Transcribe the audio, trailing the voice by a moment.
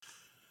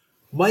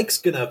Mike's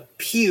gonna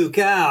puke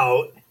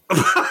out.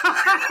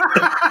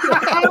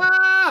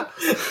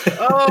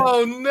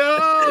 Oh,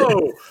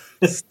 no.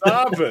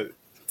 Stop it.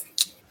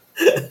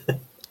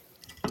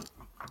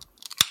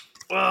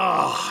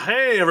 Oh,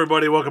 hey,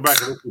 everybody. Welcome back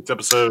to this week's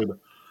episode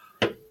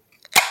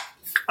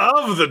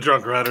of The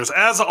Drunk Riders.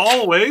 As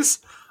always,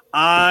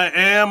 I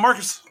am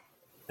Marcus.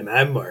 And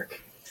I'm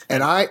Mark.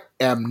 And I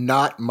am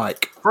not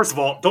Mike. First of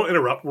all, don't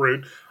interrupt.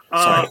 Rude.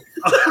 Sorry.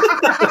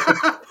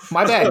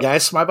 My bad,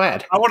 guys. My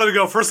bad. I wanted to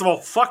go, first of all,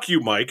 fuck you,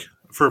 Mike,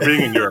 for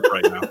being in Europe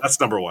right now. That's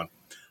number one.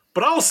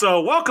 But also,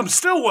 welcome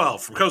Stillwell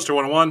from Coaster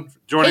 101,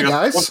 joining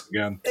us once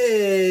again.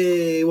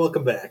 Hey,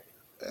 welcome back.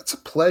 It's a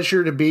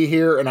pleasure to be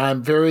here, and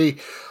I'm very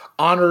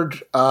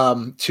honored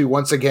to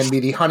once again be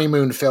the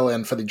honeymoon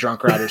fill-in for the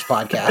Drunk Riders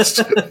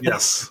podcast.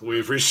 Yes, we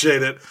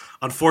appreciate it.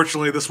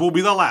 Unfortunately, this will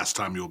be the last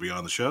time you'll be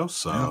on the show,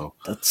 so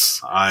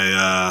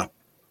I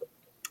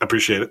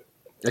appreciate it.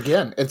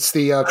 Again, it's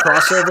the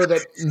crossover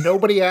that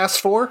nobody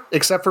asked for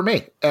except for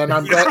me, and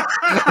I'm glad.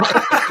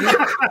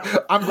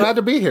 I'm glad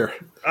to be here.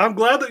 I'm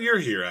glad that you're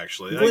here.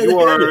 Actually,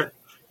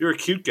 you're a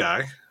cute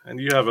guy, and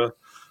you have a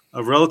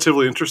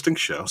relatively interesting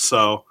show.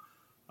 So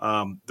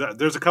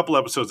there's a couple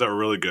episodes that were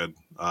really good.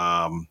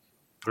 We're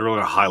really going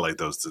to highlight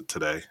those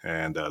today,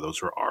 and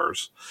those were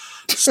ours.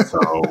 So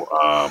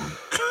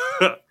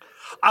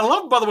I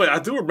love. By the way, I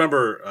do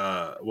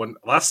remember when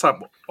last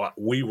time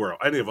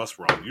any of us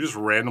were on. You just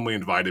randomly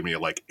invited me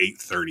at like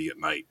 8:30 at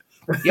night.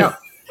 Yeah.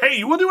 Hey,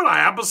 you want to do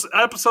an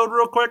episode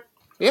real quick?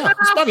 Yeah,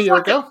 it's about a year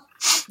ago.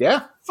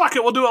 Yeah. Fuck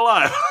it, we'll do it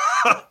live.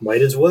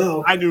 Might as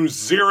well. I knew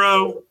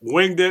zero,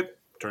 winged it,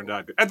 turned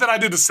out good. And then I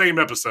did the same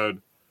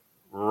episode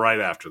right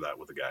after that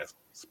with the guys.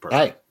 It's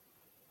perfect. Hey,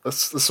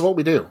 this is what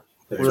we do.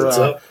 What's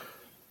up?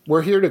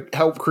 We're here to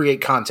help create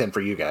content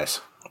for you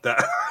guys.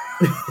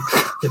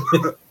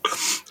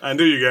 I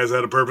knew you guys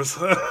had a purpose.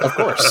 Of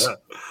course.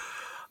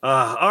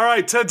 All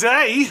right,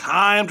 today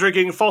I am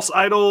drinking False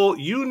Idol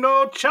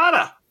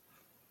Chata.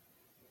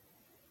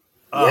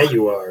 Yeah,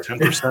 you are.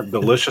 10%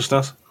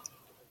 deliciousness.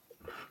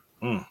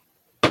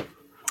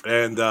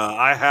 And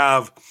I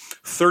have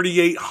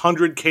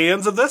 3,800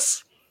 cans of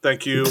this.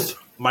 Thank you,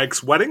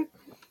 Mike's wedding.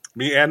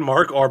 Me and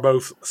Mark are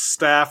both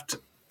stocked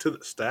to the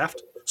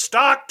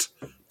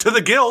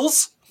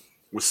gills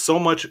with so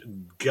much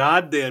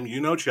goddamn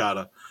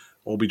Chata.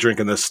 We'll be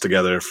drinking this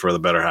together for the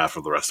better half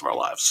of the rest of our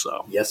lives.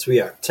 So yes,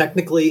 we are.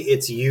 Technically,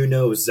 it's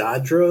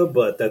Zadra,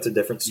 but that's a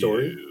different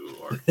story. You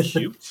are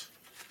cute.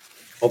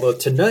 Although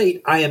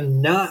tonight, I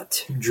am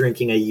not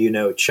drinking a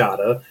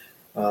Chata.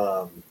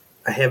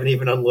 I haven't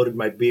even unloaded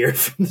my beer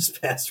from this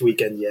past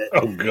weekend yet.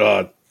 Oh,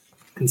 God.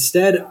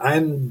 Instead,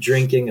 I'm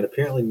drinking, and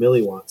apparently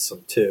Millie wants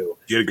some too.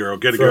 Get a girl.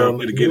 Get a girl.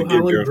 From New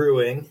Holland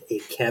Brewing, a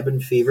Cabin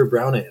Fever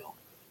Brown Ale.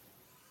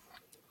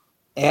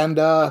 And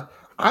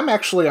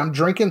I'm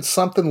drinking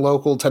something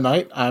local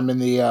tonight. I'm in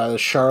the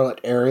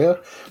Charlotte area,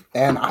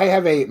 and I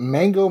have a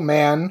Mango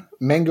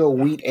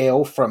Wheat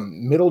Ale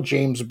from Middle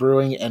James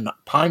Brewing in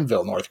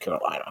Pineville, North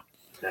Carolina.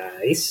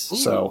 Nice.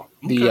 So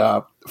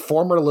the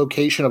former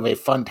location of a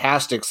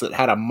Funtastics that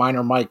had a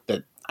minor mic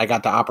that I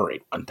got to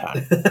operate one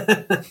time.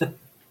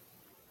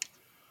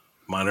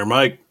 Minor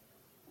Mike.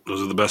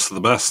 Those are the best of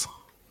the best.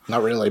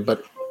 Not really,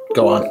 but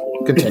go on.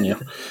 Continue.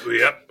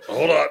 Yep.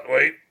 Hold on.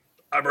 Wait.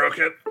 I broke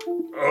it.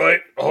 Oh,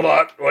 wait. Hold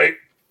on. Wait.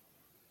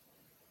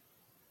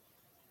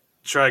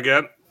 Try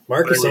again.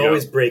 Marcus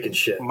always breaking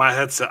shit. My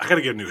headset. I got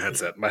to get a new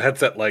headset. My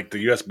headset, like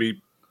the USB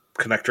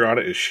connector on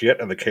it is shit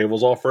and the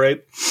cable's all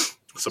frayed.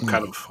 So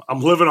I'm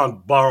living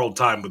on borrowed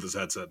time with this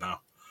headset now.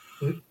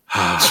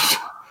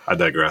 I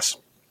digress.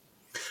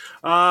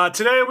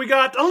 Today we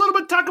got a little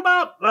bit to talk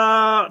about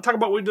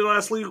what we did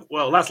last week.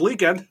 Well, last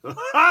weekend.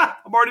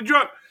 I'm already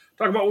drunk.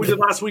 Talk about what we did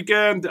last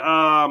weekend.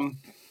 All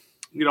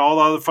the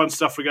other fun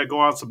stuff we got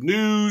going on. Some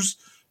news.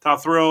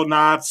 Top Thrill,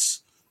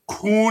 Knott's,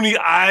 Coney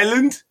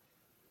Island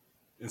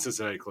in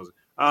Cincinnati closing.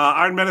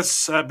 Iron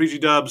Menace,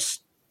 BG Dubs,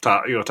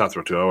 Top Thrill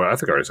 2. I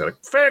think I already said it.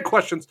 Fan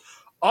questions.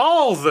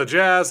 All the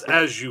jazz,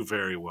 as you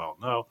very well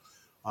know.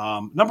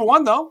 Number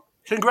one, though,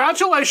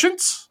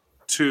 congratulations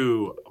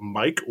to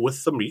Mike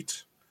with the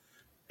meat.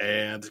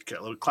 And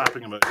a little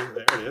clapping him. There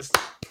it is.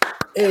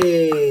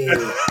 Hey.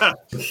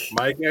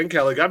 Mike and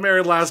Kelly got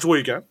married last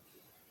weekend.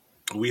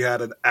 We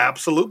had an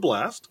absolute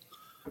blast.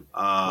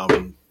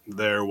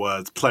 There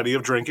was plenty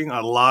of drinking.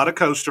 A lot of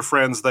coaster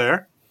friends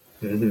there.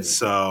 Mm-hmm.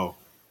 So,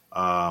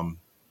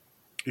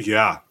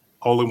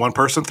 only one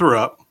person threw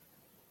up.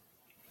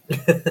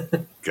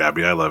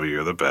 Gabby, I love you.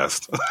 You're the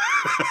best.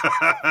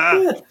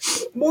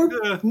 More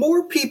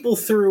people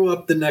threw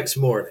up the next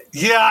morning.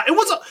 Yeah, it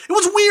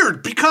was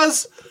weird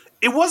because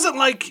it wasn't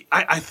like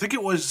I think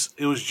it was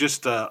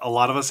just a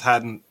lot of us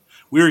hadn't.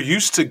 We were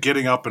used to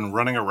getting up and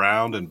running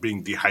around and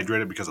being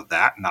dehydrated because of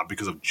that, not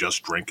because of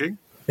just drinking.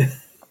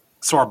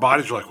 So our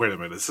bodies were like, "Wait a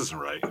minute, this isn't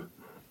right."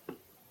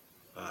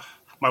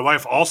 My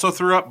wife also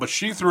threw up, but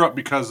she threw up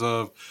because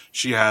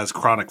she has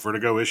chronic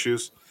vertigo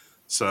issues.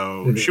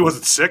 So she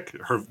wasn't sick.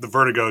 The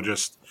vertigo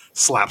just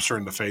slaps her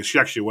in the face. She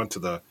actually went to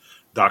the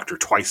doctor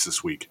twice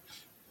this week.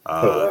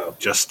 Oh wow.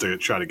 just to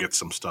try to get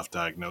some stuff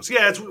diagnosed.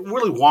 Yeah, it's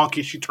really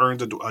wonky. She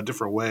turns a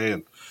different way,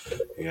 and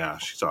yeah,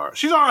 she's all right.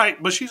 She's all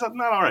right, but she's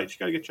not all right. She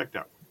got to get checked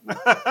out.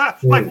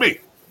 Like me.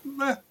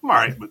 I'm all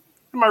right, but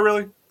am I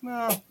really?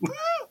 No.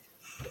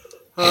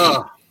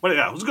 But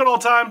yeah, it was a good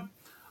old time.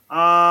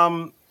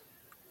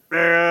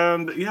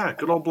 And yeah,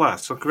 good old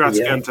blast. So congrats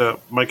again to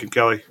Mike and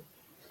Kelly,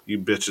 you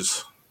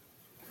bitches.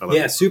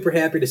 Yeah, super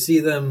happy to see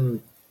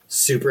them.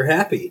 Super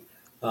happy.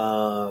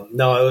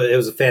 No, it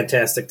was a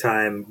fantastic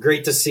time.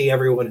 Great to see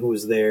everyone who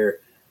was there.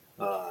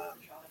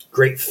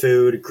 Great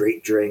food,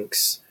 great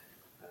drinks.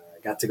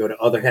 Got to go to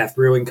Other Half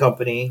Brewing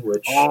Company,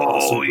 which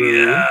also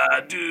brewed,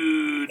 yeah,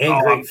 dude,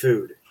 and great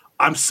food.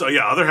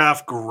 Other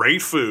half,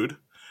 great food.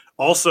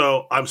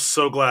 Also, I'm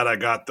so glad I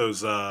got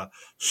those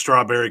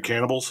strawberry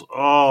cannibals.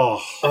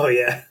 Oh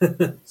yeah,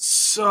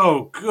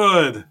 so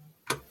good.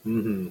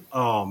 mm-hmm.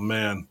 Oh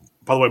man.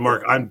 By the way,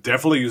 Mark, I'm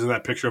definitely using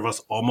that picture of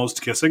us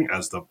almost kissing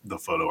as the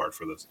photo art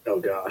for this. Oh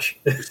gosh,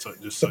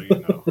 just so you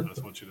know, I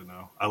just want you to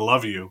know, I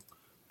love you,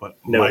 but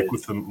Noted. Mark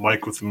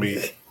with the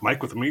meat,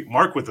 Mark with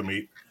the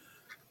meat.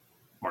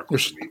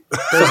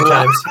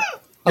 Sometimes.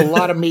 A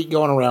lot of meat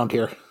going around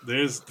here.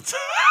 There's,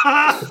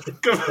 I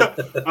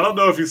don't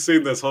know if you've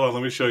seen this. Hold on,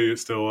 let me show you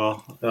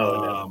Stillwell.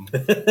 Oh no,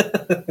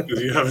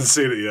 because you haven't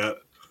seen it yet.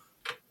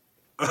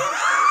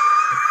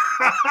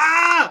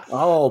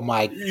 Oh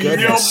my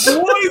goodness!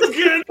 Your boy's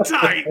getting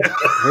tight.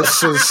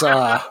 This is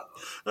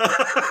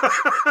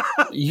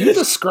you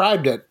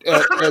described it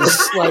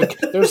as like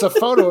there's a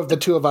photo of the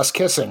two of us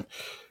kissing.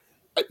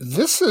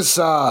 This is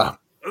we're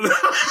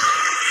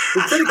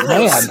pretty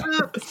close.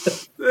 man.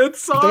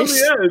 It's on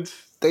the edge.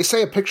 They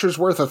say a picture's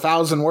worth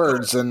 1,000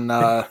 words, and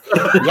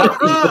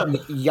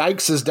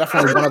yikes is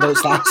definitely one of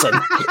those 1,000.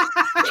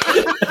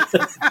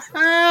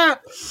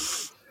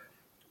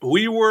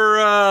 We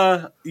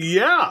were,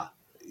 yeah.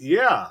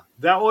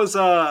 That was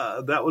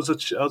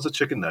a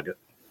chicken nugget.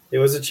 It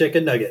was a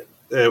chicken nugget,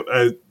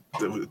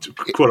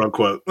 quote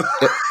unquote.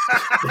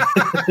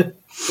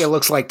 It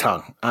looks like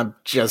tongue. I'm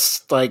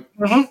just like,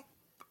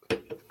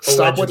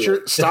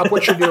 Allegedly. stop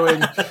what you're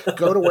doing.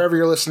 Go to wherever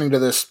you're listening to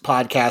this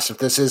podcast. If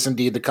this is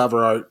indeed the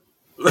cover art,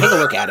 take a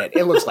look at it.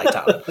 It looks like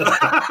tongue.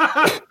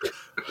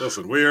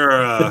 Listen,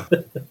 we'll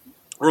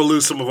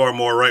lose some of our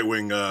more right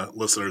wing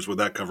listeners with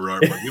that cover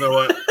art, but you know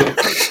what?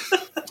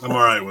 I'm all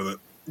right with it.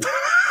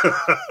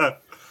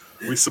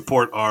 We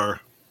support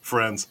our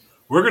friends.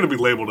 We're going to be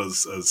labeled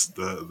as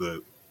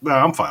the. No,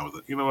 I'm fine with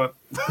it. You know what?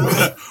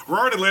 We're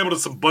already labeled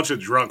as some bunch of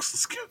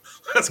drunks.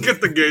 Let's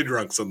get the gay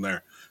drunks in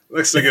there.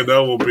 Next thing you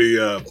know, we'll be.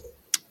 I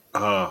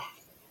don't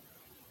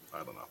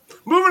know.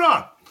 Moving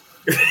on.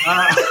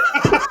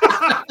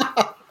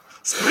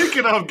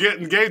 Speaking of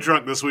getting gay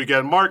drunk this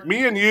weekend, Mark,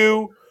 me and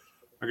you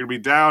are going to be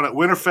down at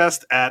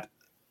Winterfest at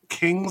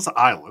Kings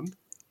Island.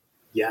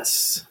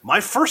 Yes. My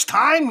first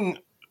time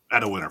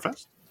at a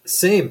Winterfest.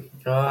 Same.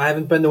 I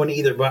haven't been to one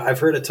either, but I've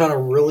heard a ton of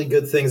really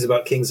good things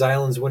about Kings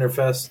Island's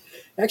Winterfest.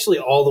 Actually,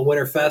 all the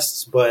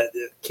Winterfests, but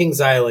Kings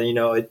Island,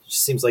 it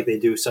just seems like they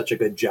do such a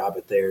good job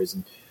at theirs,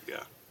 and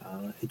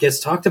it gets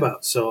talked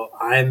about. So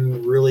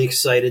I'm really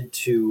excited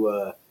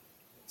to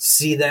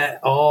see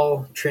that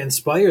all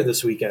transpire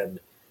this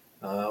weekend.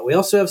 We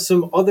also have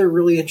some other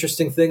really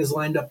interesting things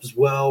lined up as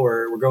well,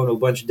 where we're going to a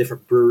bunch of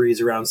different breweries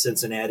around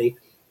Cincinnati.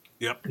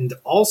 Yep. And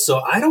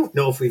also, I don't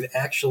know if we've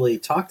actually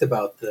talked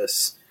about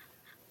this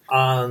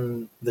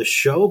on the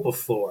show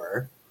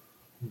before,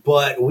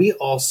 but we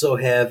also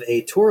have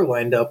a tour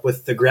lined up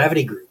with the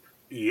Gravity Group.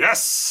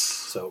 Yes.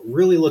 So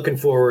really looking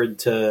forward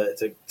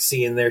to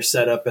seeing their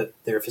setup at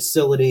their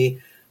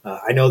facility.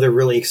 I know they're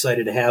really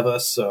excited to have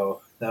us,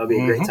 so that'll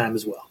be a great time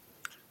as well.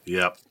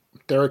 Yep.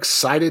 They're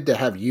excited to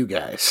have you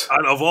guys.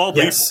 Of all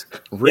people. Yes.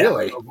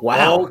 Really? Yeah.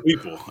 Wow. All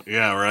people.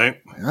 Yeah, right?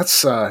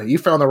 That's you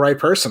found the right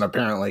person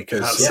apparently,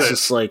 because That's it's it.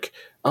 just like,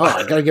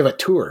 I gotta give a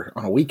tour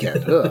on a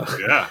weekend. Ugh.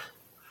 Yeah.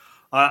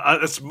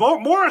 It's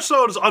more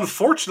so as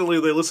unfortunately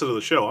they listen to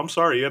the show. I'm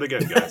sorry yet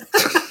again, guys.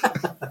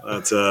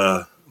 But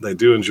they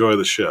do enjoy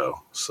the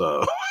show.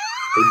 So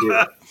They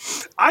do.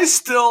 I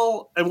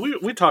still, and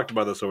we talked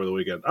about this over the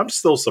weekend, I'm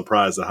still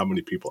surprised at how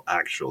many people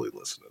actually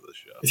listen to the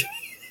show.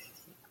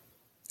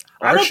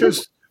 Our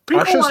show's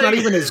people not like-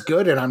 even as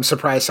good, and I'm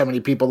surprised how many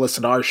people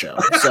listen to our show.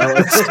 So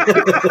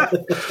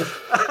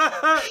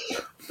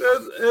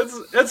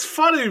it's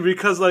funny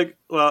because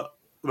well,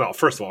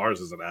 first of all, ours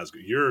isn't as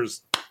good.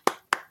 Yours,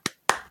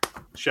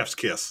 chef's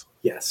kiss.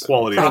 Yes.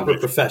 Quality Proper elevation.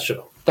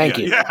 professional. thank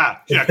you. Yeah,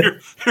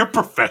 you're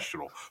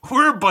professional.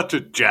 We're a bunch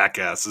of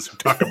jackasses who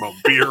talk about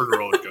beer and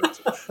roller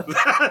coasters.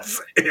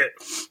 That's it.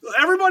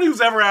 Everybody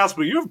who's ever asked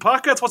me, you have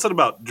podcasts? What's it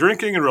about?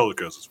 Drinking and roller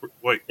coasters.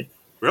 Wait,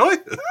 really?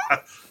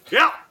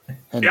 Yeah.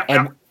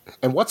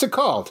 And what's it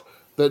called?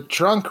 The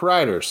Drunk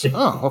Riders.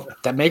 Oh,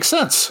 that makes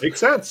sense. Makes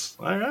sense.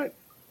 All right.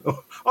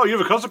 Oh, you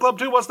have a coaster club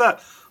too? What's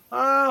that?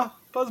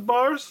 Buzz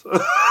Bars.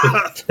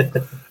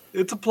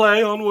 It's a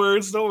play on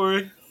words. Don't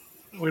worry.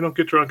 We don't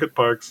get drunk at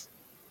parks.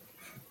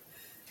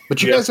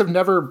 But you guys have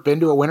never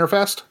been to a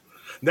Winterfest?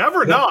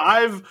 Never. No,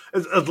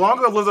 as long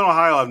as I've lived in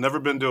Ohio, I've never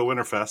been to a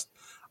Winterfest.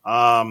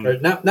 Or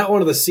not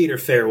one of the Cedar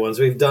Fair ones.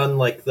 We've done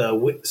like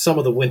some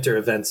of the winter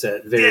events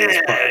at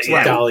various parks,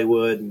 like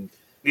Dollywood and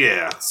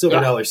Silver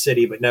Dollar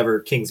City, but never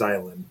Kings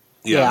Island.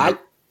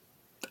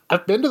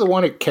 I've been to the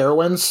one at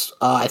Carowinds.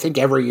 I think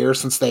every year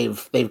since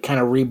they've kind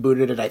of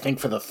rebooted it. I think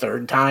for the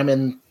third time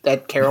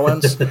at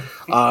Carowinds.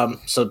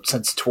 So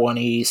since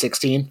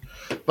 2016,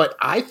 but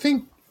I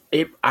think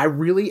I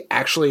really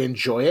actually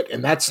enjoy it,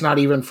 and that's not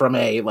even from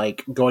a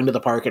like going to the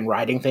park and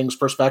riding things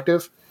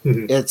perspective.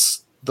 Mm-hmm.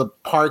 It's the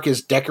park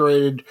is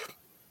decorated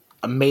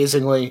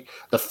amazingly.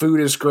 The food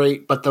is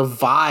great, but the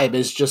vibe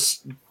is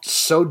just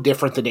so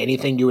different than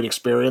anything you would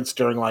experience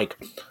during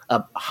like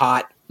a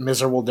hot,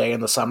 miserable day in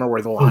the summer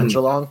where the lines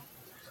are long.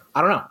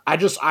 I don't know.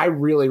 I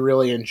really,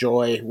 really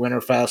enjoy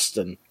Winterfest,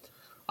 and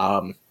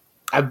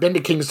I've been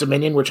to King's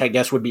Dominion, which I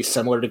guess would be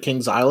similar to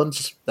King's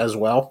Islands as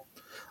well.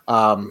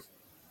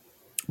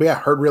 But yeah,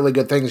 heard really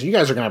good things. You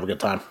guys are gonna have a good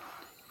time.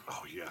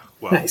 Oh yeah,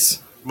 well,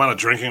 nice. Amount of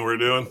drinking we're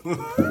doing.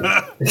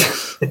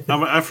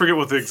 I forget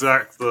what the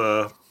exact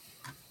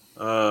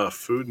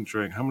food and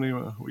drink. How many?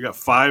 We got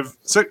 5,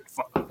 6.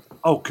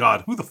 Oh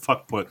God, who the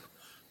fuck put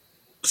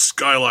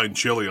Skyline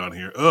chili on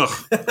here?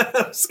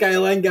 Ugh.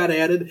 Skyline got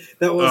added.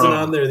 That wasn't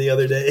on there the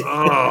other day.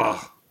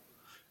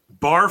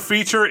 Bar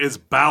feature is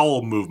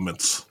bowel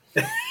movements.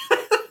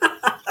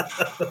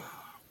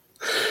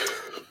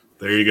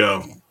 There you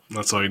go.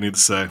 That's all you need to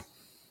say.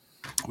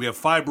 We have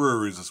 5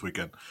 breweries this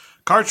weekend.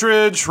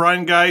 Cartridge,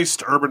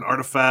 Rheingeist, Urban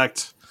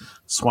Artifact,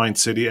 Swine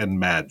City, and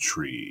Mad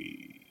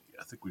Tree.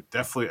 I think we've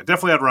definitely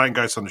had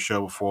Rheingeist on the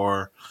show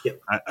before.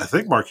 Yep. I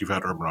think, Mark, you've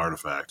had Urban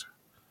Artifact.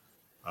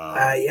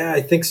 Yeah,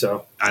 I think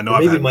so. I know.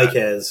 Maybe Mike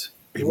has.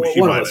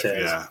 One of us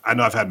has. Yeah, I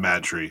know. I've had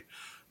Mad Tree.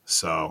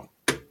 So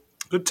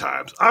good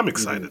times. I'm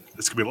excited.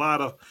 It's gonna be a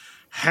lot of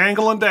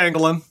hangling,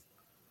 dangling.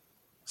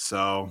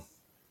 So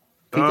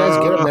if you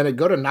guys get a minute,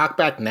 go to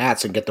Knockback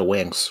Nats and get the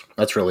wings.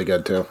 That's really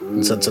good too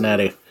in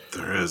Cincinnati.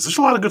 There's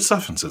a lot of good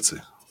stuff in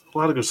Cincy. A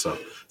lot of good stuff.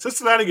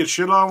 Cincinnati gets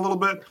shit on a little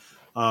bit,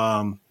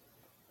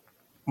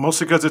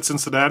 mostly because it's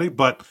Cincinnati,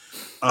 but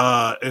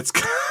it's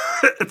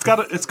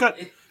got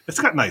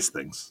nice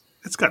things.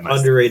 It's got nice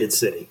underrated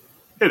city.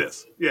 It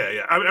is.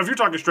 Yeah. I mean, if you're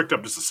talking strict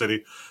up just a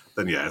city,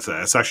 then yeah,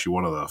 it's actually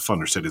one of the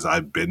funner cities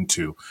I've been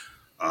to.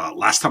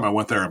 Last time I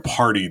went there and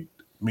partied,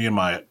 me and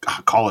my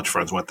college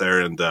friends went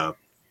there and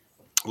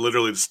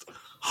literally just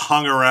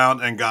hung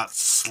around and got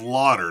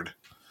slaughtered.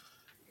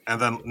 And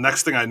then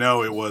next thing I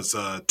know, it was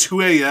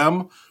 2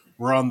 a.m.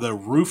 We're on the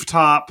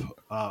rooftop.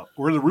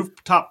 We're in the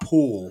rooftop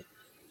pool,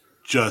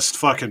 just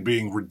fucking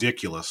being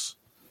ridiculous.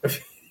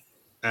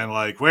 And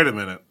like, wait a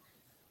minute.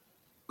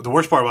 The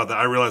worst part about that,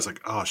 I realized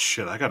like, oh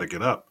shit, I got to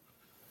get up,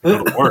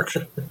 go to work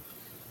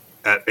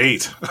at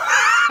 8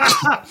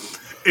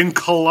 in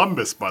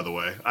Columbus. By the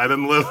way, I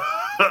didn't live,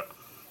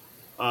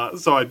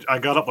 so I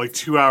got up like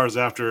 2 hours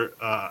after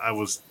I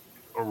was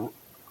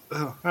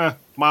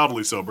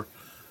mildly sober.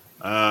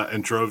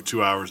 And drove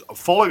 2 hours,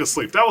 falling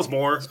asleep. That was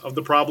more of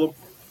the problem,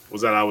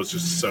 was that I was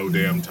just so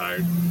damn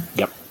tired.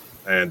 Yep.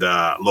 And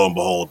lo and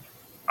behold,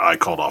 I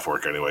called off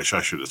work anyway. So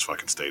I should have just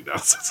fucking stayed down.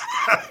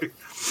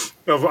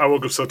 I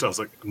woke up so tired. I was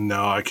like,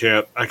 no, I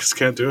can't. I just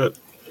can't do it.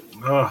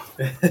 All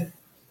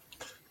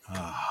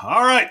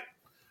right.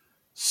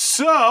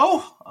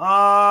 So,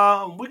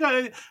 we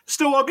got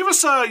Stillwell. Give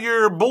us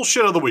your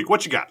bullshit of the week.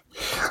 What you got?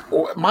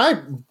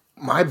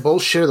 My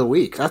bullshit of the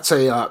week. That's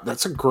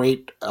a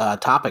great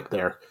topic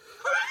there.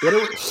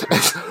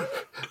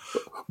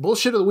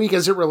 Bullshit of the week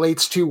as it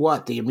relates to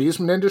what? The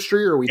amusement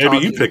industry, or are we maybe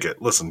talking? you pick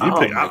it. Listen, you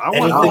pick it.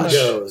 Anything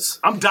goes.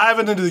 I'm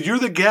diving into you're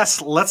the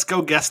guest. Let's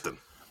go guesting.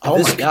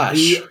 Oh my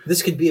gosh.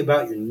 This could be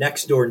about your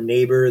next door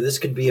neighbor. This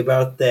could be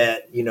about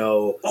that,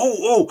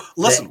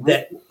 listen.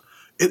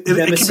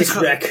 Nemesis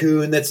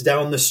raccoon that's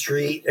down the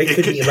street. It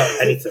could be about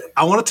anything.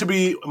 I want it to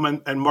be,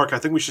 and Mark, I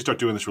think we should start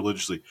doing this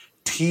religiously.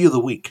 Tea of the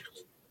week.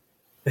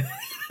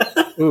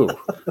 Ooh.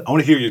 I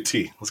want to hear your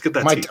tea. Let's get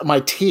that tea.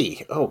 My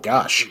tea. Oh,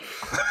 gosh.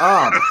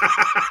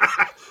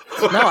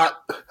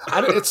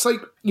 It's like,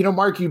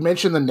 Mark, you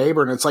mentioned the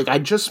neighbor, and it's like I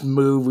just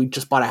moved. We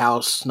just bought a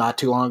house not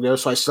too long ago,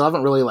 so I still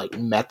haven't really,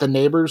 met the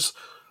neighbors.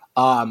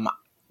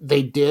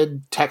 They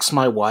did text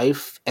my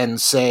wife and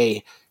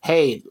say,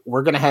 hey,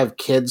 we're going to have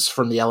kids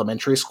from the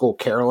elementary school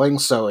caroling,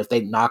 so if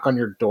they knock on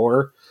your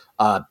door,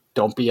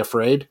 don't be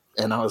afraid.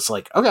 And I was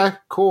like, okay,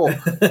 cool.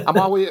 I'm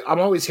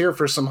always here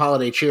for some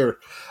holiday cheer.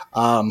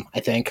 I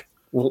think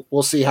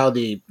we'll see how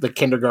the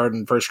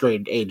kindergarten, first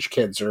grade age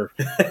kids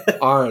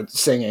are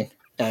singing,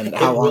 and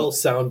how long will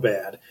sound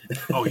bad.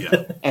 Oh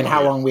yeah, and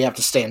how long we have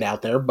to stand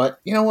out there. But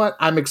you know what?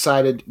 I'm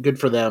excited. Good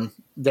for them.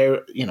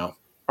 They're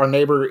our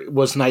neighbor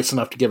was nice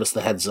enough to give us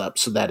the heads up,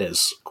 so that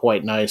is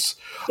quite nice.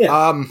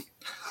 Yeah.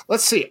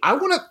 Let's see.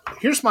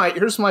 Here's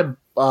my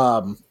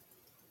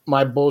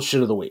my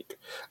bullshit of the week.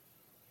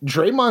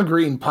 Draymond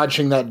Green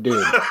punching that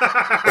dude.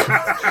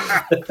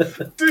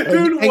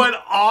 Dude went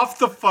off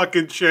the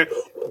fucking chair.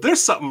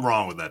 There's something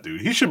wrong with that dude.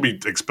 He should be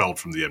expelled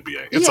from the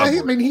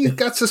NBA. He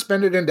got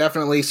suspended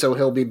indefinitely, so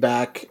he'll be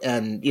back.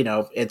 And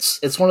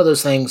it's one of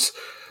those things.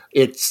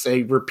 it's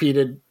a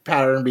repeated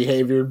pattern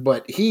behavior,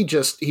 but he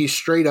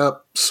straight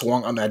up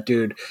swung on that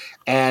dude.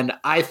 And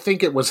I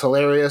think it was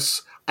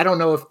hilarious. I don't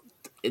know if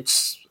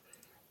it's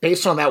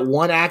based on that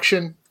one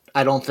action.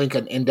 I don't think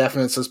an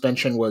indefinite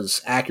suspension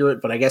was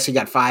accurate, but I guess he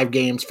got 5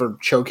 games for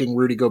choking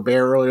Rudy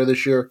Gobert earlier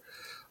this year.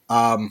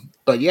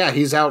 But yeah,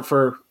 he's out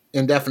for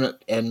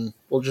indefinite, and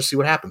we'll just see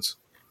what happens.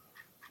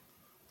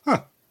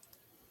 Huh.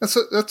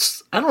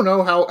 That's I don't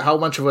know how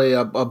much of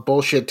a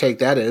bullshit take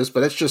that is,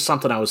 but it's just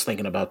something I was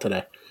thinking about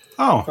today.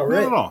 Oh, All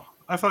right. not at all.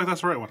 I feel like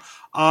that's the right one.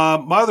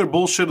 My other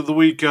bullshit of the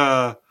week,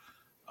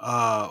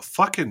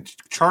 fucking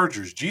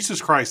Chargers.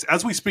 Jesus Christ.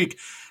 As we speak,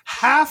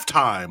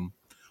 halftime,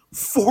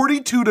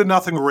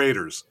 42-0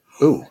 Raiders.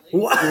 Ooh.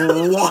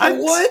 What?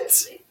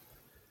 What?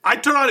 I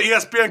turned on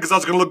ESPN because I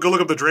was going to look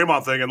up the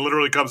Draymond thing, and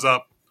literally comes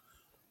up,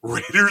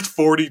 Raiders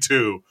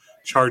 42,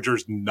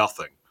 Chargers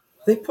nothing.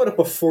 They put up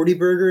a 40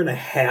 burger and a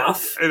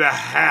half. And a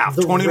half,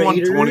 The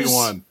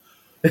 21-21.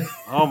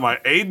 Oh my,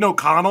 Aiden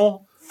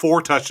O'Connell,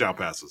 4 touchdown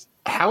passes.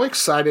 How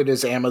excited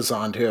is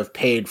Amazon to have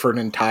paid for an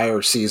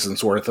entire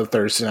season's worth of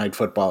Thursday Night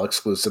Football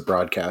exclusive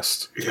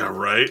broadcasts? Yeah,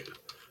 right?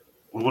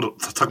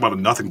 Let's talk about a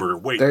nothing burger.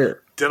 Wait,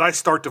 did I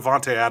start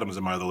Devontae Adams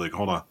in my other league?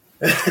 Hold on.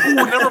 Ooh,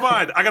 never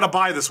mind. I got to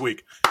buy this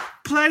week.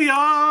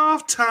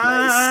 Playoff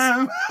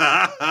time.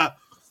 Nice.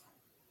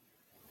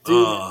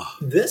 Dude,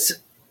 this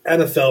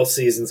NFL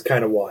season's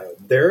kind of wild.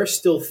 There are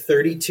still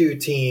 30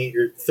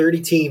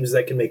 teams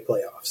that can make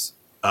playoffs.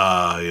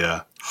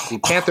 Yeah. The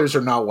Panthers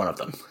are not one of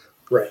them.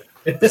 Right.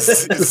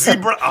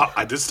 Zebra.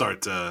 I did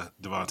start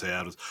Devontae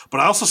Adams, but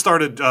I also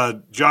started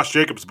Josh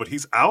Jacobs, but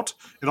he's out.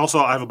 And also,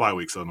 I have a bye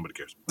week, so nobody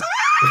cares.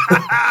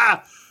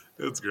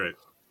 It's great.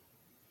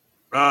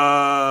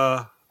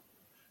 Yeah,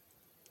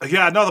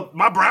 no,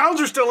 my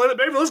Browns are still in it,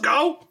 baby. Let's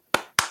go.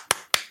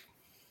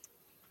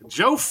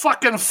 Joe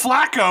fucking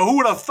Flacco. Who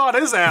would have thought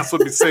his ass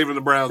would be saving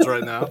the Browns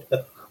right now?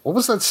 What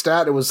was that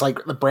stat? It was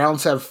like the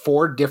Browns have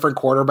 4 different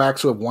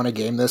quarterbacks who have won a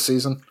game this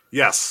season.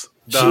 Yes.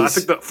 I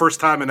think the first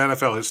time in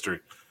NFL history.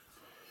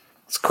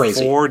 It's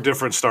crazy. 4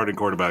 different starting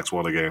quarterbacks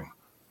won a game.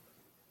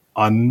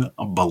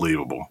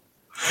 Unbelievable.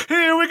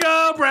 Here we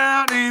go,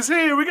 Brownies.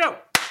 Here we go.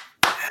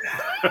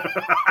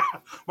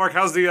 Mark,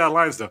 how's the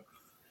Lions doing?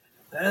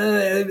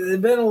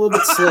 They've been a little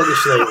bit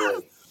sluggish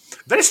lately.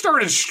 They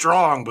started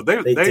strong, but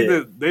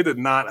they did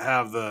not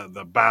have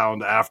the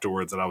bound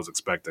afterwards that I was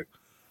expecting.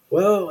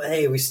 Well,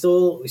 hey, we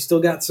still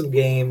got some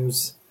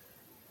games.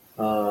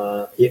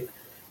 Yeah,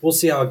 we'll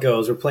see how it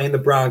goes. We're playing the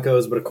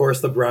Broncos, but of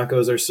course the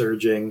Broncos are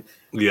surging.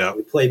 Yeah,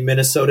 we played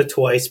Minnesota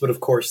twice, but of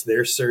course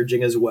they're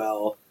surging as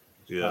well.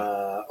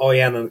 Yeah.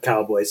 And then the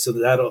Cowboys. So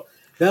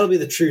that'll be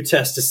the true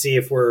test to see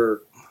if we're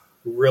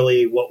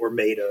really what we're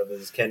made of.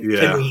 Is can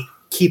we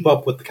keep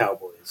up with the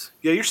Cowboys?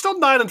 Yeah, you're still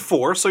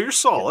 9-4, so you're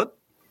solid.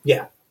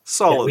 Yeah,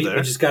 solid. We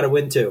just got to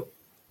win too.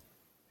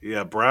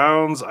 Yeah,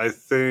 Browns, I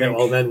think.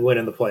 And then win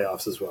in the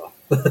playoffs as well.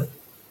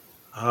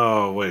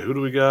 Oh, wait, who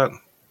do we got?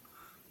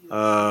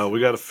 We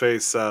got to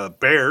face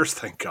Bears,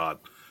 thank God.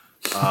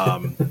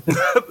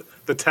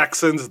 The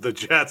Texans, the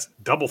Jets,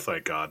 double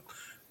thank God,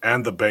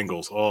 and the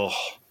Bengals. Oh,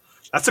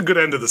 that's a good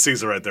end of the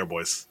season right there,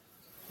 boys.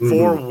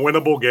 4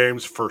 winnable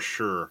games for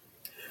sure.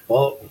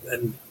 Well,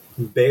 and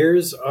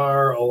Bears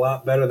are a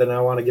lot better than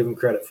I want to give them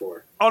credit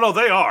for. Oh, no,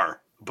 they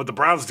are. But the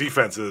Browns'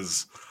 defense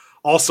is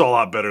also a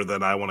lot better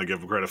than I want to give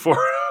them credit for.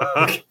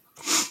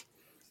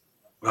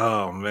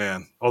 Oh,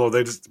 man.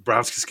 Although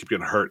Browns just keep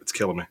getting hurt. It's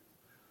killing me.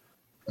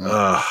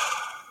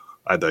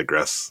 I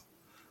digress.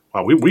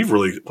 Wow, we've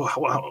really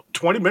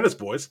 20 minutes,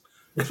 boys.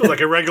 This was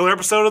like a regular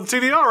episode of the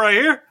TDR right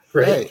here.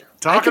 Right. Hey,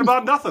 Talking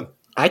about nothing.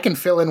 I can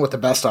fill in with the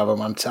best of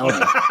them, I'm telling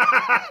you.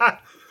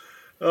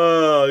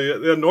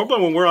 Yeah,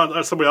 normally when we're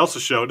on somebody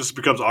else's show, it just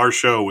becomes our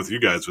show with you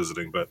guys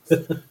visiting. But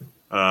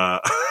I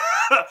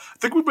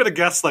think we've been a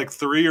guest like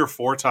 3 or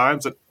 4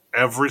 times, and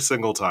every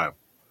single time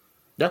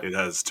it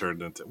has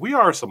turned into. We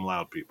are some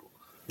loud people.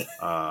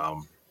 But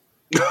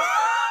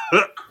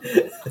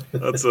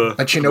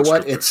you know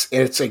what?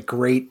 It's a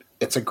great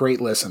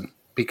listen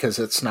because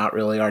it's not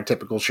really our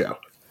typical show.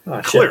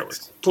 Clearly,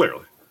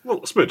 well,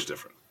 a smidge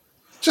different.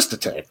 Just a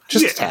tad,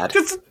 just a tad,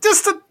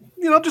 just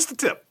a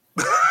tip.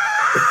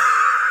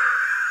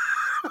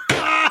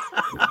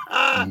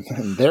 And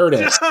there it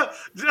is.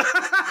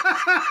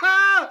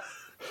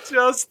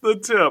 Just the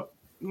tip.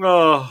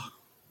 Oh,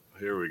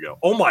 here we go.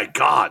 Oh my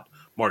God,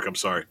 Mark, I'm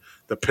sorry.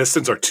 The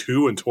Pistons are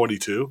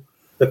 2-22.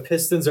 The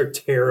Pistons are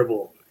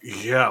terrible.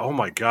 Yeah. Oh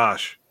my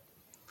gosh.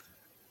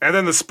 And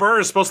then the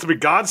Spurs supposed to be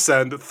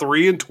godsend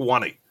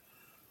 3-20.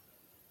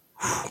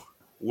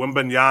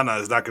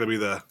 Wembanyama is not going to be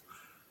the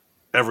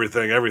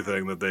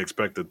everything that they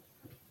expected.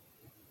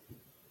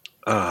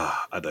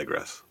 I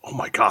digress. Oh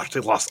my gosh, they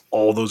lost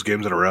all those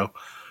games in a row.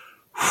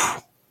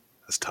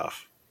 That's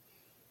tough.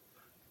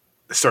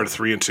 They started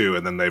 3-2,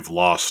 and then they've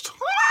lost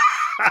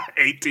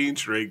 18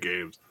 straight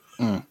games.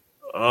 Well,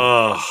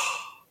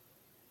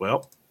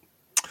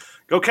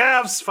 go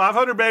Cavs,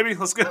 500, baby.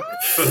 Let's go.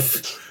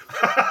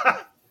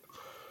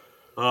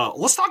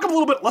 Let's talk a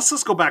little bit. Let's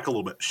just go back a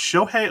little bit.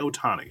 Shohei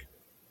Ohtani.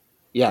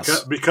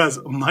 Yes. Because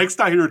Mike's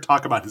not here to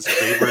talk about his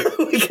favorite.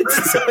 We can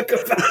talk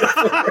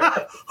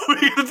about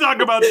We can talk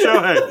about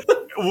Shohei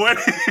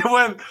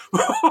when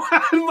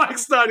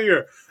Mike's not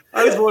here.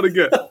 I just want to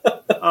get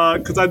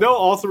because I know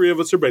all three of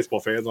us are baseball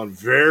fans on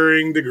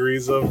varying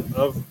degrees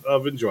of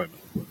enjoyment.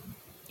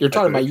 You're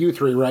talking about you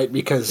three, right?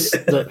 Because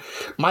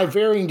my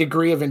varying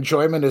degree of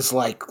enjoyment is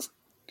like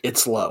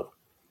it's low,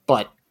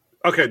 but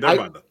Okay,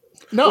 never mind then.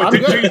 no, Wait, I'm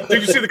good.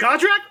 did you see the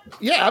contract?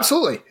 Yeah,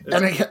 absolutely.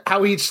 And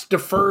how he's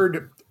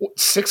deferred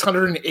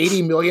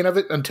 680 million of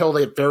it until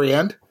the very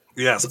end.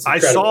 Yes, I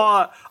incredible.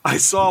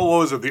 saw. What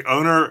was it? The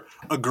owner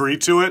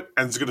agreed to it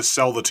and is going to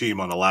sell the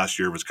team on the last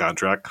year of his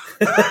contract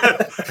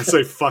and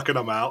say fucking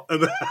him out.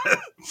 And then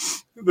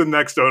the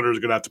next owner is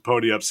going to have to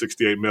pony up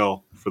 68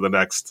 mil for the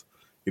next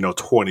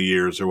 20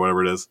 years or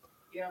whatever it is.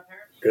 Yeah,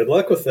 apparently. Good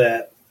luck with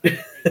that. They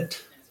earned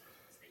it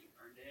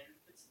in.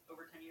 It's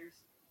over 10 years.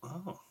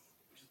 Oh,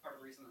 Which is part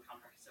of the reason the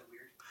contract is so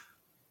weird.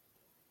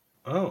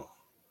 oh.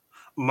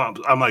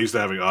 I'm not used to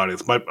having an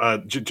audience.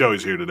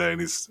 Joey's here today,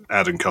 and he's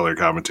adding color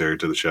commentary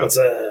to the show. What's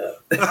up?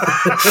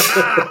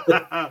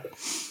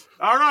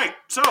 All right,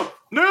 so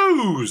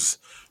news.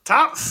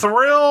 Top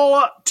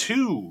Thrill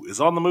 2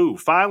 is on the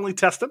move. Finally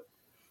tested.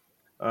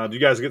 Do you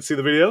guys get to see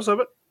the videos of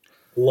it?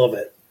 Love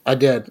it. I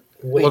did.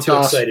 Way Looked too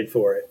awesome. excited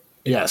for it.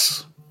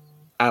 Yes.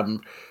 The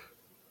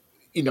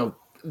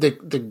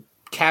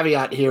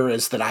caveat here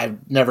is that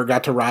I've never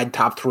got to ride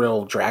Top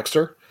Thrill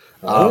Dragster.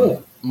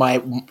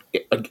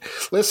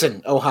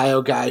 Listen,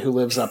 Ohio guy who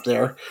lives up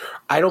there,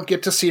 I don't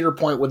get to Cedar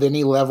Point with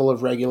any level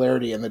of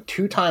regularity, and the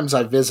 2 times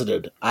I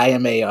visited, I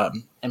am a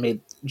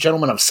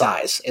gentleman of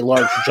size, a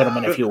large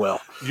gentleman, if you will.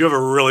 You have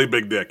a really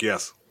big dick,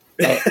 yes.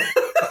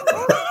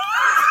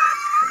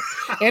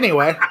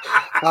 Anyway,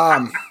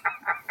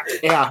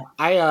 yeah,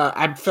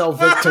 I fell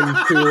victim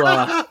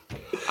to.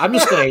 I'm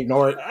just going to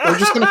ignore it. We're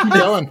just going to keep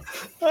going.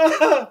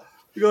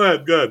 Go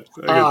ahead.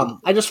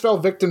 I just fell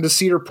victim to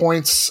Cedar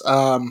Point's.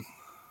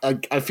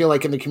 I feel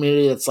like in the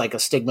community, it's like a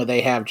stigma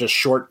they have, just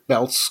short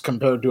belts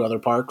compared to other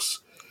parks.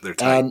 They're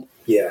tight. And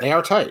Yeah. they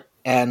are tight,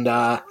 and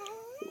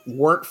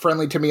weren't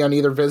friendly to me on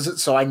either visit,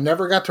 so I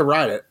never got to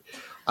ride it.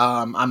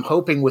 I'm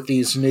hoping with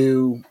these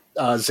new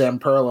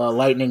Zamperla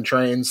Lightning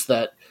trains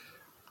that,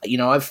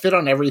 I've fit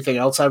on everything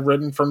else I've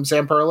ridden from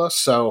Zamperla,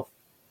 so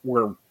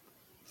we're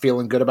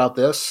feeling good about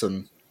this,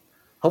 and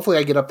hopefully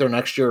I get up there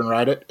next year and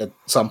ride it at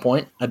some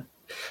point. I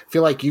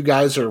feel like you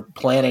guys are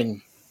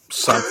planning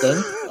something,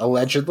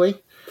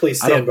 allegedly. Please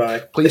stand by.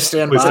 Please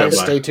stand Please by. stand by.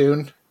 Stay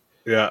tuned.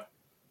 Yeah.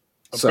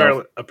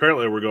 So,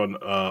 Apparently we're going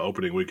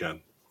opening weekend.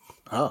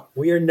 oh,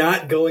 We are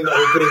not going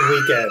opening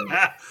weekend.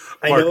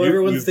 I Mark, know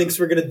everyone you- thinks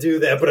we're going to do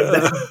that, but I'm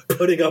not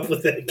putting up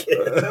with it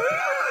again.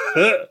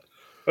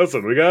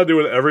 Listen, we got to do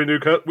it every new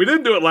cut. We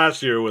didn't do it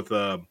last year with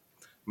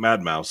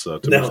Mad Mouse, so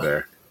to No. be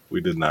fair, we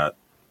did not.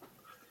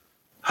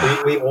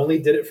 We only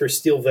did it for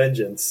Steel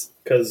Vengeance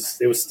because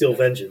it was Steel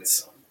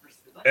Vengeance.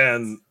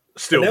 And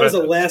still, And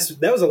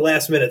that was a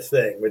last minute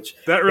thing, which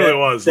that really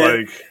was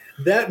like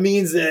that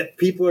means that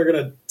people are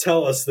going to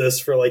tell us this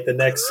for like the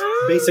next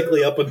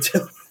basically up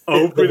until the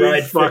opening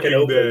ride fucking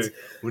frickin' day. opens.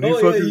 When you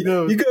Oh, fucking yeah,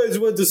 know. you guys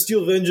went to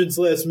Steel Vengeance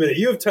last minute.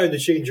 You have time to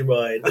change your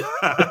mind.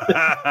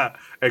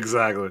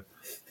 Exactly.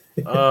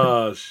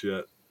 Oh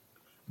shit!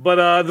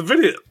 But the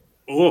video.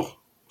 Oh,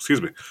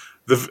 excuse me.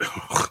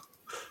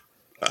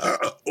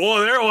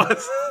 Oh, there it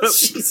was.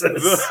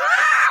 Jesus.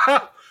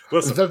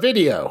 Listen, the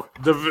video.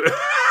 don't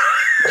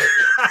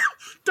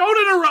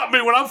interrupt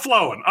me when I'm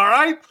flowing. All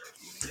right.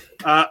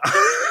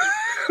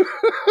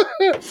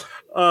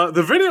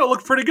 The video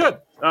looked pretty good.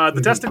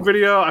 The testing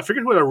video, I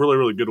figured we had a really,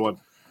 really good one.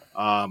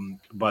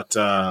 But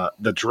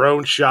the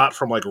drone shot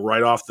from like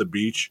right off the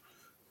beach,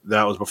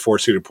 that was before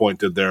Cedar Point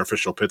did their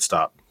official pit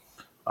stop.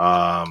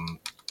 I'm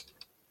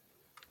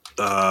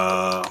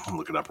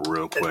looking up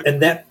real quick.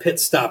 And that pit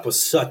stop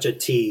was such a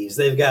tease.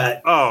 They've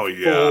got Oh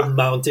yeah, full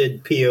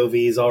mounted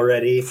POVs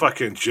already,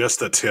 fucking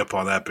just a tip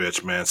on that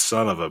bitch, man.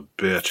 Son of a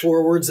bitch.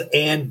 forwards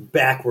and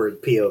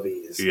backward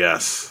POVs.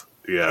 Yes.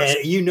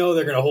 And you know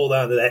they're going to hold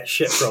on to that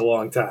shit for a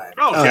long time.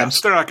 Oh yes,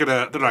 they're not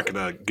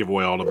gonna give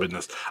away all the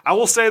business. I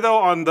will say though,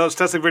 on those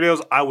testing videos,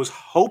 I was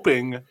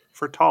hoping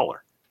for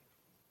taller.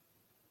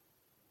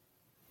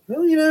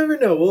 Well, you never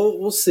know.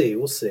 We'll see.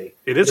 We'll see.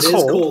 It is It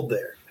cold. is cold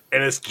there.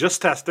 And it's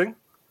just testing,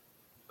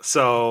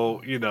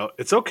 so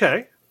it's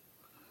okay.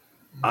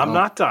 I'm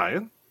not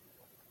dying,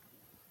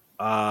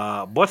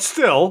 but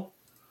still,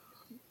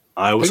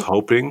 I was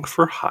hoping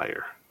for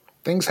higher.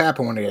 Things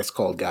happen when it gets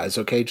cold, guys.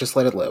 Okay, just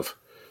let it live.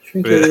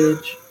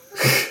 Shrinkage.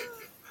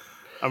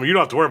 I mean, you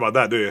don't have to worry about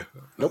that, do you?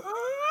 Nope,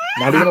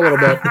 not even a little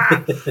bit.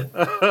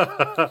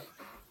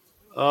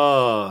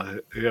 Oh,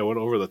 yeah, went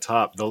over the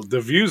top.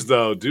 The views,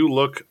 though, do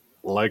look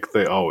like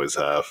they always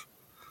have.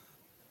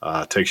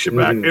 Takes you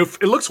back.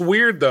 It looks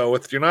weird, though.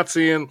 You're not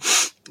seeing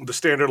the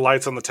standard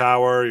lights on the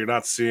tower. You're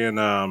not seeing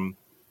the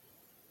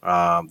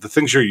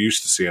things you're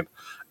used to seeing.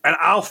 And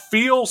I'll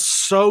feel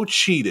so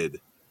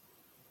cheated.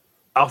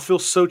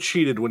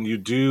 When you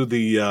do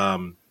the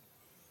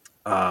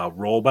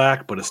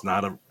rollback, but it's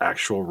not an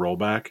actual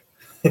rollback.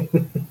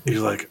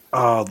 You're like,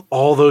 oh,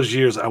 all those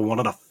years I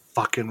wanted a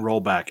fucking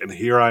rollback, and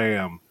here I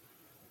am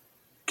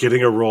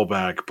getting a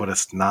rollback, but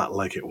it's not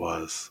like it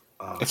was.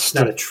 It's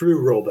Not a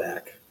true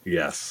rollback.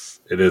 Yes,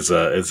 it is.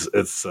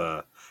 It's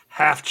a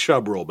half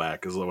chub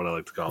rollback is what I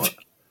like to call it.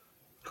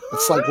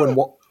 It's like when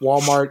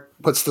Walmart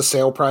puts the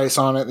sale price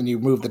on it, and you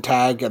move the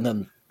tag, and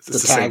then the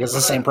tag is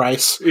the same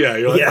price. Yeah,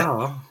 you're like, Yeah.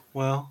 oh,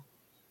 well,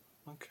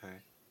 okay.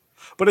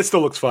 But it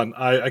still looks fun.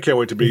 I can't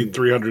wait to be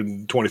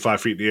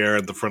 325 feet in the air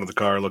at the front of the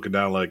car looking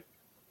down like,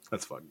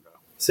 that's fun.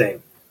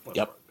 Same.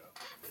 Yep.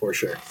 For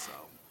sure.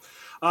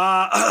 Go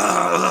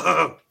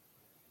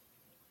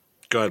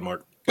ahead,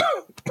 Mark.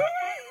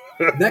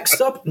 Next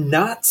up,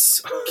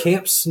 Knott's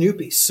Camp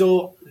Snoopy.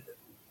 So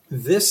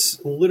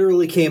this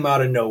literally came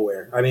out of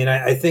nowhere. I mean,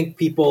 I think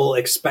people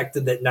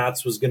expected that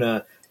Knott's was going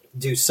to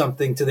do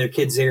something to their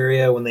kids'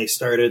 area when they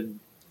started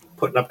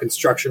putting up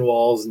construction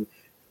walls and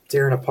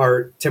tearing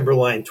apart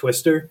Timberline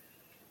Twister.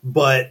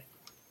 But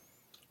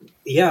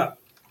yeah,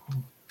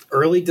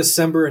 early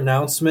December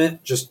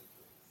announcement, just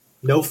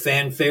no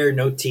fanfare,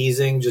 no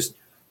teasing, just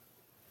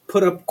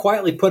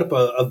quietly put up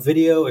a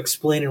video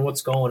explaining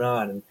what's going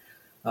on.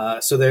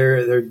 And so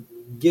they're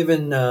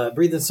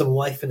breathing some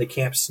life into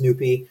Camp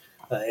Snoopy.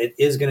 It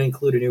is going to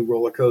include a new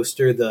roller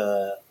coaster.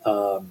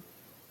 What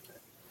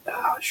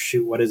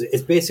is it?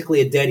 It's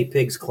basically a Daddy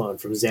Pigs clone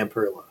from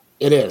Zamperla.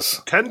 It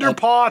is. Tender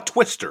Paw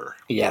Twister.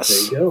 Yes.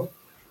 There you go.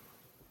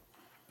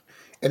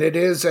 And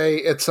it's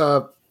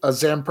a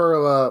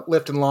Zamperla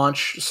lift and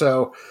launch.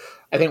 So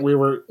I think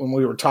when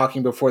we were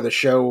talking before the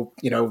show,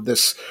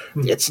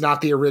 it's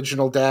not the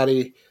original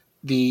Daddy.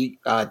 The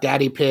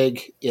Daddy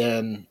Pig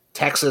in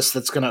Texas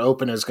that's going to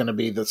open is going to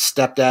be the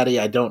Stepdaddy.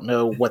 I don't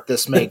know what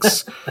this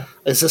makes.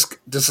 Does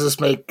this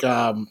make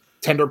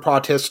Tender Paw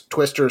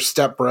Twister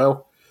Step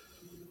Bro?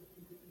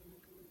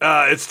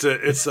 It's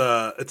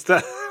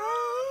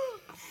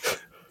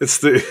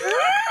the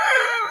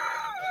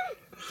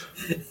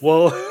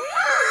well.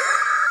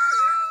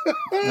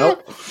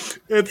 Nope.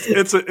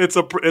 It's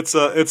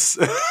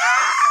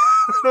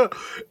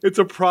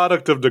a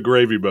product of the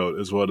gravy boat,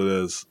 is what it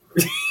is.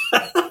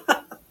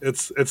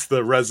 It's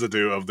the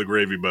residue of the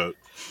gravy boat.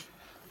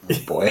 Oh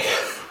boy.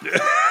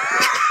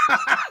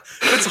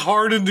 It's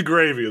hardened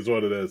gravy, is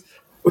what it is.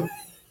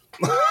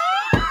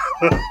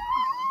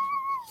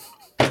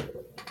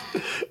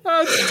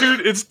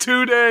 It's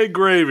 2-day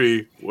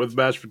gravy with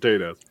mashed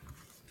potatoes.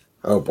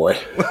 Oh boy.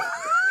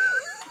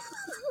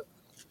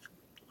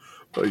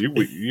 Well,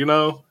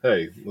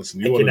 hey,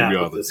 listen, you I wanted to cannot be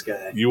with on this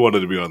guy. You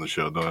wanted to be on the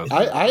show, don't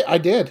I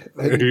did.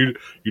 you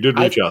did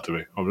reach out to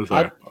me. I'm just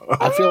saying.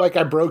 I feel like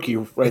I broke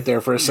you right there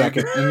for a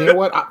second. And you know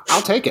what?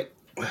 I'll take it.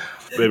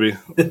 Maybe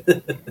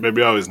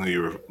I always knew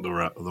you were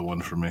the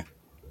one for me.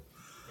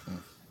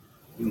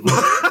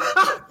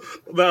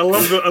 I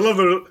love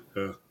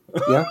the.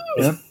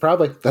 Yeah,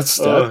 probably.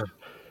 That's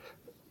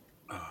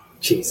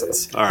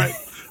Jesus. All right.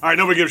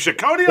 Nobody gives a shit.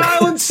 Coney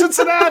Island,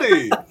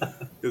 Cincinnati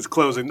is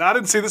closing. I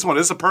didn't see this one.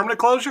 Is this a permanent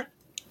closure?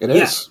 It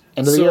is.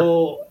 End of the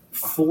year.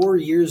 4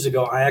 years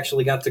ago, I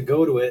actually got to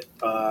go to it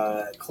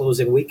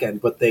closing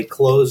weekend, but they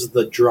closed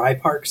the dry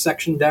park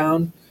section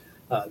down.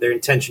 Their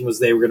intention was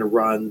they were going to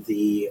run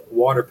the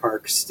water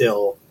park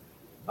still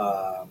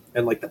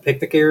and like the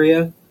picnic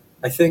area,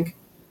 I think,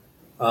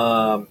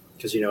 because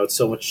it's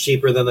so much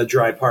cheaper than the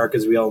dry park,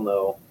 as we all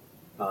know.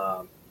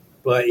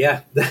 But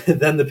yeah,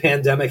 then the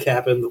pandemic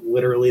happened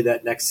literally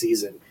that next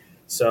season.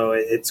 So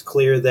it's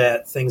clear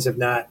that things have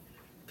not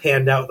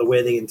panned out the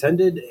way they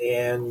intended,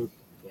 and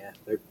yeah,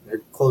 they're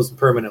closed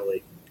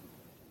permanently.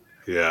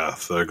 Yeah,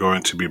 so they're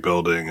going to be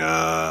building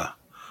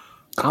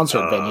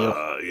concert venue.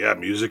 Yeah,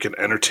 music and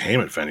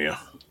entertainment venue.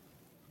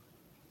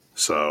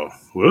 So,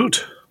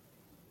 woot.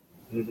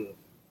 Mm-hmm.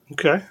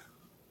 Okay.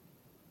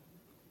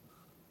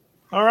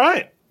 All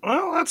right.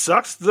 Well, that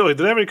sucks. Did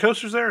they have any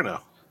coasters there or no?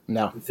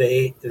 No.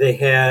 They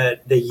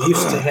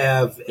used to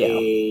have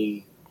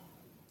I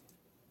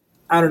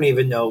don't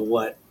even know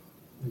what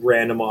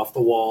random off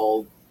the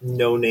wall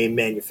no name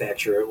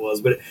manufacturer it was,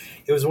 but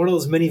it was one of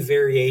those many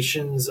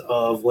variations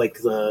of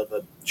like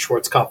the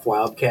Schwarzkopf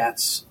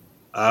Wildcats.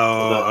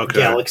 Oh,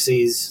 okay.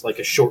 Galaxies, like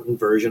a shortened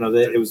version of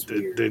it. It was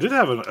weird. They did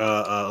have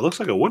looks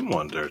like a wooden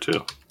one there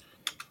too.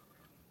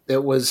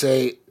 It was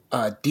a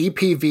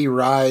DPV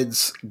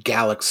Rides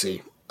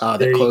Galaxy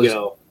There you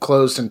go.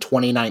 Closed in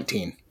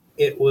 2019.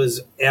 It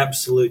was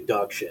absolute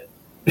dog shit.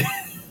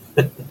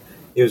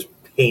 It was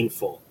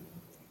painful.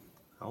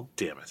 Oh,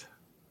 damn it.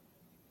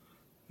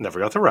 Never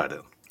got to ride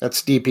it.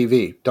 That's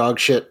DPV. Dog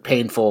shit,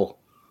 painful,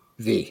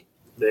 V.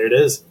 There it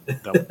is.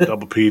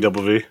 Double P,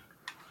 double V.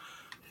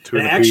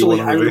 And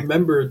actually, I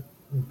remember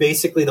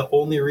basically the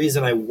only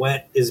reason I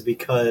went is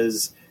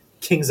because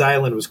Kings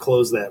Island was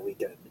closed that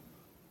weekend.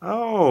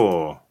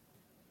 Oh.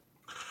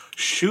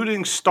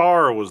 Shooting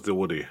Star was the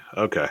Woody.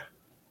 Okay.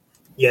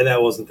 Yeah,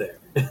 that wasn't there.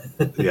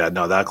 Yeah,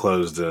 no, that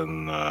closed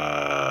in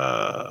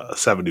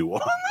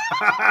 71.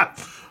 A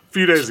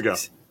few days ago.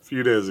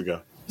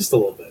 Just a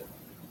little bit.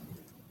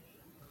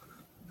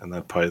 And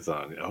that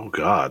Python. Oh,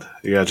 God.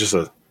 Yeah, just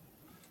a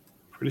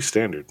pretty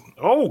standard.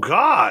 Oh,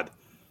 God.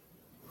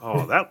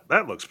 Oh,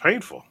 that looks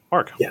painful.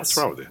 Mark, Yes. what's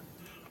wrong with you?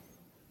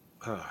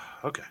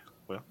 Okay,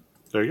 well,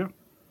 there you go.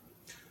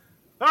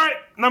 All right,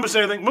 not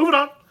say anything. Moving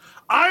on.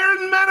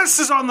 Iron Menace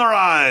is on the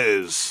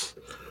rise.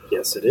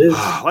 Yes, it is.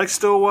 Like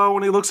Stillwell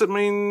when he looks at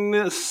me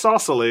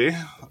saucily,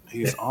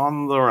 he's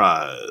on the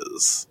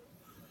rise.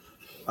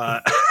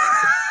 I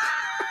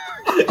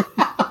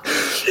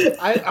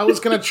was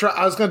gonna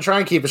try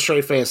and keep a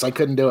straight face. I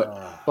couldn't do it,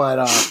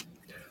 but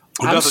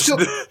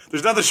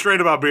there's nothing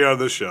straight about being on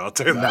this show. I'll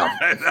tell you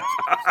that.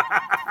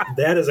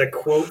 That is a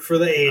quote for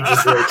the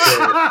ages right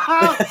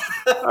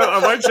I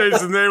might change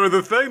the name of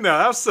the thing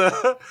now.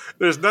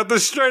 There's nothing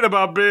straight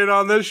about being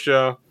on this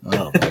show.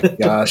 Oh my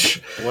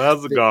gosh.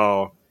 Let's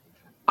go.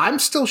 I'm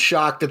still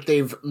shocked that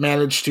they've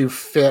managed to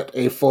fit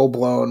a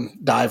full-blown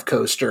dive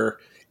coaster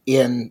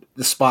in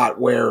the spot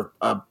where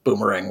a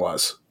Boomerang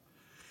was.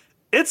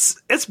 It's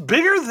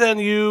bigger than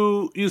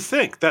you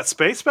think. That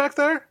space back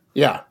there.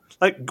 Yeah.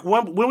 Like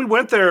when we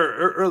went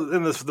there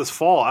in this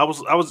fall, I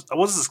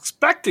was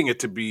expecting it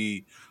to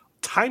be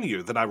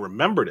tinier than I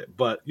remembered it.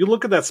 But you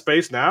look at that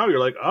space now, you're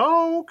like,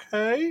 oh,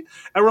 okay.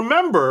 And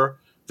remember,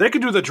 they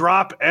could do the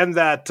drop and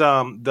that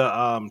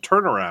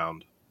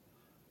turnaround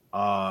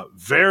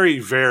very,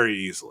 very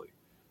easily.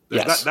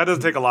 Yes. That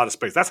doesn't take a lot of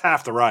space. That's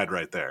half the ride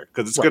right there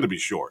because it's going to be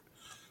short.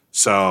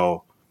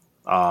 So,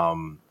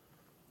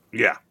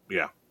 yeah.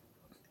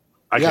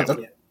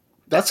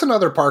 That's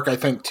another park I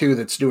think too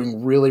that's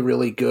doing really,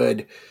 really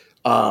good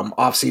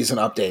off-season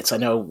updates. I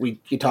know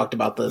you talked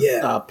about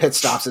the pit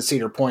stops at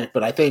Cedar Point,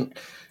 but I think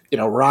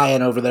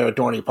Ryan over there at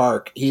Dorney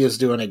Park, he is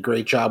doing a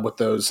great job with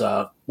those.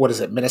 What is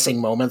it, menacing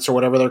moments or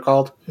whatever they're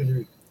called?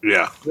 Mm-hmm.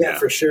 Yeah,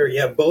 for sure.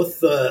 Yeah, both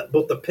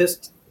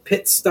the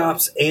pit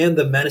stops and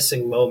the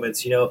menacing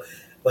moments.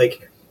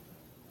 Like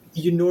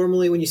you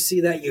normally when you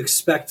see that, you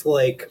expect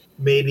like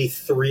maybe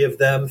 3 of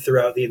them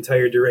throughout the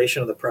entire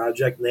duration of the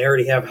project, and they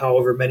already have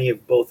however many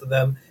of both of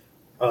them.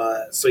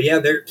 So yeah,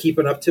 they're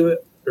keeping up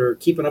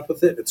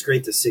with it. It's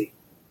great to see.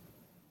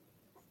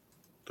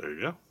 There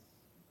you go.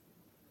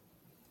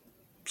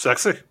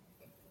 Sexy.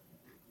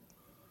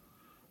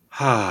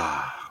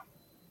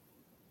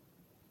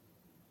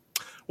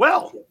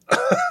 Well,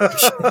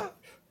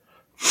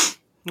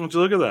 would you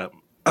look at that?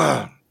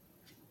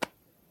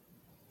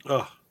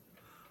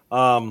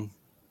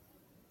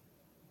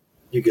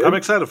 You good? I'm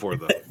excited for it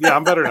though. Yeah,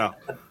 I'm better now.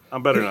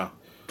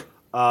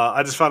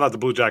 I just found out the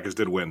Blue Jackets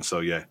did win, so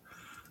yeah.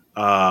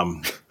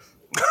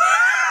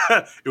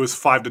 It was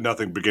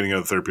 5-0 beginning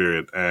of the third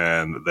period,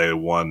 and they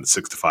won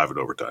 6-5 in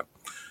overtime.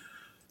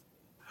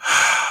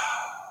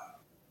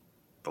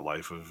 The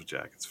life of a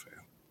Jackets fan.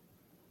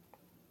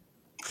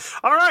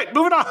 All right,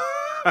 moving on.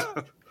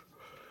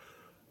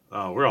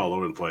 Oh, we're all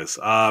over the place.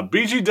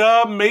 BG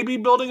Dub maybe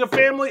building a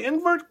family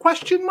invert? ?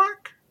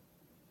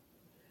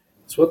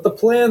 It's what the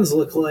plans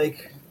look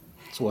like.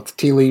 It's what the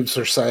tea leaves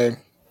are saying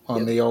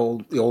on the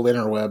old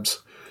interwebs.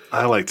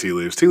 I like tea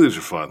leaves. Tea leaves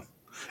are fun.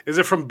 Is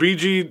it from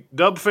BG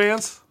Dub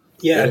fans?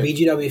 Yeah,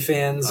 BGW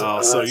fans.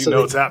 Oh, so you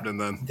know what's happening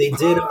then. They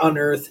did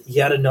unearth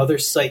yet another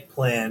site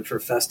plan for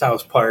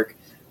Festhouse Park,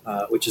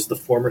 which is the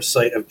former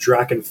site of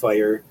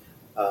Drakenfire,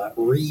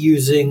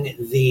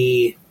 reusing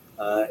the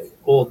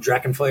old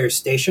Drakenfire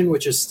station,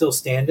 which is still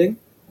standing.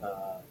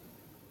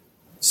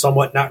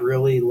 Somewhat not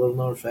really little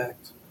known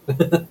fact.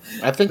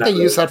 I think they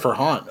use that for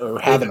haunt or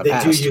have in the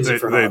past. They do use it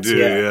for haunts. They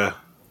do,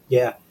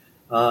 yeah.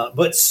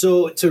 But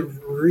so to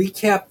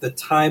recap the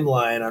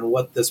timeline on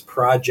what this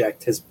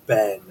project has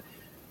been,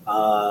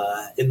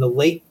 in the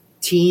late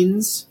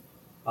teens,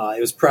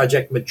 it was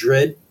Project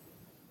Madrid.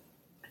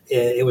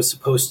 It was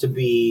supposed to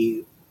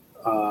be,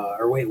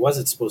 was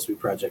it supposed to be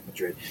Project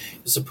Madrid?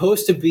 It was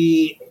supposed to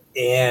be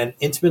an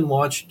Intamin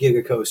launched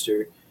Giga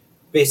Coaster,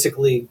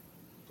 basically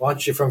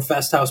launched you from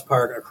Festhouse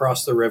Park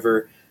across the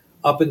river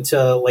up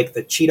into like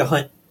the Cheetah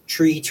Hunt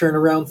tree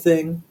turnaround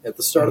thing at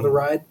the start of the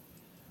ride,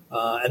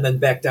 and then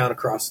back down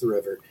across the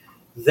river.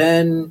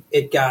 Then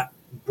it got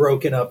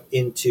broken up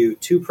into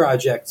 2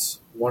 projects,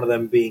 one of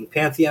them being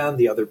Pantheon,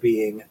 the other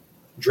being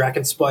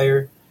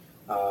Drakenspire,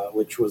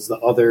 which was the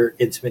other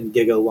Intamin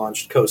Giga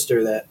launched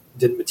coaster that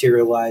didn't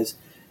materialize.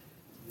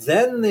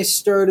 Then they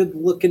started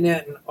looking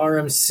at an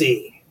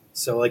RMC,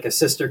 so like a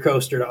sister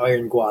coaster to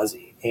Iron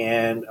Gwazi.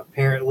 And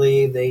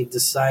apparently they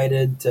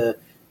decided to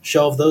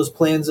shelve those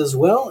plans as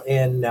well,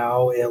 and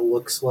now it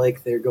looks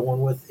like they're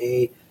going with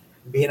a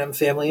B&M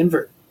family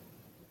invert.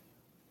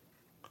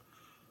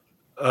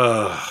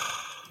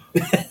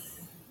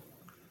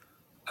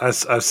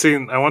 I've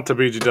seen. I went to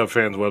BG Dub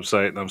Fans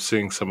website and I'm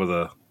seeing some of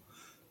the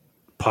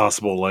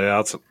possible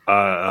layouts.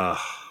 Man,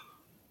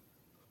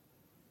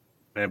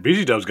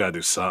 BG Dub's got to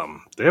do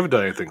something. They haven't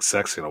done anything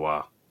sexy in a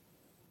while.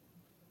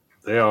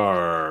 They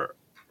are.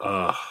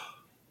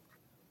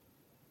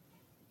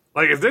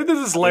 Like if they did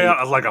this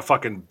layout as like a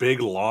fucking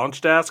big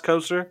launched ass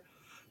coaster,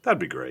 that'd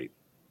be great.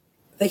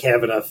 They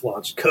have enough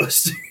launched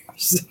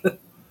coasters.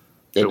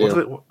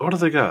 What do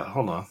they got?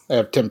 Hold on. They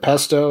have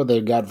Tempesto.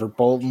 They've got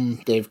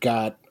Verbolten. They've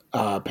got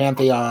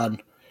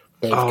Pantheon.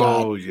 They've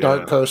got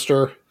Dark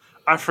Coaster.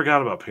 I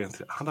forgot about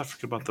Pantheon. How did I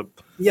forget about the?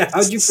 Yeah,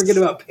 how'd you forget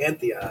about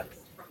Pantheon?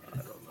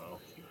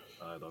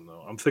 I don't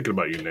know. I'm thinking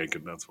about you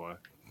naked. That's why.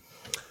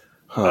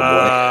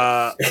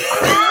 Oh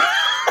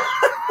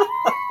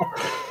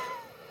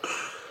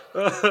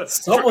boy.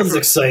 Someone's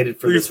excited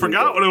for You this.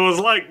 forgot what it was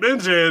like,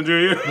 didn't you,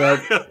 Andrew? Well,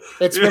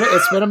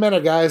 it's been a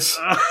minute, guys.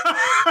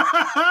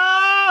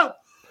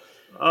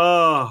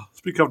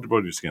 Just be comfortable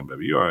in your skin,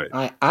 baby. You all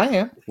right? I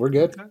am. We're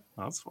good. Okay.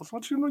 That's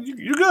what you know.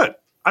 You're good.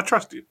 I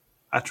trust you.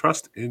 I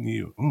trust in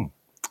you.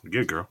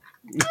 Good girl.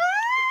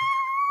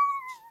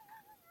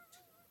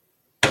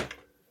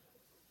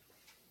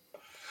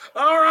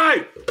 All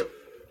right.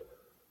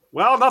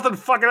 Well, nothing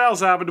fucking else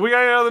happened. Do we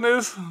got any other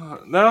news?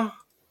 No?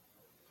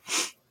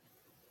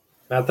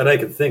 Not that I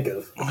can think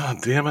of. Oh,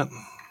 damn it.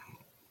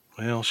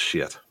 Well,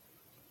 shit.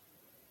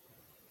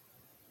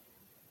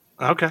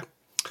 Okay.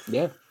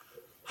 Yeah.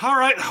 All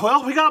right.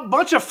 Well, we got a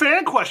bunch of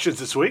fan questions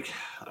this week.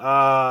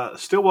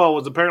 Stillwell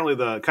was apparently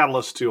the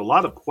catalyst to a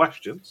lot of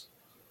questions.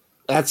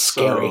 That's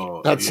scary.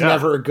 That's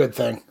never a good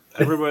thing.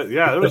 Everybody,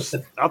 it was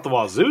out the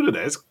wazoo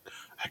today. It's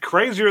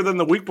crazier than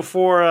the week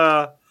before.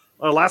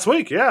 Last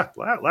week,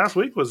 last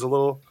week was a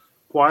little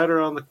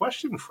quieter on the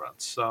question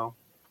front. So,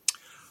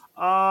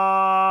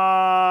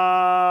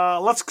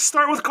 let's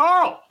start with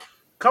Carl.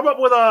 Come up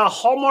with a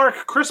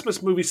Hallmark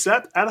Christmas movie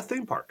set at a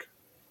theme park.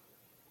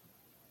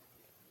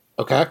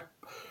 Okay,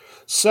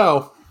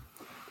 so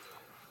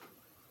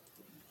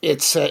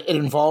it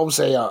involves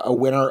a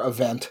winter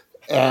event,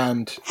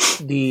 and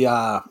the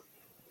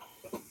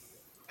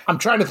I'm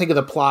trying to think of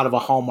the plot of a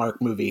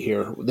Hallmark movie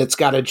here that's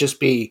got to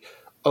just be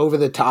over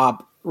the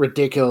top,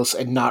 ridiculous,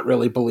 and not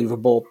really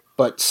believable,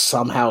 but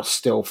somehow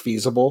still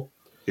feasible.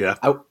 Yeah.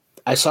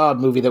 I saw a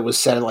movie that was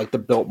set at like the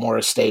Biltmore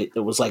estate.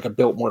 It was like a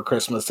Biltmore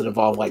Christmas that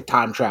involved like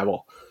time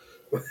travel.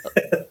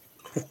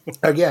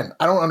 Again,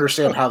 I don't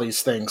understand how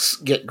these things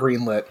get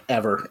greenlit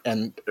ever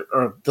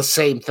or the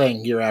same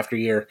thing year after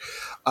year.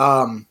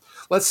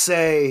 Let's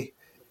say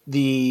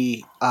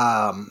the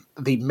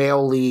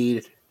male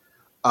lead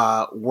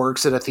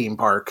works at a theme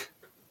park,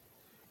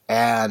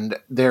 and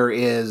there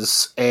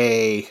is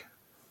the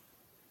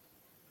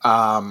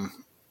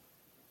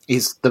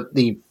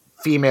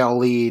female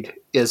lead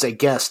is a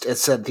guest at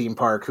said theme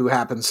park who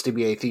happens to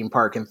be a theme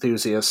park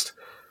enthusiast.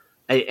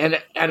 And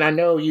I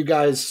know you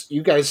guys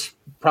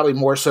probably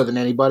more so than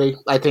anybody.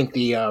 I think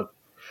the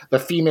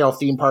female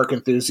theme park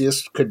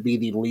enthusiast could be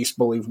the least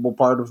believable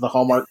part of the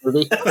Hallmark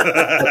movie.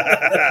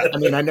 I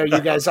mean, I know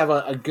you guys have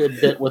a good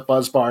bit with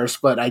buzz bars,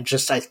 but I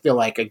feel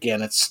like,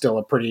 again, it's still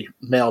a pretty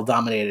male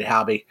dominated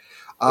hobby.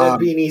 That'd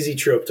be an easy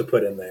trope to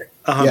put in there.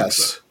 100%.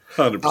 Yes.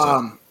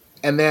 100%.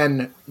 And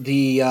then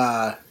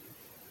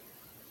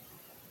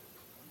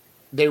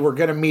they were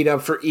going to meet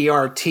up for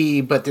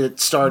ERT, but it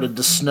started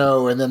to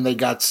snow, and then they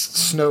got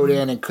snowed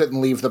in and couldn't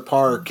leave the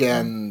park,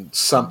 and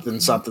something.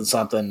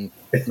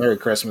 Merry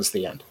Christmas,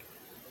 the end.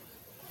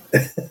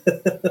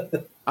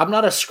 I'm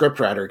not a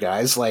scriptwriter,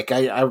 guys. Like,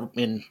 I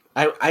mean,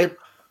 I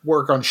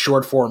work on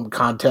short form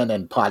content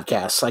and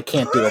podcasts. I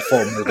can't do a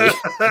full movie.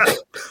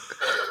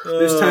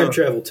 There's time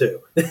travel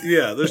too.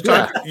 Yeah, there's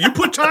time. Yeah. You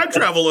put time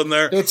travel in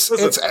there. That's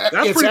pretty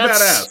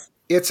badass.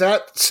 It's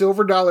at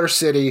Silver Dollar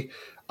City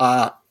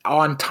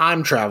on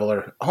Time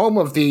Traveler, home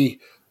of the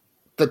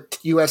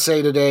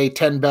USA Today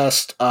 10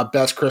 best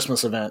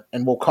Christmas event,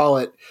 and we'll call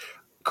it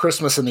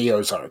Christmas in the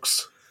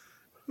Ozarks.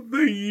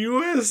 The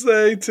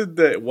USA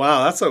Today.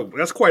 Wow,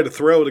 that's quite a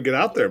throw to get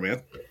out there,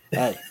 man.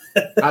 Hey,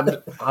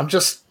 I'm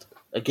just,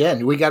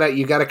 again, you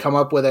gotta come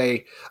up with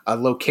a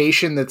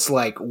location that's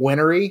like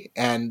wintry,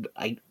 and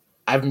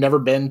I've never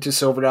been to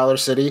Silver Dollar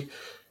City.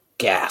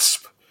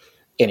 Gasp.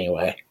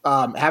 Anyway,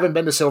 haven't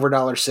been to Silver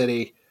Dollar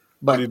City,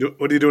 but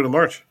what are you doing in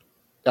March?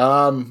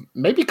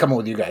 Maybe coming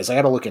with you guys. I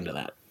got to look into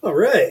that. All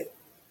right.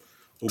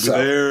 We'll be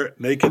there,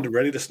 naked,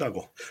 ready to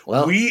snuggle.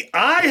 Well,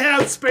 I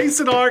have space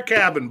in our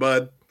cabin,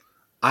 bud.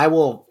 I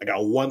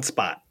got one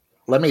spot.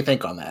 Let me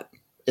think on that.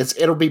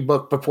 It'll be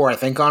booked before I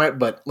think on it,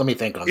 but let me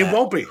think on that. It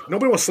won't be.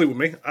 Nobody wants to sleep with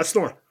me. I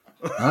snore.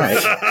 All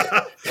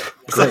right.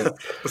 Great.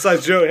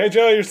 Besides Joey. Hey,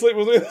 Joey, you're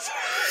sleeping with me?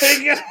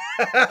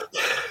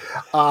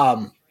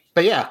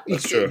 But yeah,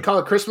 That's you true. call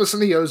it Christmas in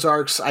the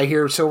Ozarks. I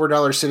hear Silver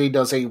Dollar City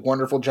does a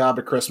wonderful job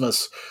at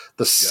Christmas.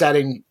 The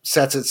setting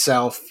sets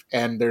itself,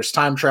 and there's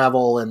time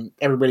travel, and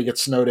everybody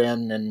gets snowed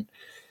in, and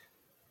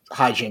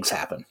hijinks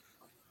happen.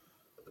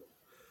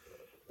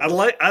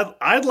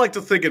 I'd like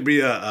to think it'd be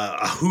a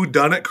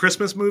whodunit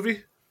Christmas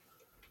movie,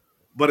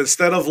 but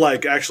instead of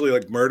like actually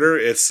like murder,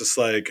 it's just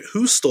like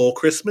who stole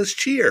Christmas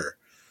cheer,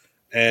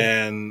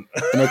 and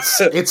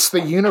it's the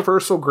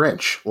Universal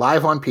Grinch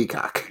live on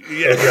Peacock.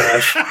 Yeah,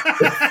 gosh.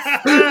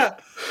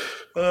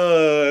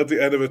 At the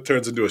end of it,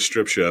 turns into a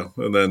strip show,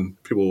 and then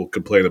people will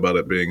complain about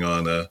it being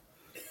on, at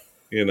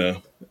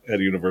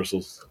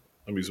Universal's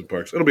amusement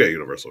parks. It'll be at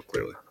Universal,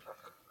 clearly.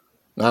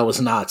 That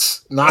was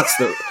Knott's.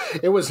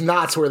 It was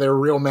Knott's where they were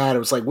real mad. It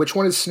was like, which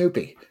one is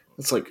Snoopy?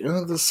 It's like,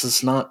 this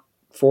is not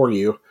for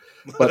you,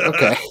 but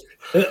okay.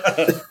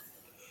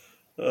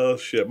 Oh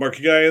shit, Mark,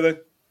 you got anything?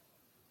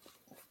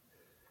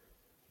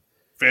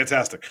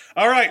 Fantastic.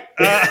 All right.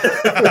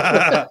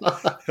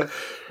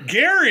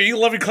 Gary,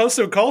 Loving Close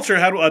to Culture,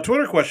 had a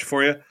Twitter question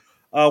for you.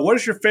 What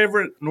is your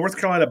favorite North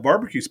Carolina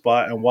barbecue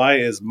spot, and why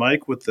is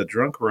Mike with the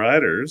Drunk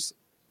Riders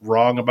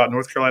wrong about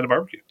North Carolina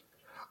barbecue?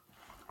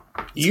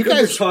 You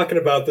guys are talking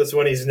about this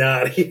when he's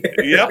not here.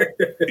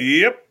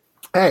 Yep.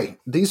 Hey,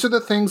 these are the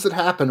things that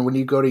happen when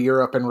you go to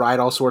Europe and ride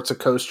all sorts of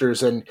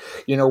coasters, and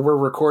we're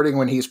recording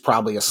when he's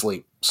probably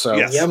asleep. So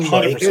Yes. Yeah,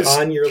 Mike 100%.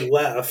 on your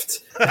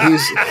left.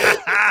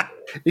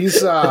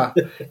 he's gonna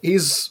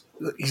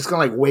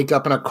like wake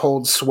up in a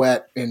cold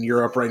sweat in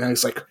Europe right now.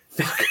 He's like,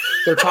 fuck,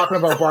 they're talking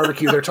about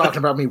barbecue. They're talking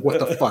about me. What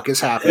the fuck is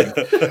happening?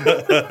 What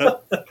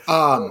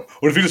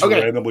if he just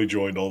randomly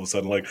joined all of a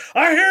sudden? Like,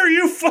 I hear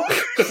you, fuck.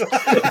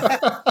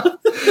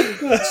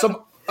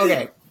 So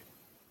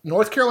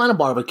North Carolina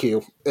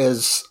barbecue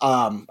is.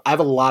 I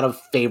have a lot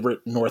of favorite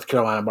North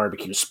Carolina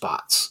barbecue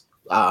spots.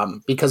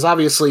 Because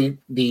obviously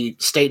the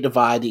state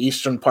divide, the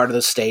eastern part of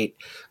the state,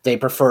 they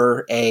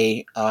prefer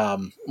a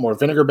more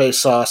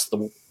vinegar-based sauce.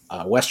 The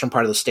western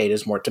part of the state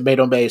is more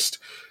tomato-based.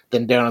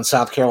 Then down in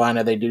South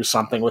Carolina, they do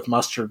something with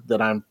mustard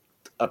that I'm,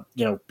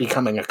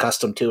 becoming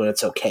accustomed to, and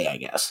it's okay, I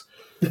guess.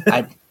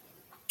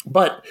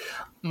 But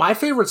my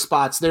favorite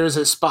spots, there's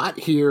a spot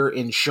here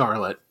in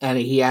Charlotte, and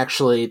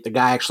the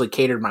guy actually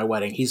catered my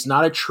wedding. He's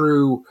not a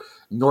true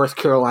North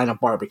Carolina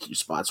barbecue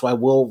spot, so I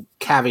will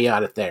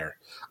caveat it there.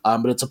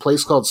 But it's a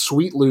place called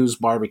Sweet Lou's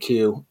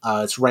Barbecue.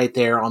 It's right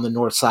there on the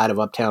north side of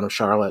uptown of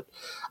Charlotte.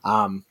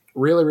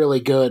 Really, really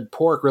good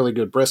pork, really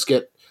good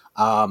brisket.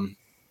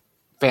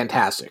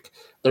 Fantastic.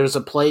 There's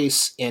a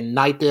place in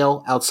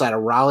Knightdale outside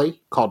of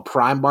Raleigh called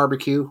Prime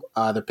Barbecue.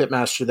 The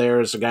pitmaster there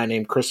is a guy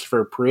named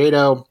Christopher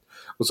Prieto.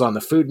 Was on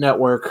the Food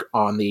Network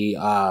on the,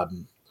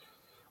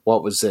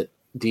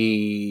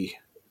 The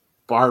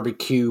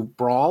Barbecue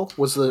Brawl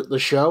was the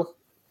show.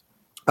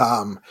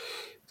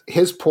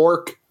 His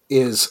pork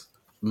is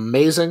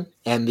amazing,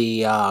 and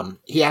he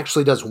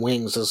actually does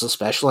wings as a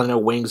special. I know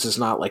wings is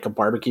not like a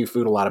barbecue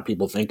food a lot of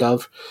people think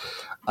of,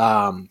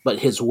 but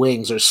his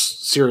wings are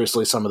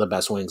seriously some of the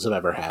best wings I've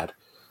ever had.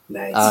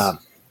 Nice.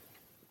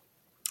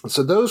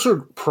 So those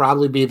would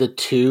probably be the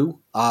two.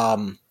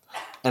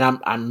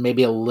 And I'm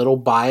maybe a little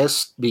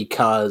biased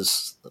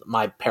because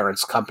my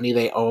parents' company,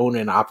 they own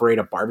and operate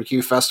a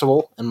barbecue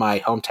festival in my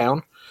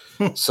hometown.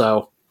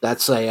 So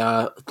that's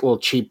a little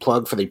cheap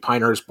plug for the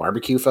Pinehurst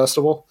Barbecue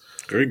Festival.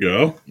 There you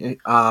go.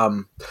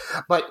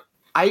 But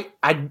I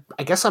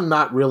guess I'm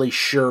not really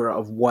sure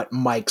of what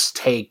Mike's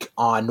take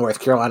on North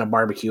Carolina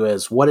barbecue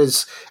is.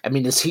 Is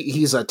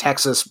he's a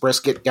Texas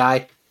brisket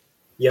guy?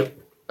 Yep.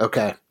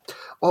 Okay.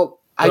 Well,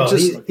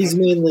 he's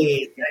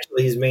mainly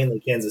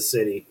Kansas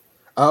City.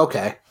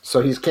 Okay.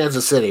 So he's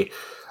Kansas City.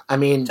 I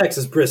mean,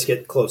 Texas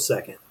brisket close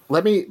second.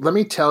 Let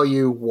me tell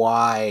you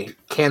why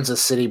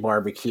Kansas City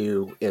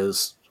barbecue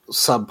is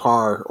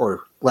subpar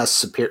or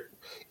less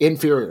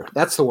inferior.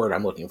 That's the word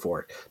I'm looking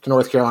for to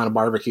North Carolina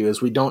barbecue.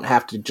 Is we don't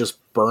have to just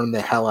burn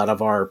the hell out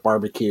of our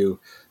barbecue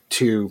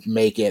to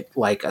make it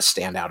like a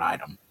standout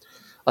item.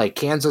 Like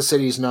Kansas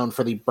City's known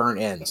for the burnt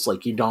ends.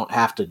 Like you don't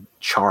have to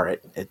char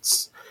it.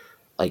 It's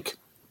like,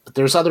 but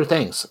there's other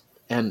things,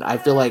 and I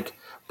feel like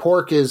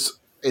pork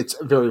it's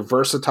a very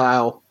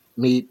versatile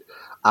meat.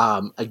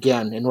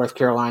 Again, in North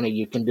Carolina,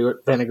 you can do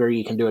it vinegar,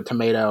 you can do it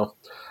tomato,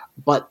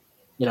 but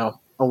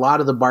a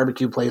lot of the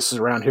barbecue places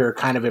around here are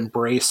kind of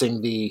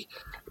embracing the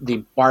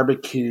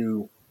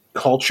barbecue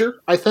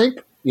culture. I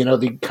think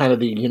the kind of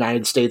the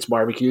United States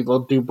barbecue. They'll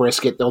do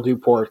brisket, they'll do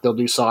pork, they'll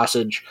do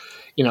sausage.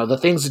 The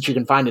things that you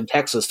can find in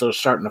Texas, they're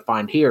starting to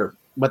find here,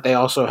 but they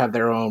also have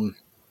their own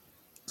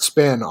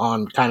spin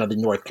on kind of the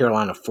North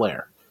Carolina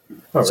flair.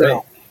 Oh,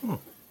 so,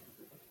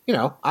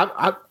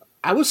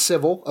 I was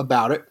civil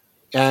about it.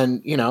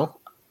 And,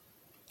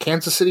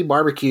 Kansas City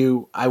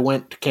barbecue, I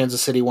went to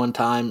Kansas City one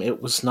time.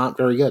 It was not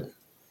very good.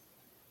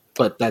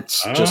 But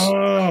that's just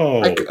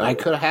I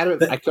could have had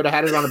it. I could have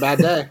had it on a bad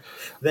day.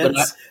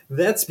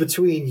 That's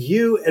between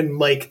you and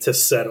Mike to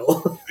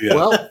settle. Yeah.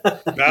 Well,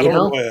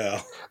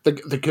 well.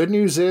 The good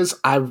news is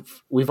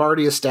we've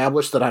already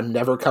established that I'm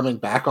never coming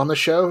back on the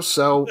show.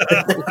 So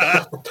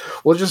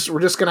we're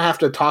just gonna have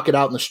to talk it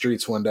out in the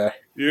streets one day.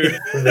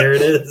 There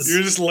it is.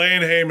 You're just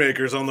laying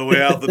haymakers on the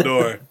way out the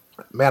door.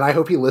 Man, I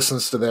hope he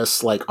listens to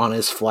this like on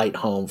his flight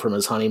home from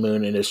his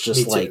honeymoon, and it's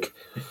just like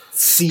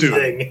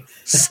seething,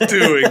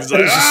 stewing. He's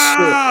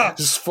like,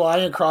 just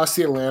flying across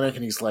the Atlantic,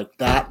 and he's like,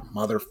 "That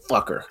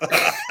motherfucker."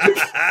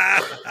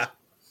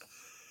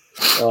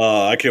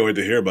 I can't wait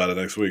to hear about it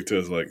next week too.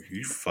 It's like,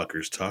 you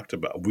fuckers talked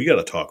about. We got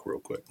to talk real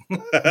quick.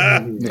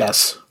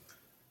 Yes.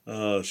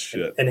 Oh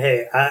shit. And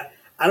hey, I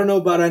don't know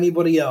about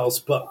anybody else,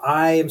 but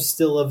I am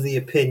still of the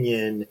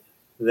opinion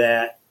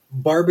that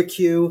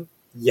barbecue,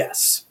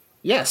 yes.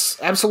 Yes,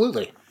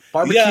 absolutely.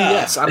 Barbecue,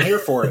 yes, I'm here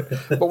for it.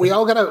 But we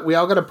all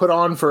gotta put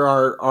on for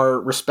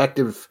our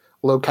respective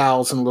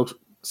locales and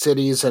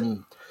cities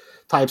and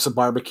types of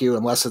barbecue,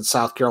 unless it's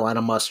South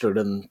Carolina mustard,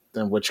 and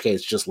in which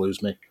case, just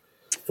lose me.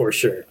 For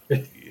sure.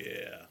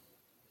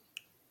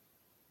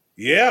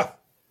 Yeah.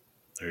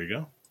 There you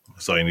go.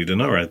 That's all you need to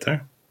know right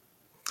there.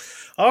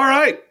 All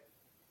right.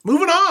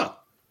 Moving on.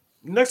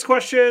 Next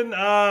question.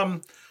 I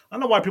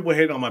don't know why people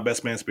hate on my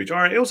best man speech. All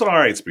right. It was an all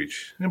right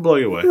speech. It didn't blow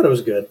you away. I thought it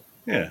was good.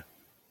 Yeah.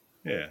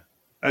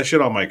 I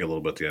shit on Mike a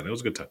little bit at the end. It was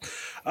a good time.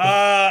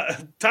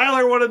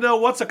 Tyler wanted to know,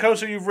 what's a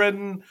coaster you've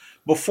ridden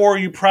before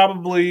you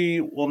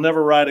probably will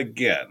never ride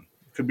again?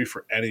 Could be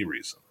for any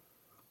reason.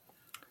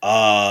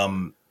 I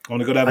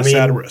want to go down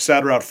the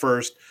sad route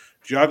first.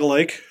 Geauga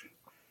Lake.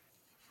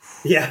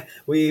 Yeah,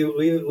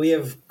 we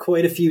have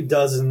quite a few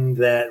dozen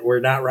that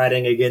we're not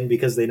riding again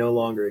because they no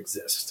longer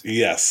exist.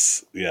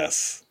 Yes.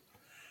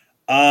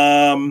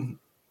 Oh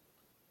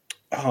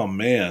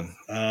man.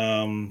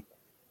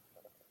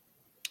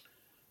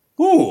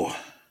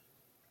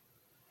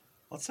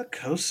 What's a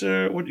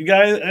coaster? What you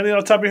guys? Anything on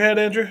the top of your head,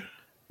 Andrew?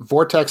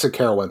 Vortex at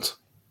Carowinds,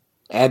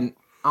 and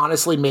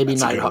honestly, maybe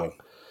That's a good Nighthawk. one.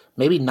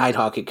 Maybe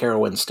Nighthawk at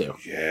Carowinds too.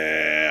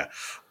 Yeah,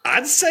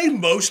 I'd say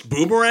most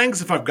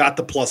boomerangs if I've got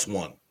the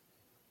 +1.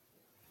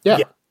 Yeah.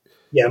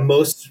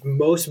 Most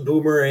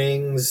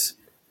boomerangs,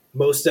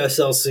 most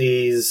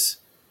SLCs,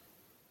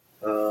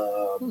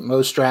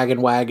 Most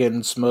Dragon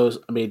Wagons.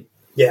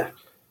 yeah.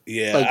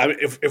 Yeah, Like- I mean,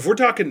 if we're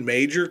talking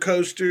major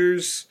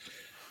coasters,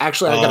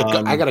 Actually,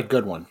 I got a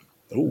good one.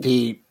 ooh.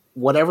 The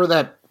whatever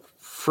that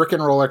frickin'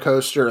 roller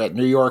coaster at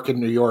New York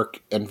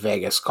and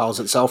Vegas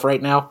calls itself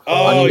right now.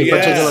 Oh, on any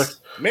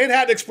yes.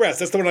 Manhattan Express.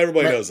 That's the one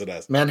everybody knows it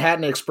as.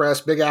 Manhattan Express,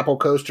 Big Apple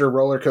coaster,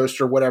 roller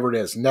coaster, whatever it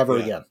is. Never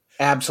again.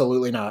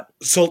 Absolutely not.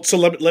 So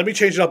let me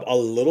change it up a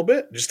little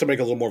bit just to make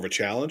it a little more of a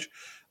challenge.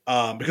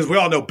 Because we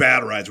all know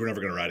bad rides we're never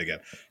going to ride again.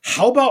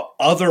 How about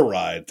other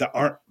rides that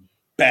aren't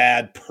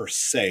bad per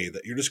se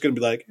that you're just going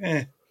to be like,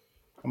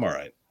 I'm all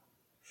right.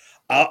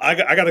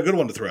 I got a good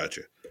one to throw at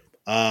you.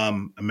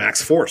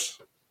 Max Force.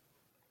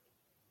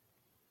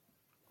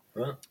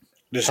 Huh?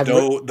 Just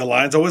know the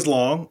line's always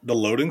long, the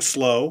loading's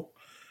slow,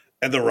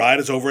 and the ride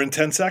is over in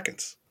 10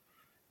 seconds.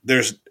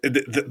 There's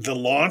the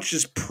launch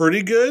is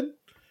pretty good.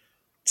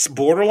 It's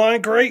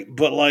borderline great,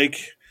 but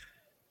like,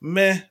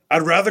 meh.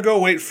 I'd rather go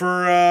wait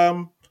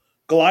for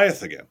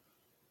Goliath again.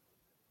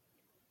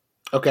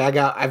 Okay,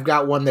 I've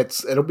got one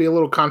it'll be a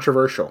little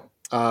controversial.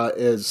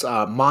 Is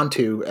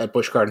Montu at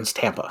Busch Gardens,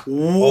 Tampa.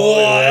 Oh,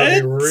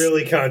 that'd be What?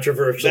 really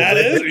controversial. That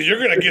is, you're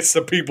gonna get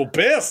some people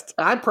pissed.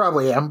 I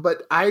probably am,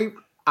 but I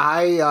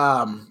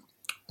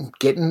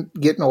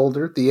getting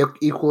older. The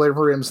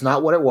equilibrium's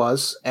not what it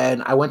was,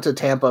 and I went to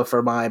Tampa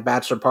for my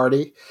bachelor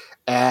party,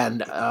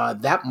 and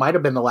that might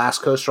have been the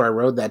last coaster I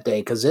rode that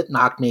day because it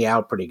knocked me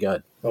out pretty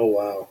good. Oh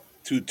wow.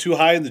 Too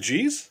high in the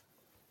G's?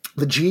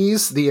 The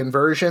G's, the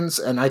inversions,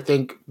 and I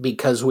think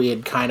because we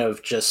had kind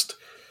of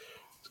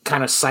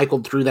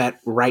cycled through that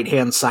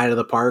right-hand side of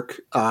the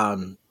park,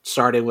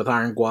 starting with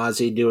Iron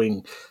Gwazi,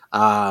 doing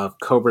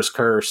Cobra's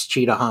Curse,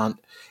 Cheetah Hunt,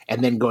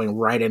 and then going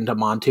right into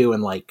Montu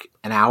in like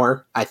an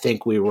hour. I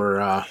think we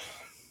were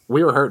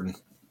hurting.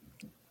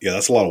 Yeah,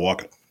 that's a lot of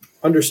walking.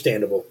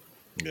 Understandable.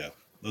 Yeah,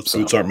 those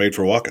boots aren't made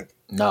for walking.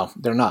 No,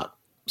 they're not.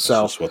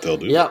 So That's what they'll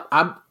do. yeah,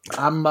 I'm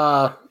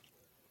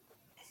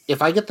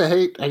if I get the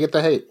hate, I get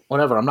the hate.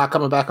 Whatever. I'm not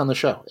coming back on the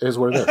show. It is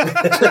what it is.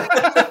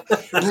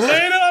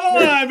 Laying it on the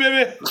line,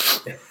 baby.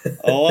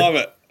 I love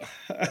it.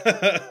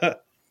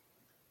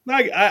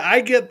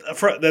 I get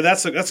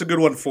that's a good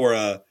one for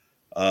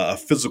a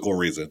physical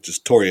reason.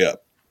 Just tore you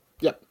up.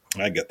 Yep.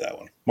 I get that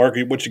one. Mark,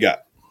 what you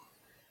got?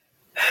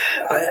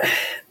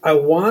 I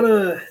want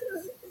to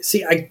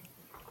see.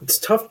 It's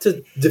tough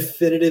to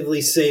definitively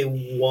say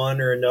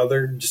one or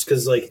another, just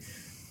because, like,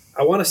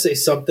 I want to say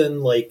something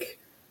like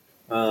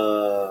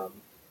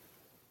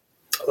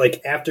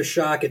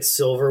Aftershock at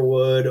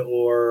Silverwood,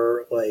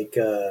 or like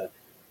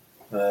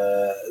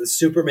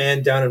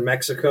Superman down in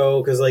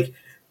Mexico, because like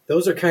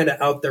those are kind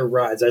of out there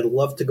rides. I'd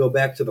love to go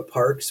back to the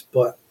parks,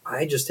 but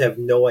I just have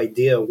no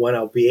idea when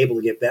I'll be able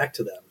to get back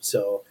to them.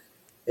 So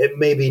it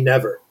may be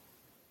never.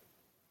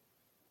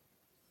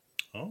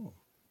 Oh,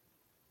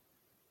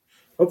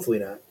 Hopefully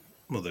not.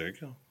 well, there you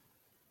go.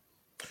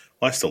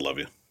 Well, I still love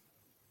you.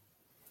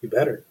 You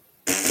better.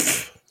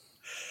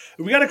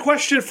 We got a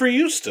question for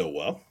you,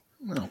 Stillwell.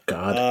 Oh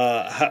God.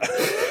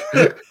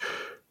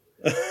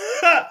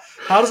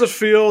 How does it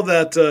feel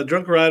that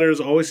drunk riders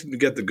always seem to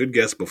get the good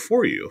guess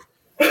before you?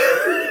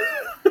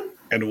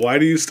 And why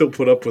do you still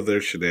put up with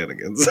their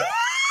shenanigans?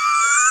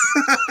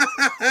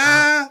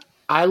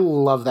 I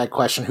love that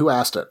question. Who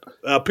asked it?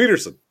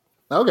 Peterson.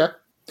 Okay.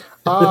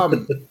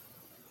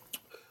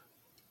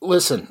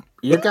 Listen,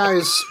 you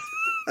guys,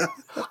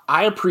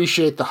 I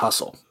appreciate the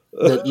hustle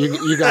that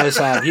you guys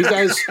have.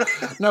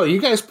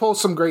 You guys pulled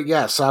some great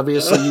guests.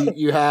 Obviously,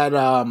 you had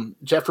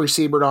Jeffrey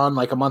Siebert on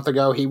like a month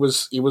ago. He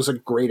was a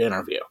great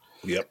interview.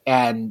 Yep.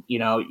 And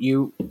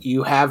you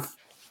have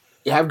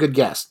good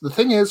guests. The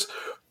thing is,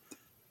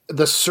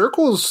 the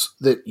circles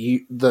that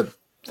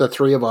the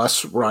three of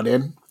us run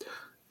in,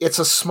 it's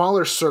a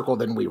smaller circle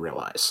than we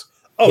realize.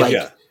 Oh,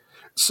 yeah.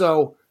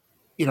 So,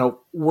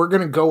 we're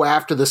going to go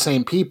after the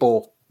same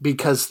people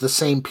because the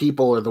same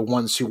people are the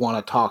ones who want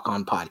to talk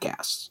on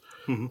podcasts.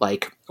 Mm-hmm.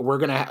 Like, we're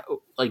going to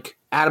like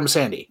Adam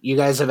Sandy. You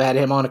guys have had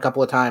him on a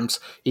couple of times.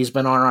 He's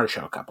been on our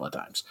show a couple of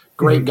times.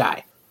 Great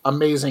guy.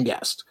 amazing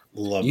guest.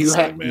 Love You this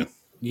had thing, man.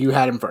 you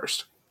had him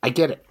first. I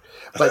get it,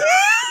 but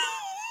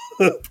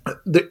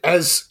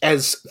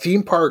as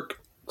theme park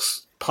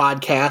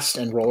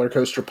podcasts and roller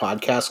coaster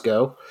podcasts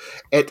go,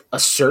 at a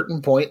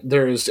certain point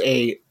there is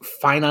a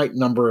finite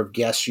number of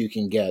guests you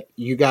can get.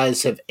 You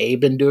guys have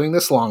been doing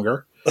this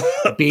longer.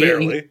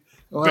 Barely.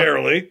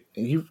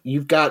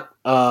 You've got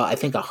I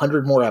think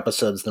 100 more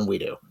episodes than we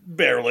do.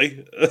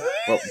 Barely.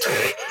 Well,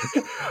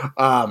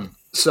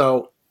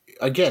 so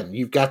again,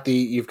 you've got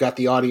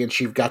the audience,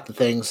 you've got the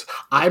things.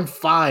 I'm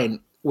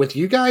fine with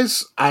you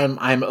guys.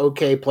 I'm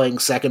okay playing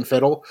second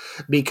fiddle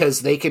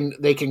because they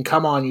can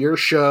come on your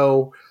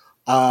show,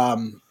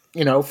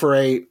 for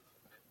a,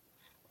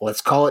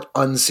 let's call it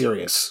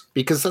unserious,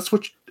 because that's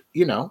what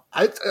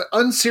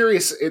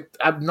unserious.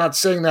 I'm not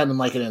saying that in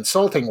like an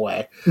insulting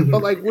way,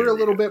 but like we're a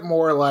little bit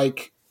more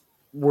like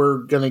we're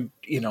gonna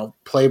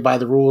play by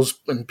the rules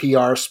and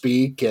PR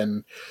speak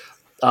and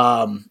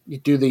you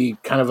do the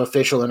kind of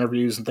official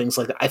interviews and things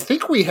like that. I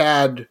think we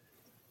had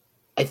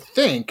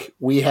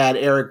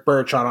Eric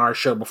Birch on our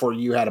show before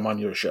you had him on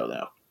your show,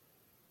 though.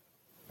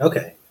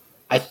 Okay.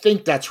 I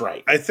think that's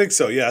right. I think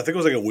so, yeah. I think it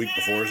was like a week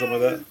before or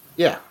something like that.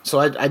 Yeah, so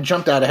I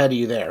jumped out ahead of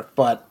you there.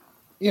 But,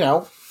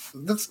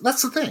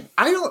 that's the thing.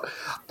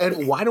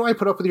 And why do I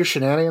put up with your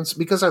shenanigans?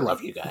 Because I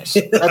love you guys.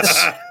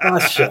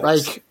 That's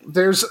like,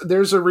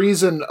 there's a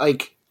reason,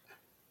 like,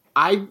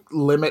 I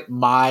limit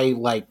my,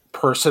 like,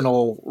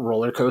 personal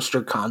roller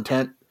coaster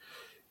content,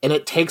 and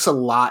it takes a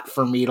lot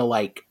for me to,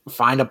 like,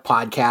 find a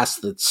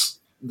podcast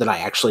that I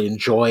actually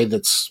enjoy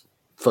that's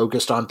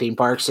focused on theme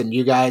parks. And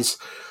you guys,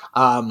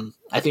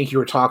 I think you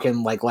were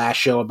talking, like, last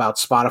show about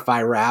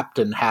Spotify Wrapped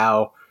and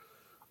how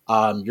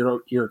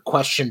your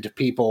question to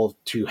people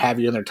to have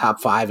you in their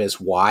top 5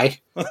 is why.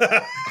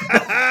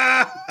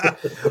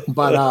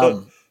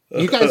 But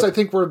you guys, I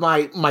think, were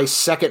my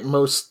second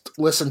most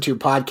listened to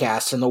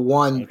podcast, and the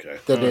one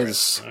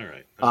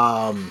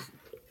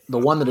the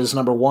one that is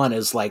number one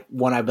is like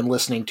one I've been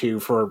listening to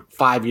for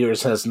 5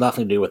 years, has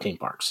nothing to do with theme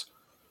parks.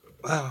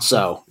 Wow.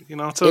 So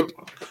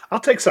I'll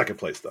take second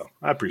place though.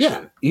 I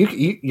appreciate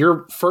it.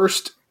 You're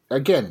first.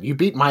 Again, you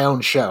beat my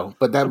own show,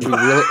 but that'd be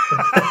really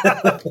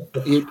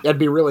that'd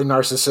be really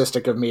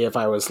narcissistic of me if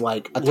I was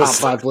like a top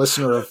 5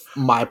 listener of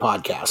my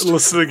podcast.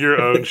 Listening to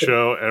your own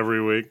show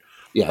every week.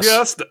 Yes.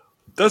 Yes.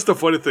 That's the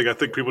funny thing I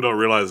think people don't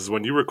realize is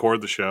when you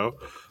record the show,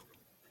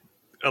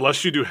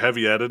 unless you do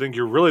heavy editing,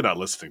 you're really not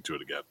listening to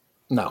it again.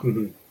 No.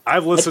 Mm-hmm.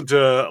 I've listened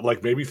to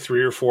like maybe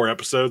 3 or 4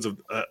 episodes of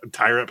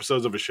entire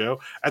episodes of a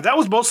show, and that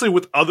was mostly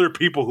with other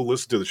people who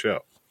listened to the show.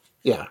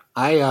 Yeah.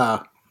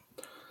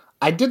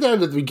 I did that at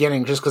the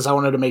beginning just because I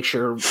wanted to make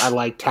sure I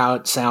liked how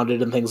it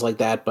sounded and things like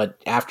that,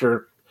 but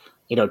after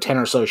 10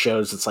 or so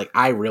shows, it's like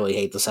I really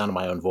hate the sound of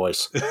my own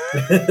voice.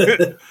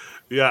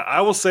 Yeah, I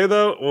will say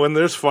though, when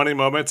there's funny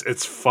moments,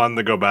 it's fun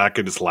to go back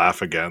and just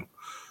laugh again.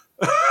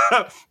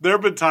 There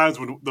have been times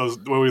when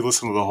we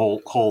listened to the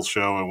whole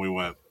show and we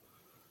went,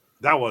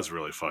 that was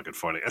really fucking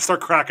funny. And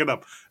start cracking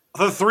up.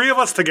 The 3 of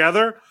us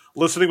together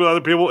listening with other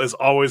people is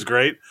always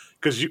great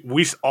because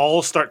we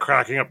all start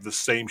cracking up the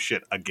same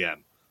shit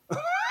again.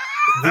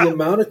 The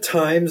amount of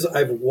times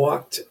I've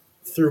walked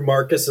through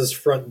Marcus's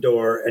front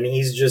door and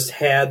he's just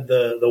had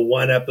the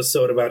one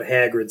episode about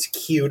Hagrid's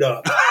queued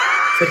up to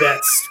that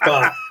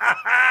spot.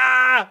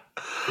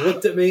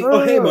 Looked at me,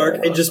 oh hey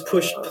Mark, and just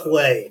pushed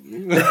play.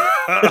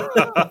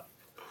 It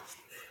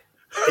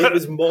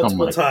was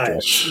multiple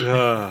times.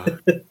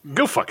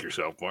 Go fuck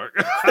yourself, Mark.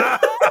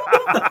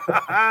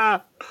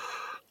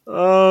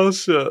 Oh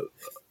shit!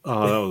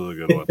 Oh, that was a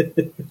good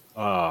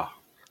one.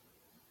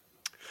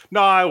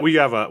 No, we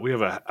have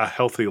a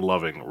healthy,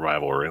 loving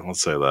rivalry.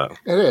 Let's say that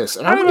it is.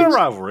 And a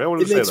rivalry. I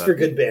wanted to say that. It makes for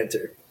good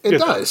banter. It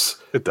does.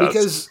 It does.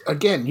 Because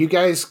again, you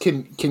guys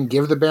can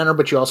give the banner,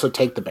 but you also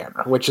take the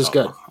banner, which is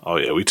good. Oh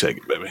yeah, we take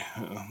it, baby.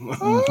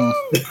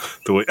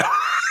 Mm-hmm. Do we?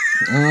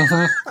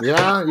 Mm-hmm.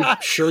 Yeah,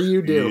 sure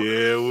you do.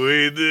 Yeah,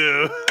 we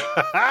do.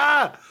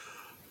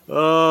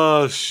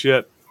 Oh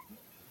shit.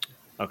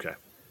 Okay.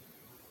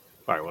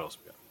 All right. What else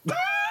we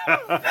got?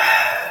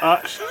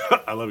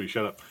 I love you.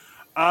 Shut up.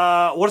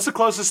 What's the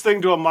closest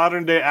thing to a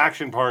modern day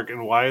action park,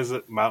 and why is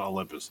it Mount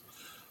Olympus?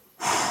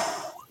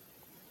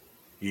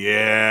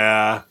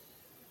 Yeah.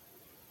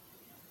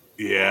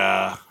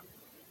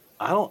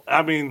 I don't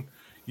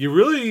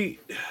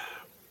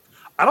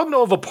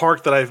know of a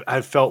park that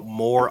I've felt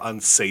more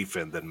unsafe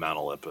in than Mount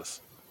Olympus.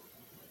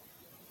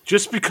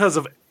 Just because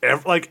of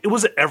it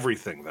was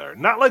everything there,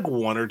 not like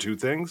 1 or 2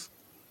 things.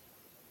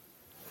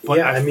 But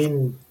yeah,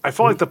 I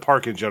felt like the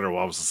park in general.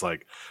 I was just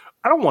like,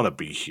 I don't want to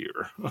be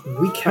here.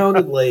 We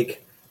counted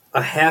like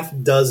a half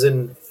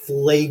dozen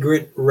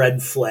flagrant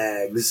red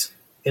flags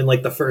in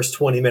like the first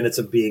 20 minutes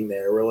of being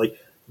there. We're like,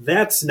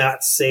 that's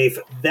not safe.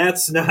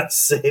 That's not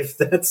safe.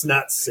 That's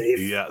not safe.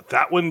 Yeah,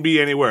 that wouldn't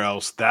be anywhere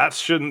else. That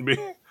shouldn't be.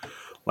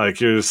 Like,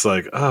 you're just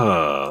like,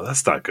 oh,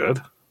 that's not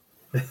good.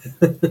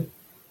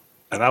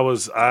 And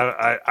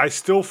I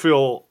still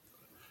feel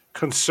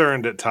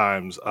concerned at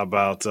times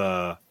about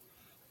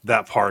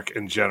that park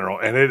in general.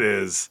 And it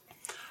is,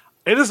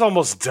 It is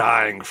almost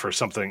dying for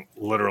something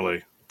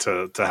literally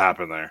to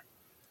happen there,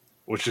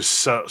 which is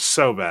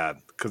so bad.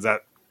 Because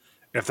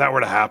if that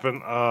were to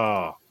happen,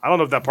 I don't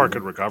know if that park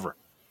could recover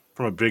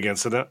from a big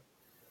incident.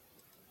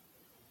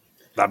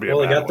 That'd be a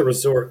Well, they bad got the one.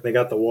 resort, they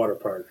got the water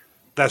park.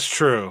 That's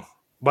true,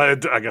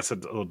 but I guess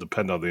it'll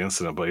depend on the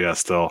incident. But yeah,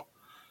 still,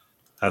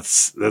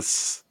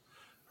 that's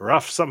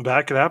rough. Something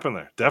bad could happen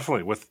there.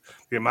 Definitely, with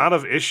the amount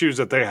of issues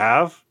that they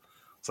have,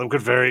 something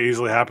could very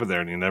easily happen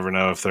there, and you never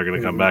know if they're going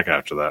to come back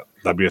after that.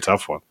 That'd be a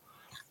tough one.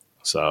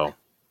 So,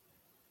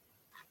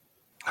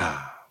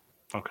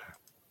 okay.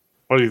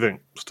 What do you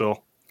think?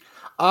 Still,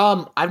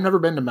 I've never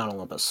been to Mount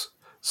Olympus,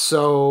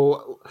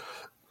 so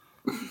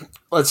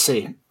let's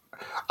see.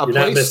 You're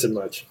not missing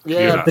much.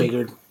 Yeah, I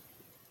figured.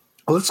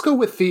 Let's go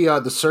with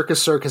the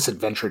Circus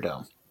Adventure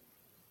Dome,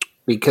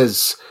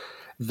 because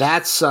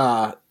that's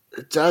I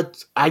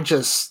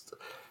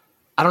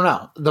don't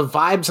know, the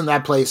vibes in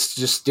that place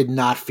just did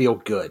not feel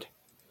good.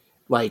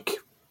 Like,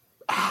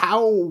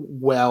 how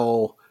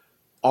well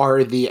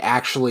are they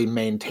actually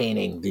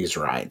maintaining these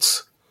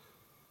rides?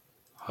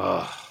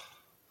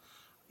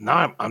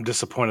 now I'm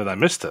disappointed I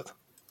missed it.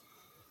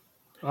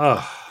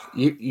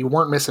 You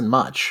weren't missing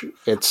much.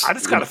 I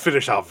just got to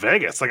finish out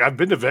Vegas. Like, I've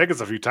been to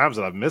Vegas a few times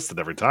and I've missed it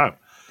every time.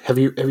 Have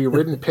you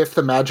ridden Piff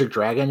the Magic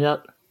Dragon yet?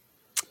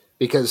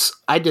 Because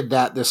I did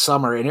that this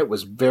summer and it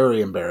was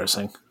very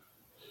embarrassing.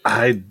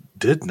 I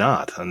did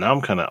not, and now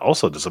I'm kind of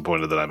also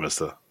disappointed that I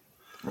missed it.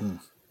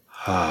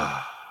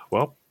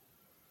 Well,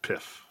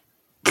 Piff.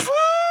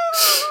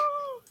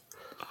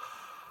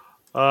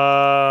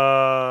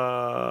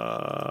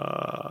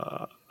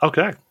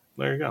 Okay,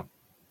 there you go.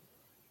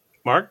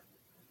 Mark?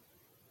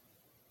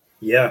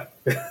 Yeah.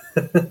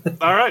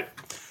 All right.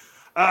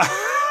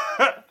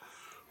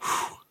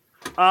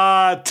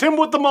 Tim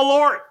with the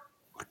Malort.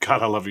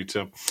 God, I love you,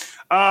 Tim.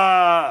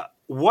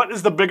 What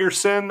is the bigger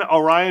sin?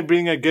 Orion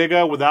being a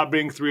giga without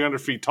being 300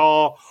 feet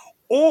tall,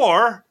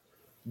 or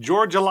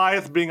George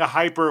Eliath being a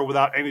hyper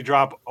without any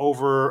drop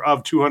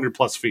of 200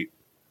 plus feet?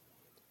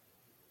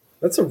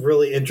 That's a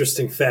really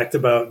interesting fact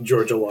about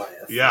George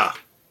Eliath.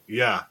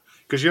 Yeah.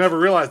 Because you never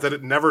realize that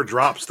it never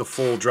drops the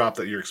full drop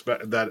that you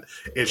expect that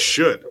it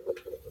should.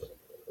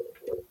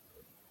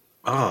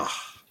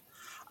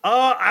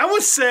 I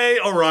would say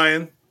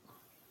Orion.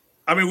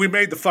 I mean, we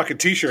made the fucking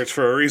t-shirts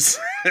for a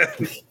reason.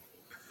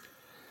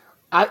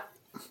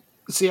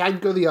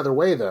 I'd go the other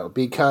way though,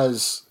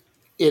 because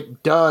it's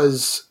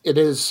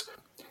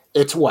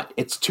what?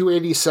 It's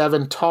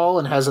 287 tall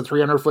and has a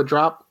 300-foot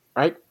drop,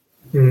 right?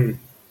 Mm.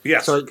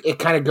 Yes. So it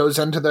kind of goes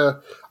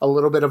into a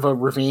little bit of a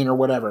ravine or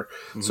whatever.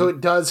 Mm-hmm. So it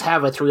does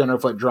have a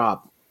 300-foot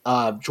drop.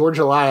 George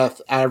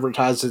Eliath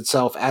advertised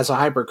itself as a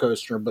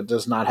hypercoaster, but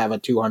does not have a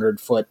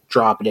 200-foot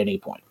drop at any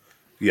point.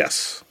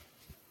 Yes.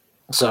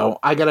 So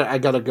I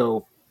gotta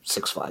go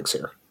Six Flags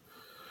here.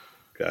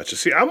 Gotcha.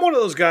 See, I'm one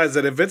of those guys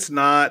that if it's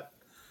not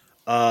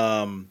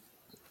the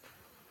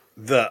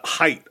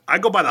height, I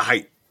go by the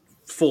height,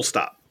 full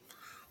stop.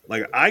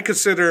 Like, I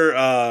consider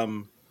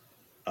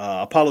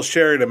Apollo's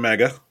Chariot a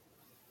mega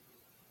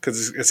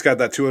because it's got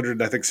that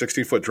 200, I think,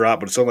 60-foot drop,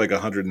 but it's only like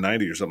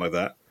 190 or something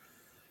like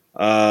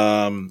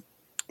that.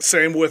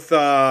 Same with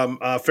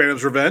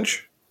Phantom's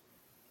Revenge.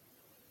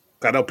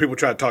 I know people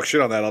try to talk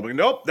shit on that. I'm like,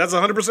 nope, that's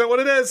 100% what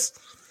it is.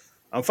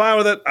 I'm fine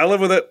with it. I live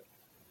with it.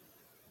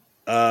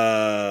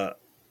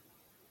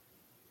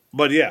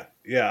 But yeah,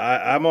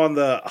 I'm on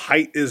the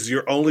height is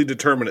your only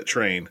determinant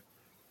train.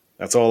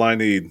 That's all I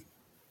need.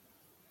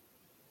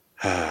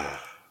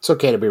 It's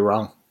okay to be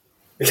wrong.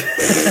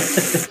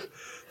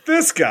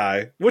 This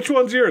guy, which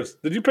one's yours?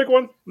 Did you pick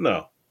one?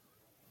 No.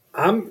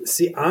 I'm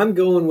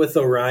going with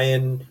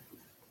Orion,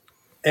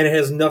 and it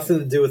has nothing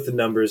to do with the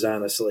numbers,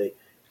 honestly.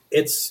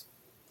 It's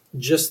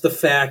just the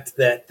fact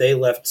that they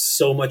left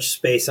so much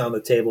space on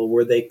the table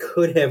where they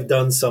could have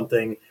done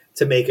something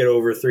to make it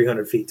over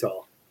 300 feet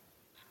tall.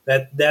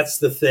 That's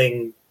the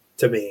thing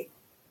to me.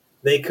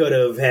 They could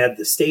have had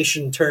the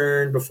station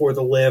turn before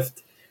the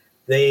lift.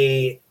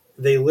 They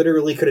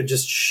literally could have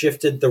just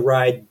shifted the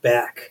ride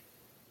back,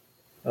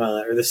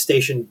 or the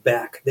station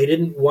back. They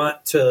didn't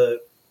want to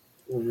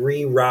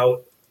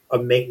reroute a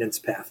maintenance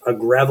path, a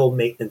gravel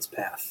maintenance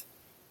path.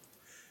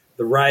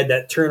 The ride,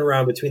 that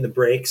turnaround between the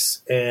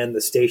brakes and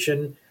the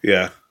station,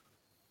 Yeah.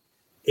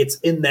 it's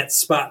in that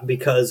spot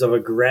because of a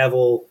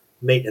gravel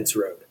maintenance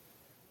road.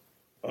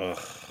 Ugh.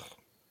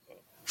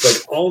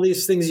 Like, all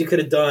these things you could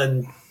have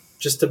done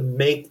just to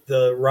make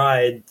the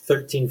ride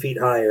 13 feet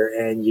higher,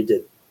 and you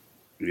did.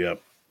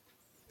 Yep.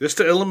 Just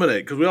to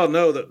eliminate, because we all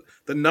know that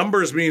the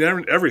numbers mean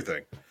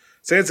everything.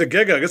 Say it's a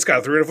giga, it's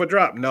got a 300-foot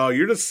drop. No,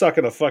 you're just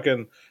sucking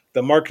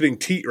the marketing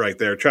teat right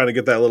there, trying to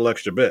get that little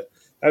extra bit.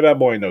 That bad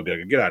boy ain't no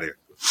giga. Get out of here.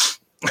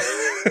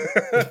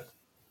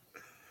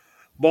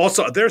 But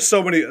also, there's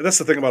so many. That's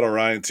the thing about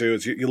Orion too.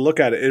 Is you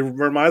look at it. It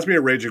reminds me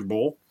of Raging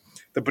Bull.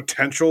 The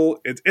potential.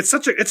 It's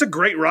a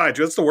great ride.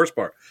 That's the worst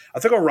part. I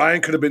think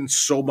Orion could have been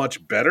so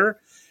much better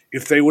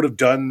if they would have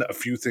done a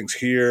few things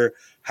here,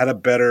 had a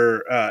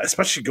better,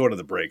 especially going to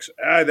the breaks.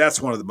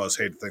 That's one of the most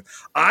hated things.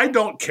 I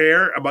don't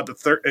care about the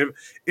third.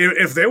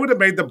 If they would have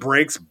made the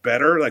breaks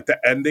better, like the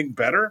ending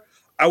better,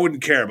 I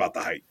wouldn't care about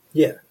the height.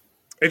 Yeah.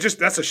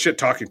 That's a shit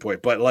talking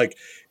point, but like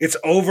it's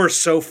over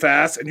so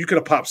fast, and you could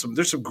have popped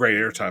there's some great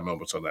airtime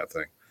moments on that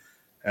thing,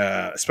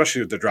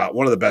 especially with the drop,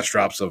 one of the best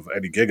drops of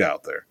any gig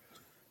out there.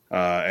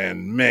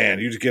 And man,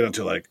 you just get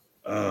into like,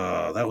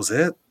 that was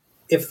it.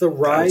 If the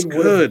ride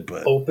would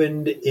have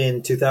opened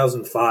in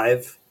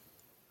 2005,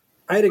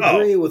 I'd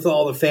agree with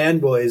all the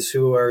fanboys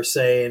who are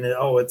saying,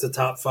 "Oh, it's a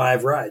top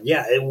 5 ride."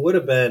 Yeah, it would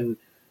have been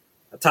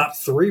a top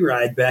 3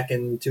 ride back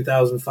in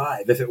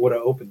 2005 if it would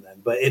have opened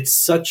then. But it's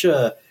such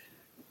a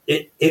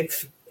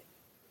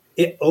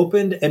it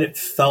opened and it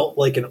felt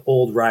like an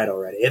old ride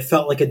already. It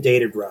felt like a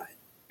dated ride.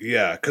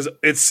 Yeah, because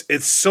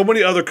it's so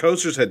many other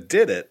coasters that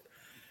did it.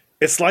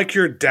 It's like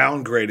you're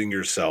downgrading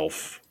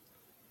yourself,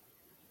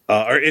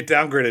 or it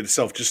downgraded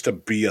itself just to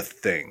be a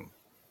thing.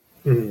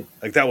 Mm-hmm.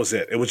 Like that was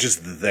it. It was just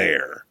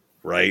there,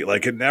 right?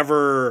 Like it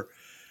never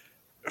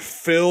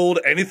filled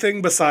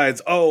anything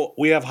besides, oh,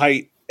 we have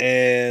height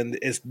and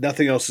it's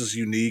nothing else is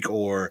unique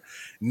or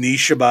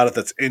niche about it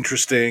that's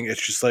interesting.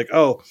 It's just like,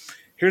 oh,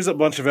 here's a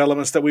bunch of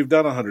elements that we've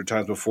done 100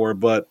 times before,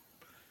 but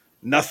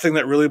nothing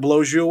that really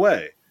blows you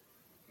away.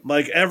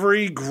 Like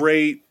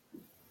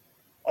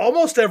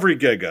almost every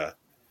Giga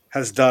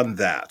has done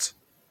that,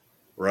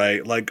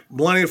 right? Like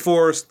Millennium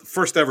Force,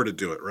 first ever to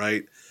do it,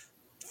 right?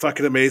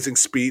 Fucking amazing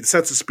speed.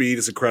 Sense of speed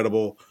is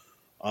incredible.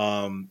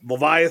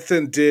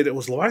 Leviathan it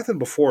was Leviathan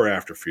before or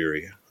after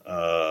Fury?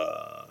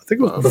 I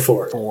think it was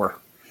before.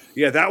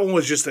 Yeah, that one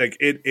was just like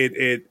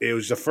it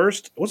was the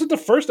first. Was it the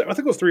first? I think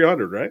it was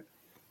 300, right?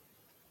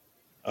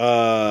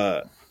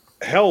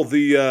 Hell,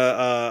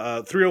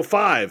 the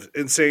 305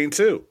 Insane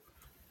too.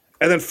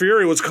 And then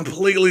Fury was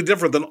completely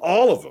different than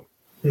all of them.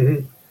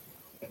 Mm-hmm.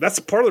 That's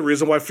part of the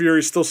reason why Fury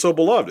is still so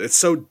beloved. It's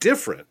so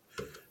different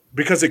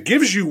because it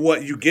gives you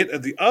what you get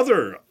at the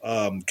other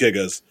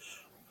Gigas,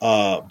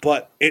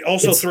 but it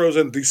also throws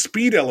in the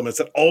speed elements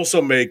that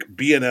also make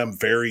B&M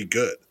very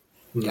good.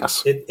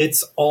 Yes.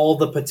 It's all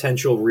the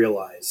potential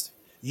realized.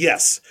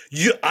 Yes.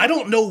 I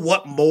don't know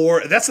what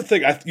more. That's the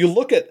thing. You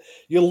look at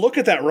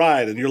that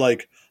ride and you're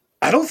like,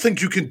 I don't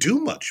think you can do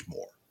much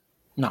more.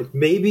 No.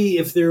 Maybe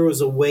if there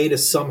was a way to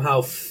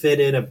somehow fit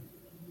in a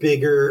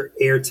bigger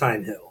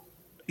airtime hill.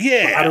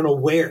 Yeah. But I don't know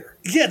where.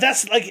 Yeah,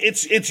 that's like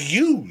it's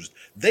used.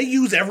 They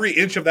use every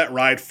inch of that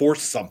ride for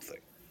something.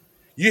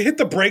 You hit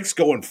the brakes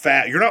going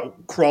fast. You're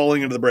not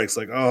crawling into the brakes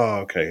like,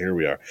 oh, okay, here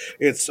we are.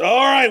 It's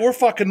all right, we're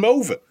fucking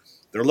moving.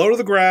 They're low to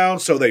the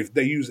ground, so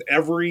they use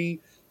every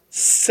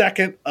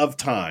second of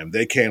time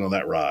they can on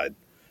that ride.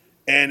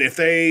 And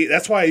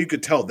that's why you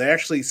could tell they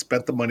actually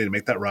spent the money to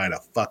make that ride a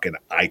fucking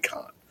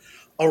icon.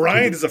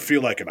 Orion doesn't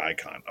feel like an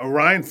icon.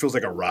 Orion feels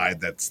like a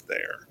ride that's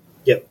there.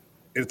 Yep.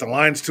 If the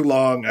line's too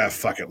long,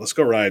 fuck it. Let's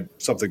go ride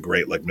something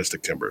great like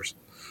Mystic Timbers.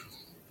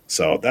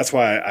 So that's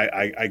why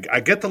I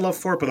get the love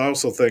for it, but I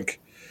also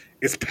think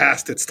it's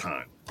past its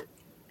time.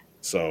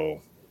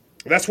 So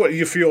that's what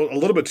you feel a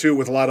little bit too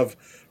with a lot of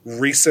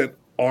recent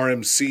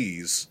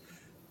RMCs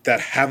that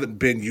haven't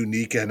been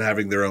unique and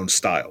having their own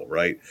style,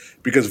 right?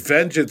 Because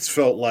Vengeance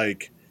felt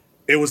like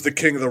it was the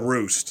king of the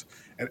roost.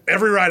 And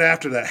every ride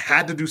after that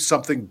had to do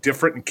something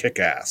different and kick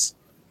ass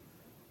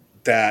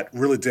that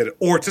really did it.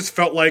 Or it just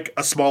felt like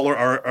a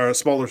smaller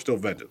still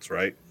Vengeance,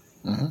 right?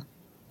 Mm-hmm.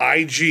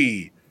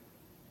 IG,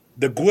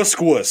 the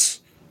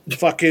Gwus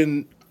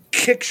fucking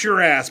kicks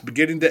your ass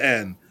beginning to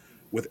end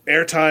with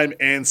airtime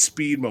and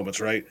speed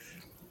moments, right?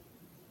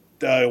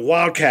 The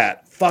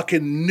Wildcat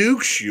fucking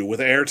nukes you with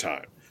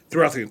airtime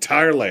throughout the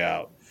entire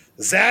layout.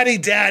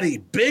 Zaddy Daddy,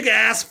 big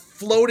ass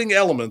floating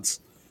elements.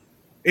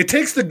 It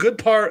takes the good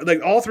part,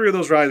 like all three of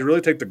those rides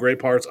really take the great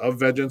parts of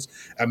Vengeance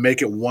and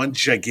make it one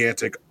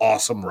gigantic,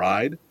 awesome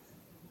ride.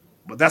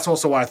 But that's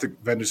also why I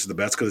think Vengeance is the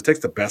best, because it takes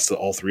the best of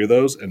all three of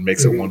those and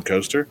makes it one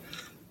coaster.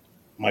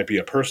 Might be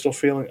a personal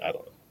feeling. I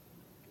don't know.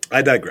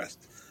 I digress.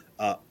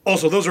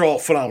 Also, those are all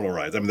phenomenal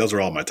rides. I mean, those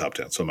are all my top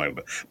 10. So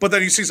but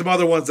then you see some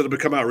other ones that have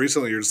come out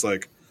recently. You're just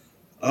like,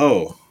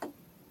 oh,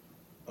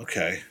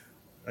 okay.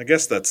 I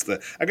guess that's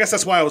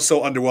why I was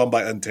so underwhelmed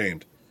by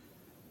Untamed.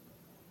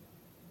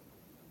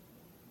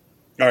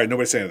 All right,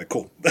 nobody saying anything.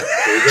 Cool.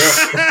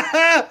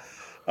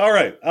 All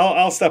right,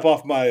 I'll step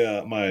off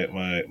my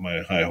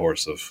my high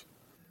horse of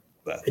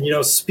that.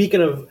 And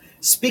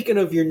speaking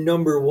of your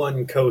number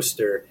one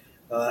coaster,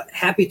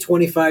 happy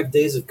 25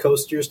 days of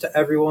coasters to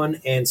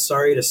everyone, and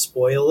sorry to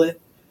spoil it,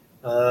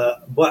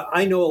 but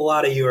I know a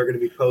lot of you are going to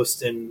be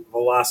posting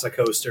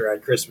Velocicoaster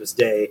on Christmas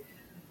Day,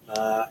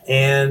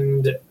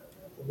 and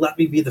let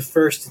me be the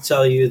first to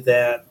tell you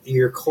that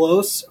you're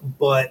close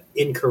but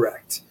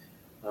incorrect.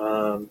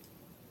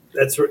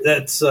 That's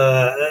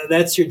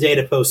your day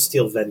to post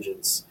Steel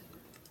Vengeance.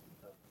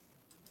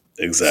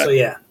 Exactly.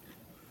 So yeah,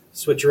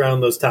 switch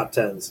around those top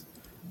tens.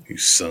 You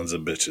sons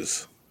of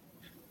bitches.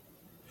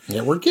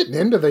 Yeah, we're getting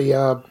into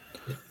the.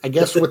 I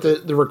guess with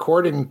the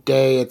recording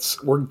day,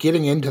 we're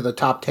getting into the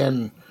top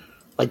 10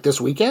 like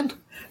this weekend.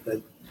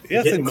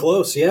 Yeah, Getting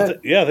close, yeah.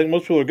 I think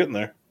most people are getting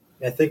there.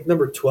 I think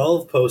number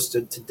 12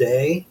 posted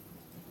today.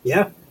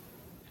 Yeah.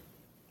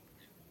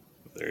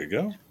 There you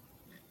go.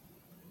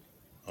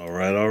 All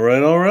right.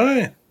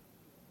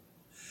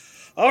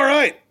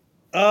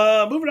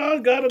 Moving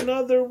on, got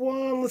another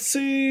one. Let's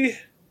see.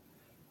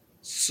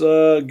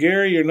 So,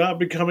 Gary, you're not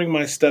becoming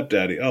my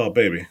stepdaddy. Oh,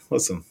 baby,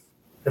 listen.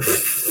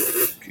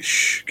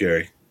 Shh,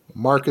 Gary.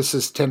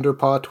 Marcus's tender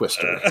paw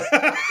twister.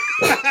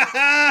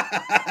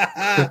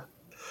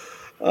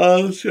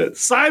 Oh, shit.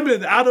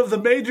 Simon, out of the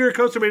major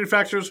coaster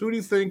manufacturers, who do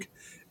you think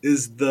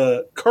is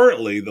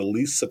currently the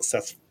least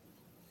successful?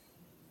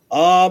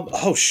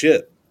 Oh,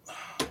 shit.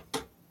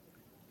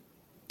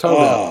 Toto.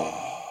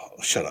 Oh,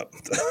 shut up.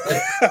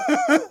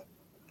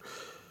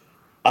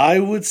 I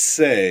would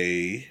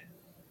say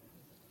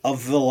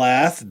of the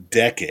last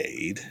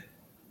decade,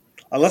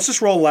 let's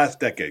just roll last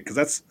decade because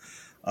that's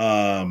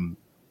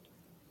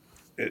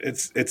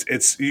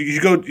it's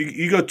you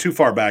go too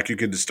far back, you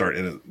can just start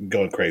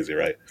going crazy,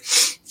 right?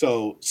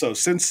 So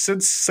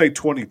since say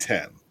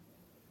 2010,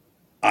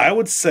 I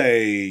would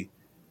say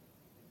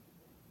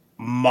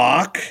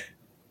Mach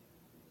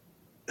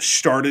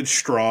started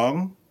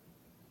strong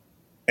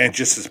and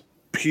just has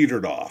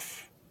petered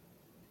off.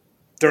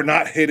 They're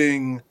not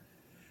hitting.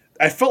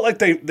 I felt like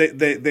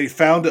they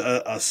found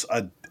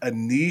a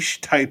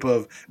niche type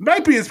of.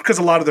 Might be it's because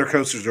a lot of their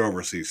coasters are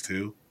overseas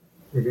too.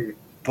 Mm-hmm.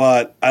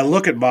 But I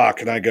look at Mach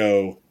and I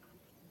go,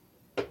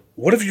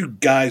 what have you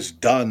guys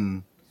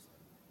done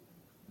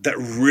that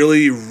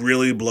really,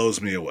 really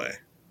blows me away?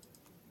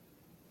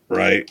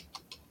 Right?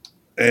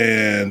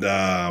 And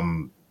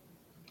I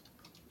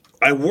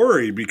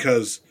worry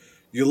because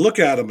you look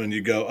at them and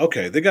you go,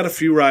 okay, they got a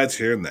few rides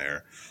here and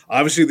there.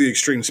 Obviously, the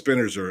extreme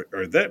spinners are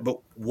that, but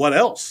what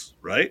else,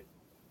 right?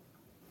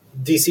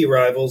 DC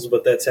Rivals,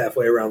 but that's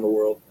halfway around the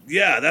world.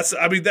 Yeah, that's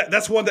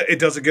one that it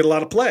doesn't get a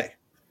lot of play.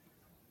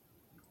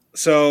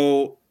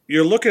 So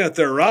you're looking at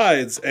their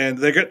rides, and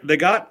they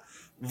got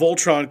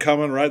Voltron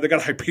coming, right? They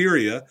got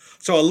Hyperia,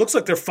 so it looks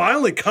like they're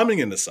finally coming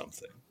into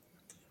something.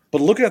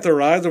 But looking at their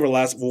rides over the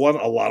last one,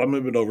 a lot of them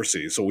have been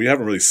overseas, so we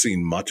haven't really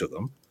seen much of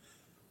them.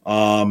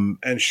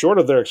 And short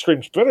of their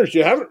extreme spinners,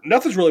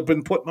 nothing's really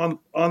been put on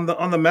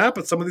the map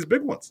at some of these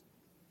big ones.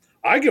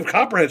 I give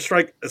Copperhead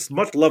Strike as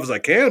much love as I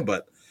can,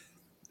 but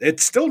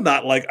it's still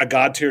not like a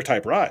god tier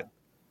type ride.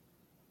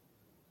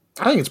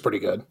 I think it's pretty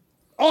good.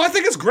 Oh, I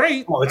think it's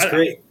great. Oh, it's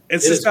great.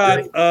 It's just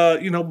not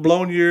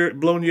blown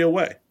you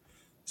away.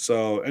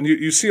 So, and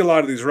you see a lot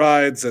of these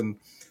rides, and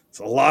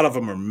a lot of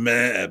them are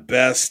meh at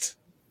best,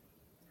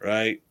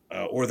 right?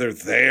 Or they're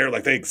there,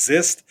 like they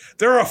exist.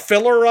 They're a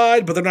filler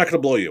ride, but they're not going to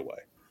blow you away.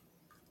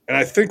 And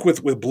I think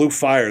with Blue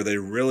Fire, they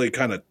really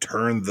kind of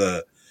turned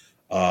the,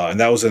 and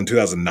that was in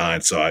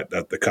 2009, so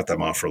they cut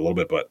them off for a little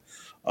bit. But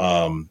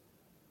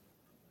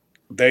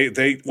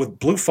they with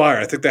Blue Fire,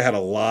 I think they had a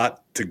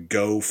lot to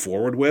go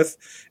forward with,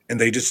 and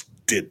they just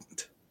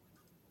didn't.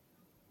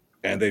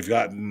 And they've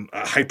gotten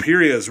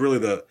Hyperia is really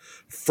the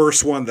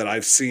first one that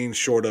I've seen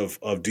short of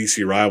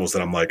DC Rivals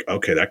that I'm like,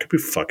 okay, that could be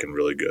fucking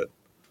really good.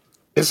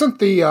 Isn't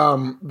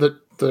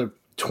the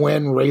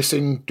twin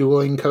racing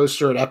dueling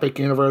coaster at Epic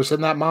Universe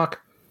in that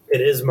Mach?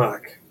 It is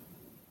Mach.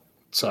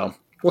 So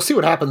we'll see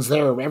what happens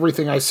there.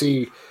 Everything I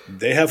see,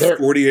 they have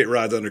 48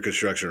 rides under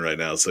construction right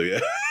now. So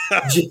yeah,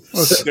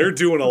 they're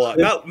doing a lot.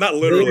 Not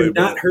literally,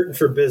 they're not hurting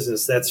for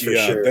business. That's for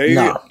sure. They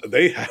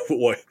have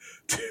what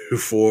 2,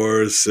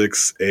 4,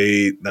 6,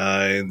 8,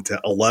 9, 10,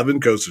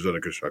 11 coasters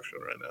under construction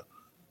right now.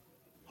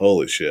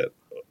 Holy shit!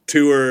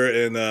 2 are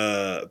in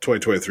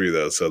 2023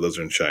 though, so those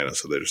are in China,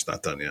 so they're just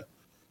not done yet.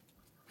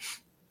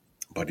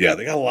 But yeah,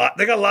 they got a lot.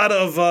 They got a lot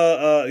of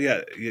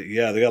they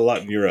got a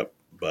lot in Europe.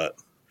 But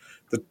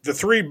the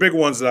 3 big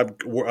ones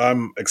that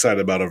I'm excited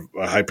about are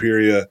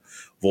Hyperia,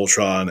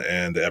 Voltron,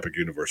 and the Epic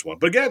Universe one.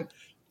 But again,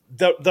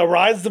 the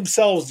rides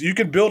themselves, you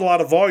can build a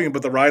lot of volume,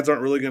 but the rides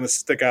aren't really going to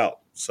stick out.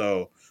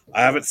 So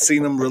I haven't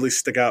seen them really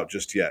stick out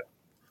just yet.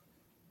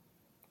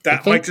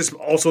 That might just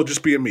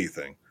be a me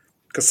thing.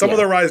 Because some of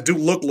their rides do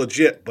look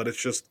legit, but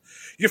it's just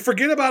you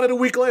forget about it a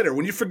week later.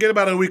 When you forget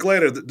about it a week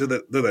later, do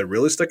they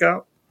really stick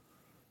out?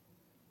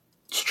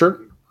 It's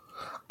true.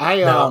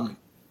 Go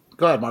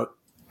ahead, Mark.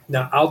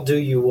 Now I'll do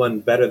you one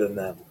better than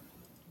them.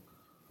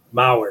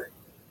 Mauer.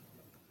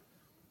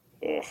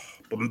 Oh,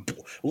 but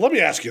let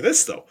me ask you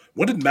this though: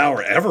 when did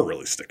Mauer ever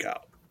really stick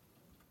out?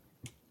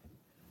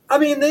 I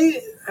mean,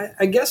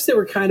 I guess they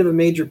were kind of a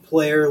major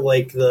player,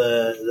 like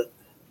the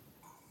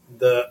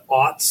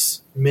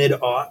aughts, mid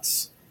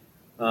aughts.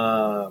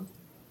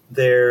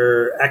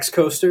 Their X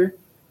coaster.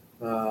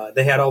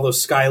 They had all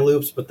those sky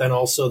loops, but then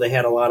also they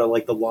had a lot of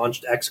like the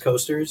launched X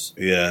coasters.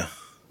 Yeah.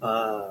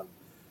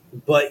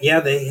 But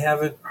yeah, they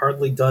haven't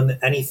hardly done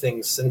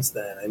anything since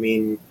then. I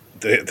mean,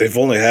 they've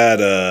only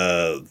had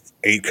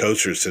 8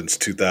 coasters since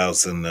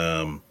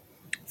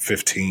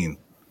 2015.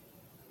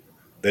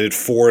 They did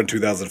 4 in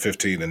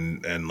 2015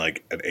 and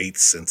like an 8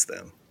 since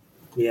then.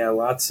 Yeah,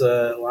 lots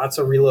of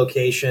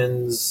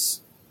relocations,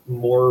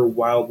 more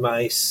wild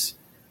mice.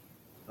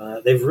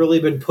 They've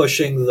really been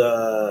pushing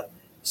the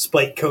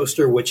Spike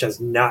Coaster, which has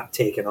not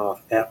taken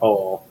off at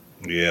all.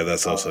 Yeah,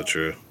 that's also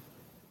true.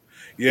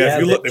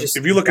 Yeah, Yeah,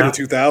 if you look at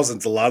the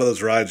 2000s, a lot of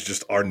those rides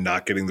just are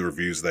not getting the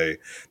reviews they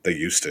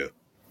used to.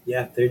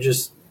 Yeah,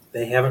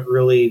 they haven't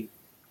really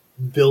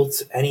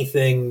built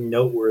anything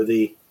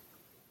noteworthy.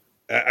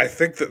 I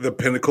think that the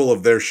pinnacle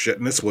of their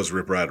shitness was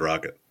Rip Ride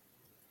Rocket.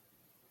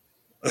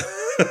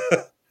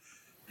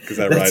 Because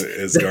that ride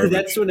is garbage.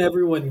 That's when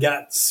everyone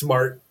got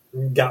smart,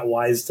 got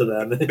wise to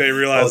them. They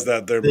realized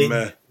that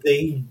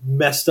they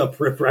messed up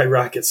Rip Ride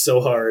Rocket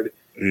so hard.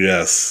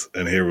 Yes,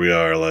 and here we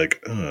are,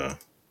 like, I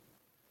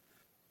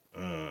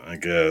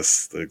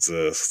guess they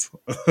exist.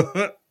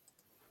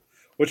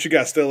 What you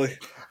got, Stilly?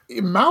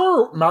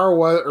 Mauer's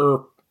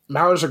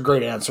a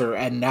great answer,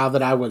 and now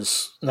that I've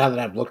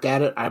looked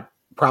at it, I'm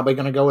probably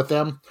going to go with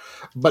them.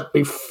 But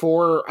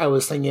before I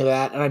was thinking of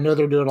that, and I know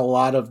they're doing a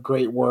lot of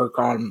great work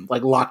on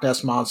like Loch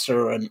Ness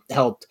Monster and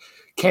helped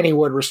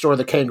Kennywood restore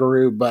the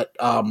Kangaroo, but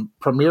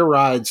Premier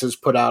Rides has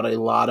put out a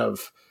lot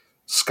of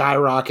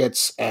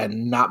skyrockets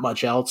and not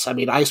much else. I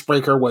mean,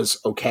 Icebreaker was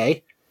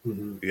okay.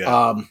 Mm-hmm.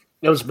 Yeah.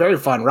 It was a very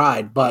fun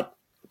ride, but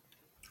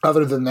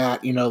other than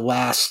that,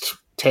 last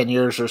 10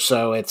 years or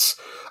so, it's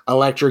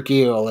Electric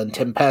Eel and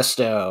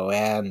Tempesto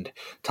and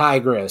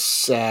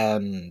Tigress,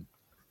 and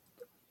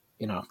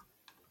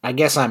I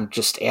guess I'm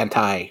just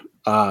anti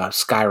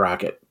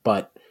Skyrocket,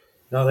 but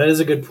no, that is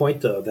a good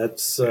point though.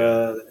 That's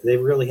they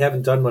really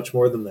haven't done much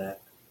more than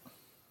that.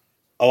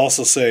 I'll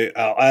also say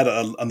I'll add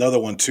another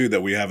one too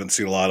that we haven't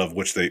seen a lot of,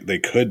 which they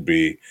could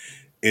be,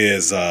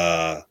 is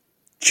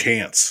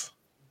Chance.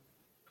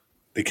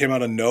 They came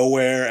out of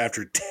nowhere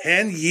after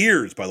 10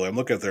 years, by the way. I'm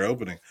looking at their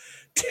opening.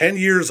 10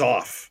 years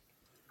off.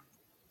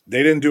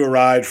 They didn't do a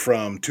ride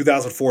from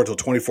 2004 until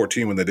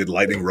 2014 when they did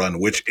Lightning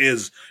Run, which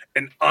is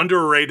an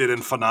underrated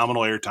and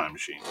phenomenal airtime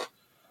machine.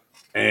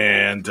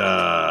 And,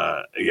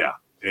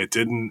 it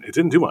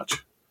didn't do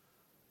much.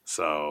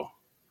 So,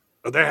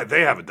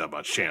 they haven't done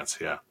much. Chance,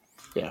 yeah.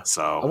 Yeah.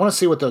 So I want to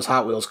see what those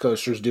Hot Wheels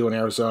coasters do in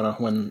Arizona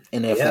when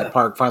and if that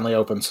park finally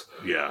opens.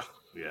 Yeah,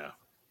 yeah.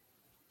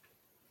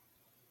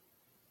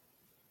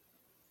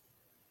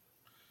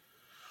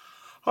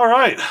 All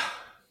right.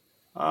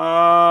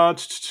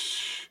 Out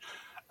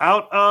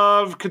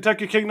of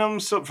Kentucky Kingdom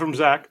from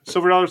Zach,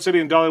 Silver Dollar City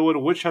and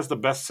Dollywood, which has the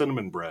best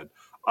cinnamon bread?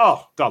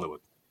 Oh, Dollywood.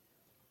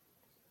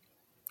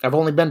 I've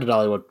only been to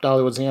Dollywood.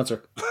 Dollywood's the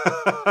answer.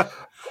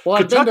 Well,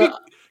 I've been to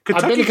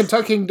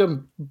Kentucky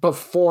Kingdom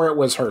before it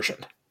was Hershey.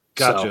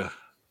 Gotcha.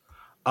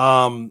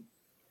 So.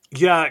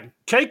 Yeah,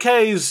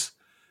 KK's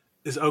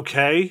is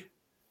okay.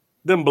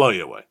 Then blow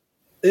you away.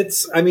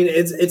 It's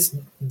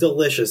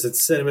delicious.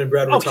 It's cinnamon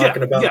bread we're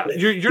talking about. Yeah,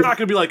 you're not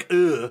going to be like,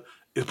 ugh.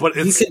 But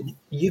it's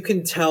you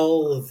can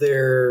tell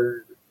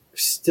they're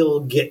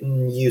still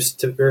getting used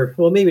to, or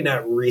well, maybe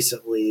not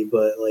recently,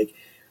 but like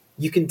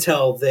you can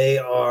tell they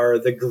are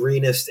the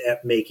greenest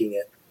at making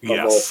it. Of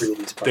all three of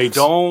these parks. They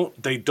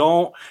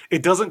don't.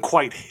 It doesn't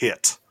quite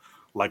hit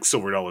like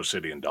Silver Dollar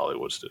City and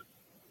Dollywood's did.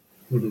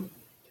 Mm-hmm.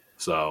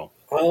 So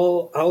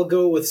I'll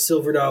go with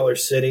Silver Dollar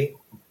City.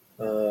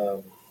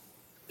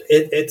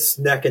 It's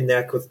neck and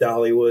neck with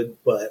Dollywood,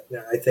 but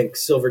I think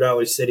Silver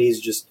Dollar City is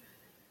just,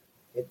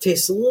 it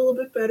tastes a little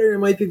bit better. It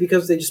might be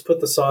because they just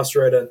put the sauce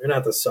right on, or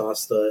not the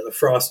sauce, the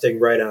frosting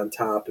right on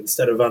top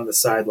instead of on the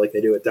side like they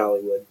do at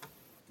Dollywood.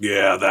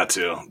 Yeah, that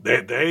too.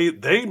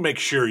 They make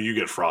sure you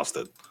get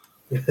frosted.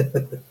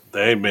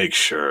 They make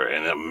sure,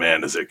 and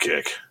man, does it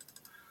kick.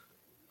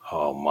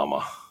 Oh,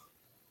 mama.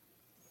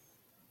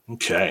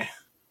 Okay.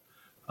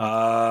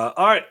 All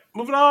right,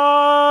 moving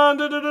on.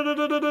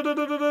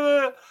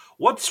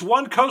 What's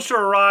one coaster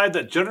or ride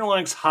that generally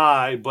ranks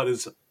high but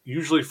is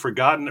usually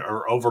forgotten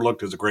or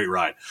overlooked as a great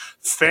ride?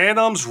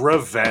 Phantom's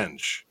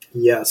Revenge.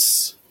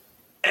 Yes.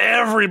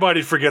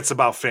 Everybody forgets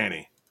about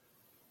Fanny.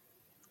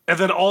 And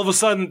then all of a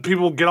sudden,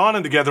 people get on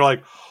it together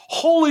like,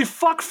 holy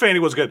fuck, Fanny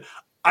was good.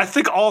 I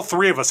think all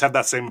three of us have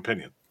that same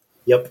opinion.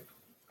 Yep.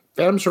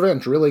 Phantom's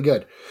Revenge, really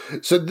good.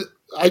 So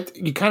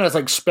you kind of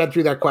like sped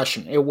through that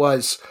question. It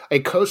was a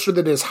coaster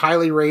that is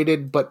highly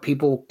rated, but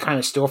people kind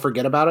of still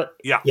forget about it.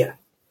 Yeah. Yeah.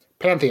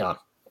 Pantheon.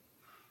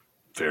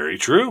 Very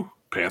true.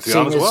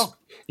 Pantheon as well.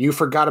 You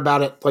forgot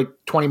about it like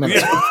 20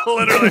 minutes ago.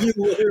 Literally. You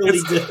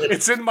literally did.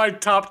 It's in my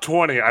top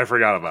 20. I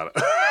forgot about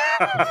it.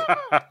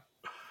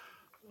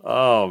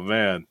 Oh,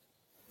 man.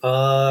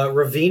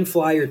 Ravine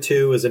Flyer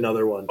 2 is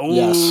another one. Oh,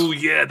 yes.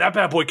 Yeah. That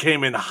bad boy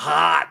came in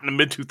hot in the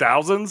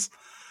mid-2000s.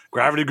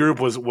 Gravity Group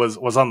was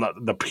on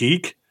the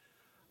peak.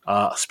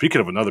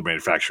 Speaking of another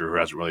manufacturer who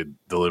hasn't really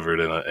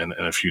delivered in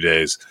a few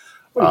days.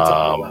 What are you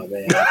talking about,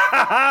 man?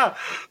 I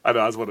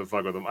know. I just want to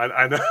fuck with them.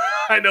 I know.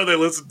 I know they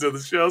listen to the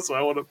show, so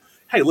I want to.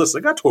 Hey, listen,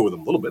 I got to tour with them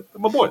a little bit. They're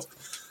my boys.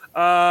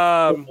 You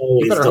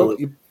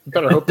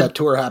better hope that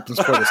tour happens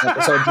before this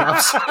episode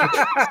drops.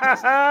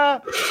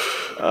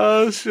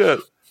 Oh shit!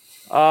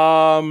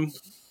 A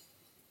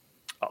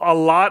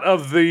lot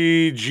of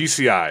the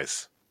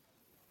GCIs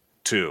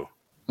too.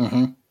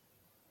 Mm-hmm.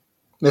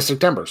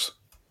 Mystic Timbers.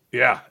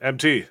 Yeah,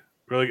 MT.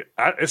 really.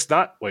 It's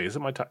not. Wait, is it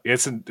my time?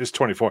 It's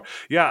 24.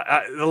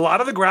 Yeah, a lot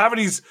of the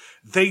gravities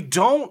they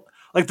don't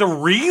like. The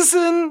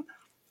reason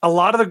a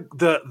lot of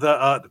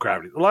the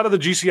gravity, a lot of the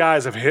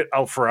GCIs have hit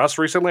out for us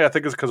recently, I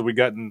think, is because we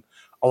gotten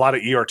a lot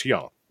of ERT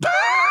on them.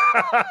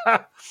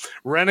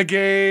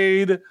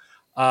 Renegade,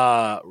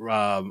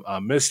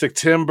 Mystic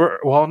Timber.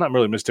 Well, not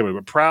really Mystic Timber,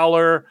 but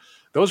Prowler.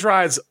 Those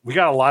rides, we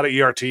got a lot of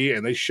ERT,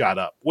 and they shot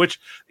up. Which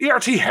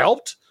ERT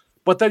helped,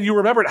 but then you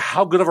remembered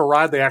how good of a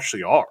ride they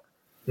actually are.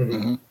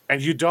 Mm-hmm.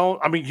 And you don't,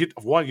 I mean, you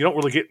don't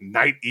really get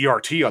night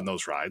ERT on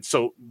those rides.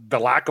 So the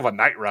lack of a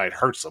night ride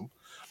hurts them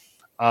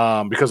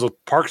because the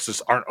parks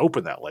just aren't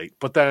open that late.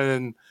 But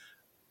then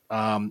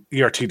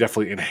ERT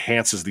definitely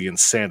enhances the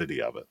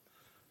insanity of it.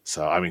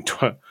 So, I mean,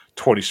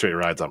 20 straight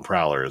rides on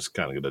Prowler is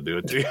kind of going to do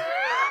it to you.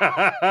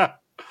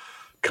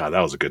 God, that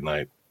was a good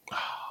night.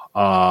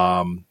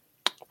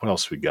 What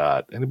else we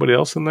got? Anybody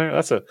else in there?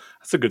 That's a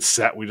good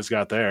set we just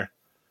got there.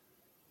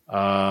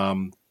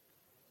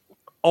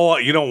 Oh,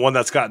 you know, one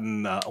that's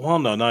gotten, well,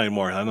 no, not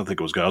anymore. I don't think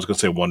it was good. I was going to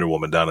say Wonder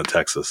Woman down in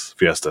Texas,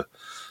 Fiesta.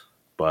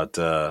 But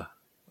I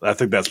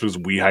think that's because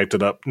we hyped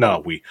it up.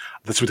 No,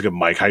 that's because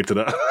Mike hyped it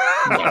up.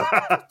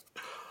 Yeah.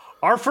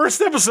 Our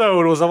first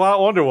episode was about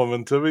Wonder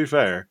Woman, to be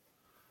fair.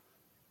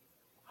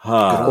 The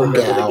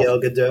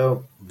Gal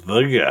Gadot.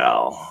 The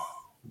gal.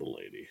 The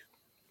lady.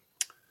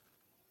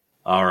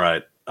 All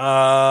right.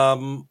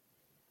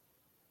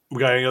 We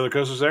got any other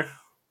coasters there?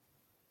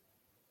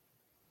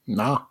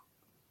 No.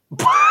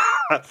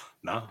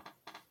 No. All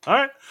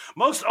right.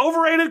 Most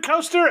overrated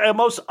coaster and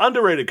most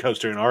underrated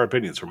coaster, in our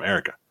opinions, from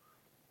Erica.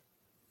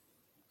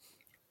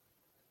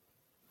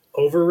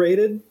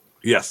 Overrated?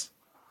 Yes.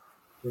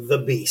 The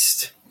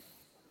Beast.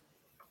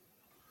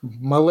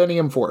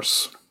 Millennium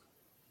Force.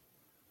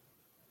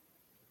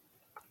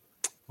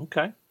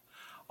 Okay.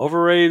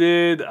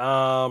 Overrated.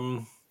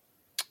 Montu.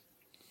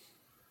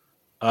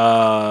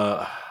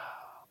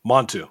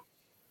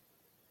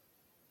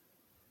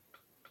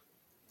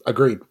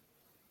 Agreed.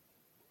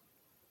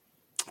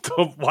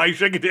 Why are you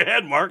shaking your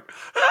head, Mark?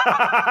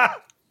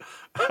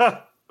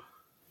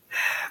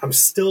 I'm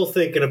still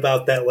thinking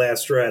about that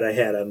last ride I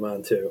had on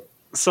Montu.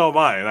 So am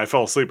I, and I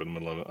fell asleep in the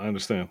middle of it. I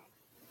understand.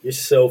 You're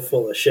so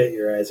full of shit,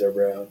 your eyes are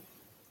brown.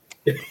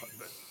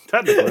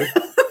 Technically.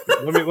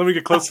 let me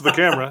get close to the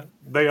camera.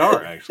 They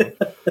are, actually.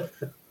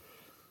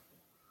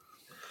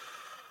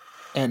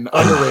 And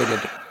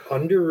underrated.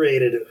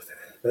 Underrated.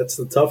 That's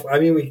the tough. I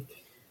mean, we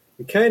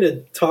kind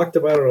of talked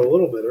about it a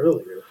little bit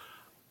earlier.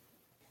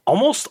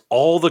 Almost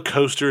all the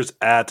coasters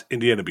at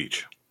Indiana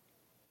Beach.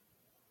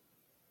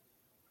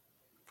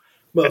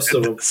 Most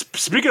of them.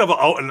 Speaking of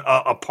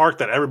a park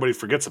that everybody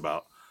forgets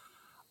about,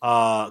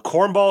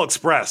 Cornball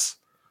Express.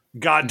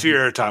 God tier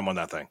airtime on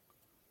that thing.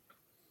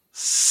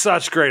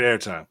 Such great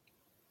airtime.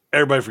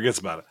 Everybody forgets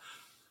about it.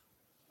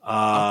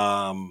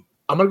 I'm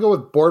going to go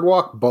with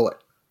Boardwalk Bullet.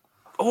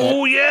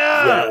 Oh,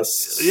 yeah.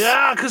 Yes.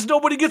 Yeah, because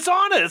nobody gets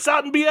on it. It's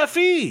out in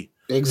BFE.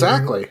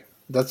 Exactly.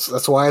 Mm-hmm.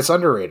 That's why it's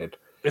underrated.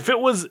 If it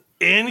was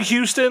in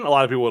Houston, a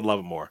lot of people would love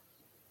it more.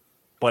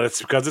 But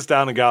it's because it's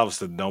down in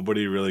Galveston,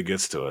 nobody really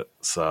gets to it.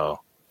 So,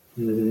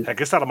 heck,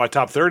 it's out of my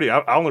top 30.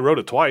 I only rode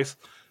it twice.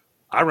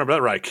 I remember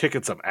that ride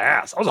kicking some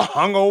ass. I was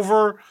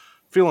hungover,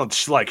 feeling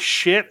like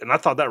shit, and I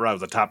thought that ride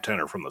was a top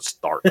 10er from the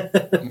start.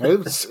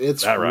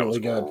 It's that ride really was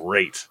good.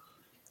 Great.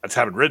 I just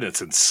haven't ridden it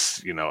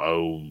since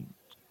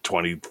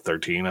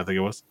 2013, I think it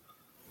was.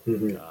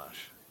 Mm-hmm.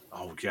 Gosh,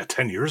 oh yeah,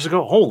 10 years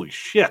ago. Holy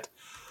shit.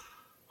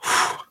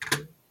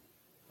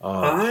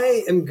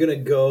 I am going to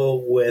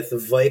go with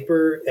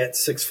Viper at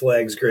Six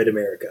Flags Great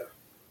America.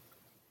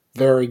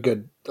 Very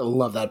good. I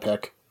love that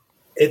pick.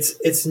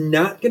 It's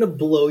not going to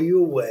blow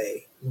you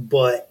away,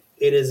 but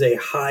it is a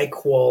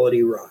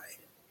high-quality ride.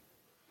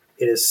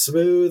 It is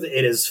smooth.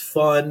 It is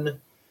fun.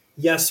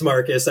 Yes,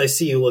 Marcus, I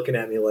see you looking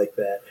at me like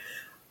that.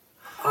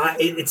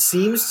 It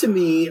seems to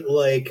me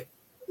like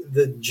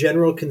the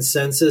general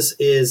consensus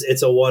is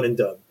it's a one and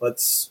done.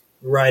 Let's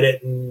ride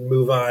it and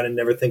move on and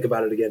never think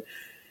about it again.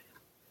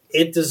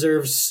 It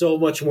deserves so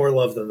much more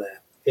love than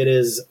that. It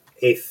is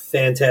a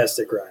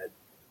fantastic ride.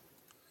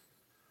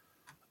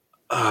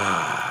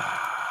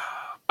 I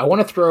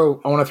want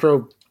to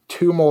throw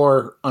two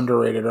more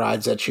underrated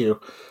rides at you,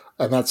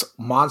 and that's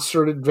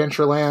Monster at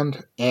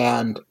Adventureland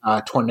and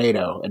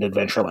Tornado at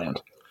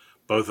Adventureland.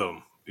 Both of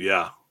them,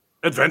 yeah.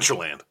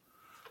 Adventureland.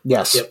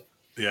 Yes. Yep.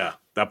 Yeah,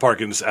 that park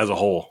as a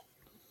whole.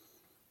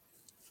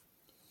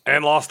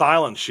 And Lost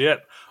Island,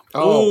 shit.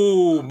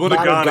 Oh,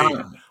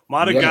 Mutagani.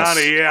 Yes.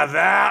 Yeah,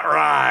 that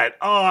ride.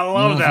 Oh, I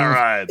love that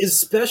ride.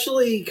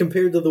 Especially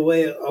compared to the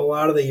way a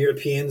lot of the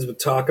Europeans would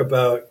talk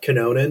about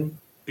Kanonen.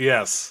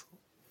 Yes.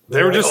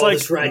 They were just like,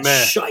 this ride's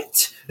meh.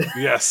 shite.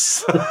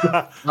 Yes.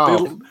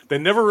 They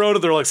never rode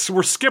it. They're like,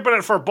 we're skipping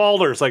it for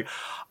Boulder. It's like,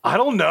 I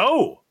don't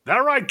know. That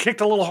ride kicked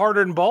a little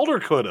harder than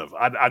Boulder could have.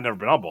 I've never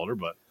been on Boulder,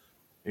 but,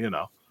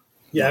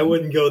 Yeah, I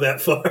wouldn't go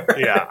that far.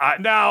 Yeah. I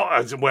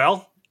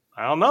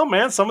don't know,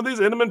 man. Some of these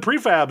Intamin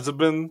prefabs have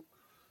been...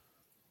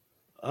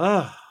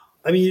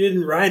 I mean, you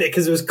didn't ride it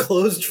because it was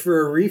closed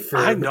for a refurb.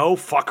 I know,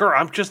 fucker.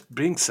 I'm just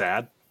being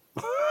sad.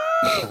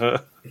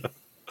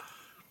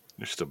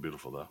 You're still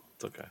beautiful, though.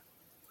 It's okay.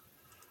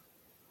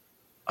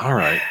 All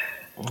right.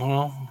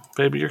 Well,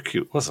 baby, you're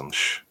cute. Listen,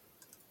 shh.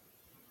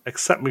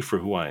 Accept me for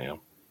who I am.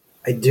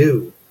 I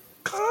do.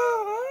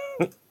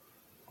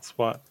 That's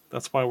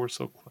why we're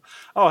so close.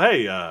 Oh,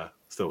 hey,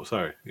 still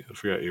sorry. I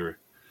forgot you were.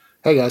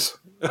 Hey guys.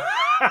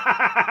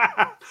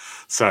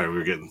 Sorry, we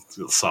were getting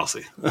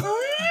saucy.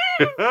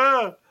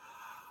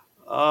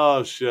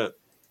 Oh shit.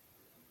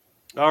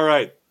 All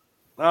right.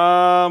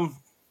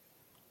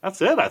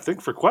 That's it, I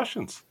think, for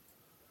questions.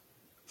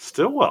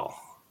 Stillwell.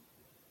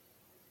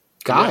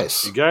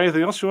 Guys. You got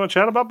anything else you want to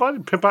chat about, buddy?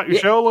 Pimp out your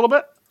show a little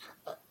bit?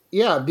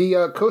 Yeah,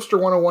 the Coaster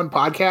 101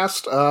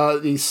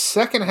 podcast, the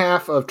second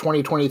half of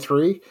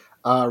 2023,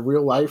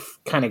 real life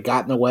kind of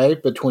got in the way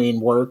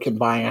between work and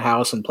buying a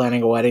house and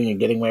planning a wedding and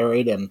getting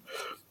married and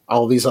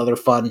all these other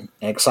fun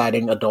and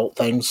exciting adult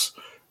things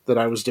that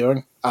I was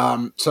doing.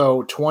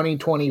 So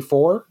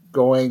 2024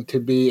 going to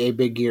be a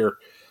big year.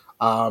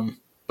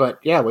 But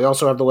yeah, we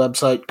also have the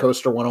website,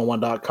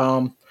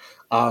 coaster101.com.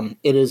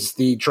 It is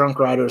the drunk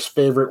rider's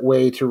favorite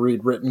way to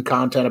read written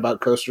content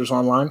about coasters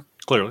online.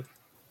 Clearly.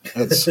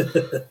 It's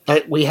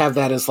we have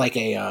that as like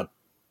a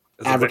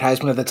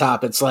advertisement at the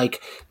top. It's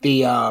like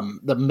the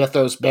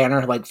Mythos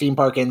banner, like Theme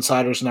Park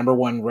Insider's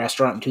 #1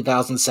 restaurant in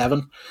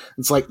 2007.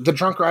 It's like the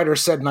drunk rider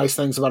said nice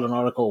things about an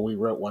article we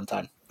wrote one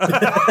time.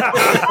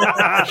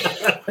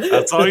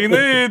 That's all you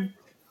need.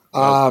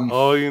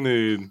 All you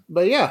need.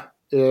 But yeah,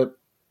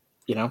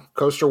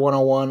 Coaster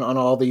 101 on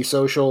all the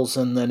socials,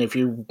 and then if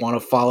you want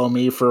to follow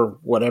me for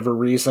whatever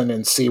reason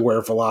and see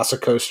where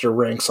Velocicoaster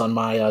ranks on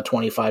my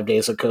 25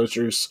 days of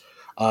coasters,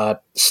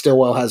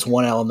 Stillwell has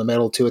one L in the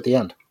middle, two at the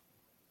end.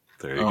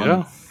 There you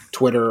go.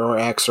 Twitter or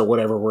X or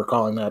whatever we're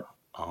calling that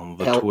On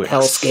the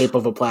hellscape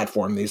of a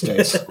platform these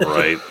days.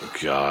 Right.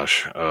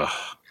 Gosh.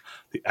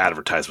 The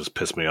advertisements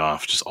piss me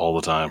off just all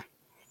the time.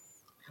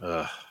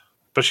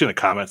 Especially in the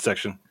comment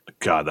section.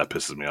 God, that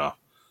pisses me off.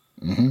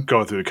 Mm-hmm.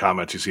 Going through the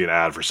comments, you see an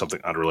ad for something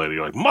unrelated.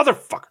 You're like,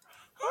 motherfucker.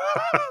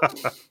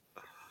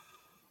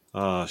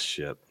 Oh,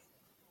 shit.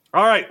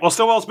 All right. Well,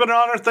 Stillwell, it's been an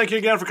honor. Thank you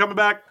again for coming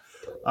back.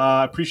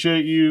 I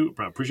appreciate you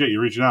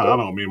reaching out. I don't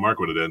know what me and Mark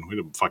would have done. We'd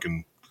have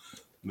fucking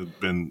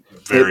been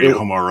very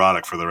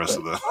homoerotic for the rest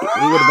of the...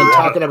 We would have been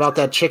talking about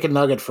that chicken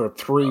nugget for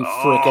 3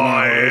 freaking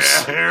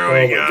hours. Yeah, here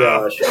we go. My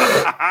gosh.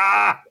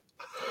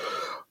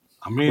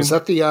 I mean... Was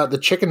that the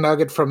chicken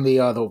nugget from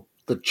the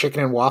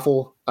chicken and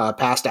waffle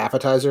past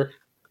appetizer?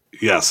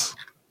 Yes.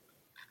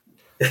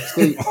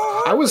 See,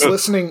 I was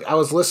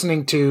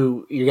listening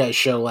to you guys'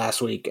 show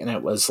last week, and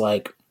it was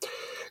like,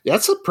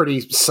 that's a pretty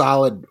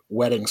solid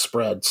wedding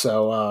spread.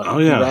 So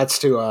congrats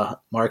to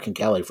Mark and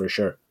Kelly for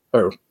sure.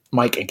 Or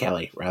Mike and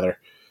Kelly, rather.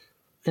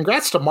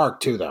 Congrats to Mark,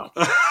 too, though.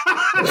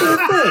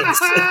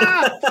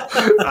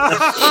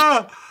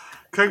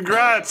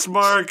 Congrats,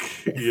 Mark.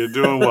 You're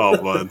doing well,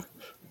 bud.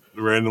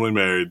 Randomly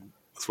married.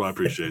 That's why I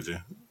appreciate you.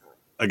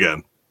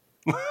 Again.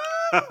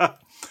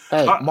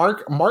 Hey,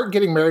 Mark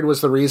getting married was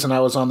the reason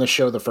I was on this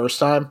show the first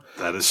time.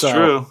 That is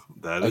true.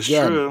 That is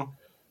true.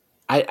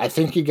 I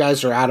think you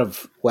guys are out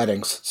of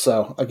weddings.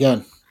 So,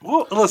 again.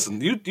 Well,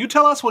 listen, you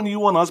tell us when you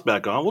want us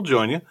back on. We'll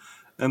join you.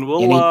 And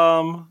we'll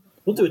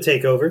do a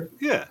takeover.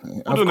 Yeah.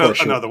 We'll do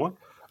another one.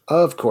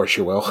 Of course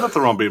you will.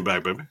 Nothing wrong being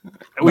back, baby.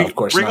 No, of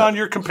course bring not. on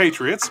your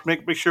compatriots.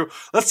 Make sure.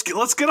 Let's get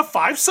a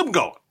fivesome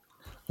going.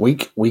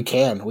 We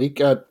can.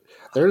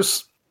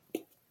 There's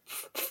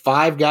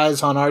 5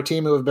 guys on our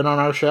team who have been on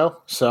our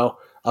show. So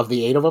of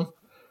the 8 of them.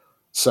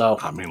 So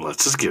I mean,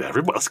 let's just get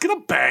everybody. Let's get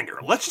a banger.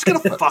 Let's just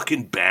get a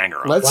fucking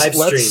banger. Let's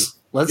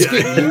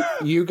get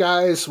you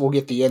guys. We'll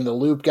get the In the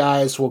Loop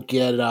guys. We'll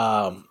get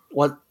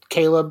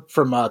Caleb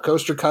from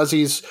Coaster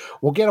Cuzzies.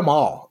 We'll get them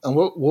all, and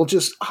we'll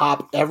just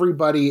hop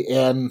everybody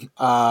in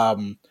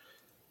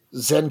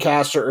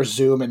Zencaster or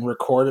Zoom and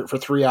record it for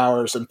 3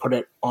 hours and put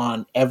it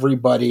on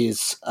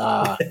everybody's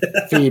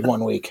feed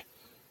one week.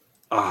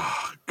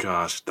 Oh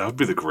gosh, that would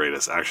be the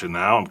greatest. Actually,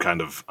 now I'm kind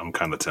of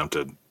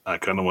tempted. I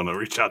kind of want to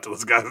reach out to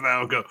those guys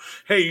now and go,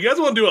 "Hey, you guys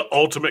want to do an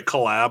ultimate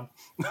collab?"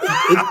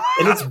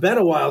 And it's been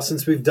a while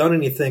since we've done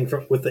anything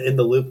with the In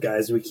the Loop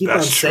guys. We keep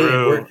on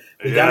saying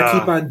we got to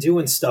keep on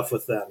doing stuff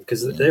with them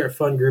because they're a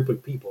fun group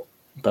of people.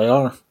 They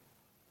are.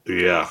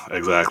 Yeah,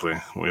 exactly.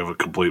 We have a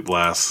complete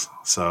blast.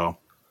 So, all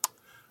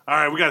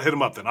right, we got to hit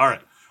them up then. All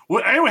right.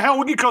 Well, anyway, hell,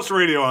 we'll get Coaster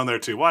Radio on there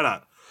too. Why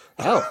not?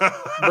 Hell,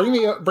 bring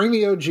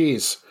the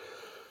OGs.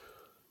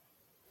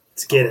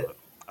 Let's get it.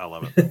 I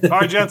love it. All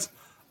right, gents.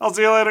 I'll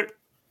see you later.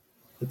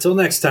 Until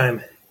next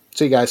time.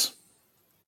 See you guys.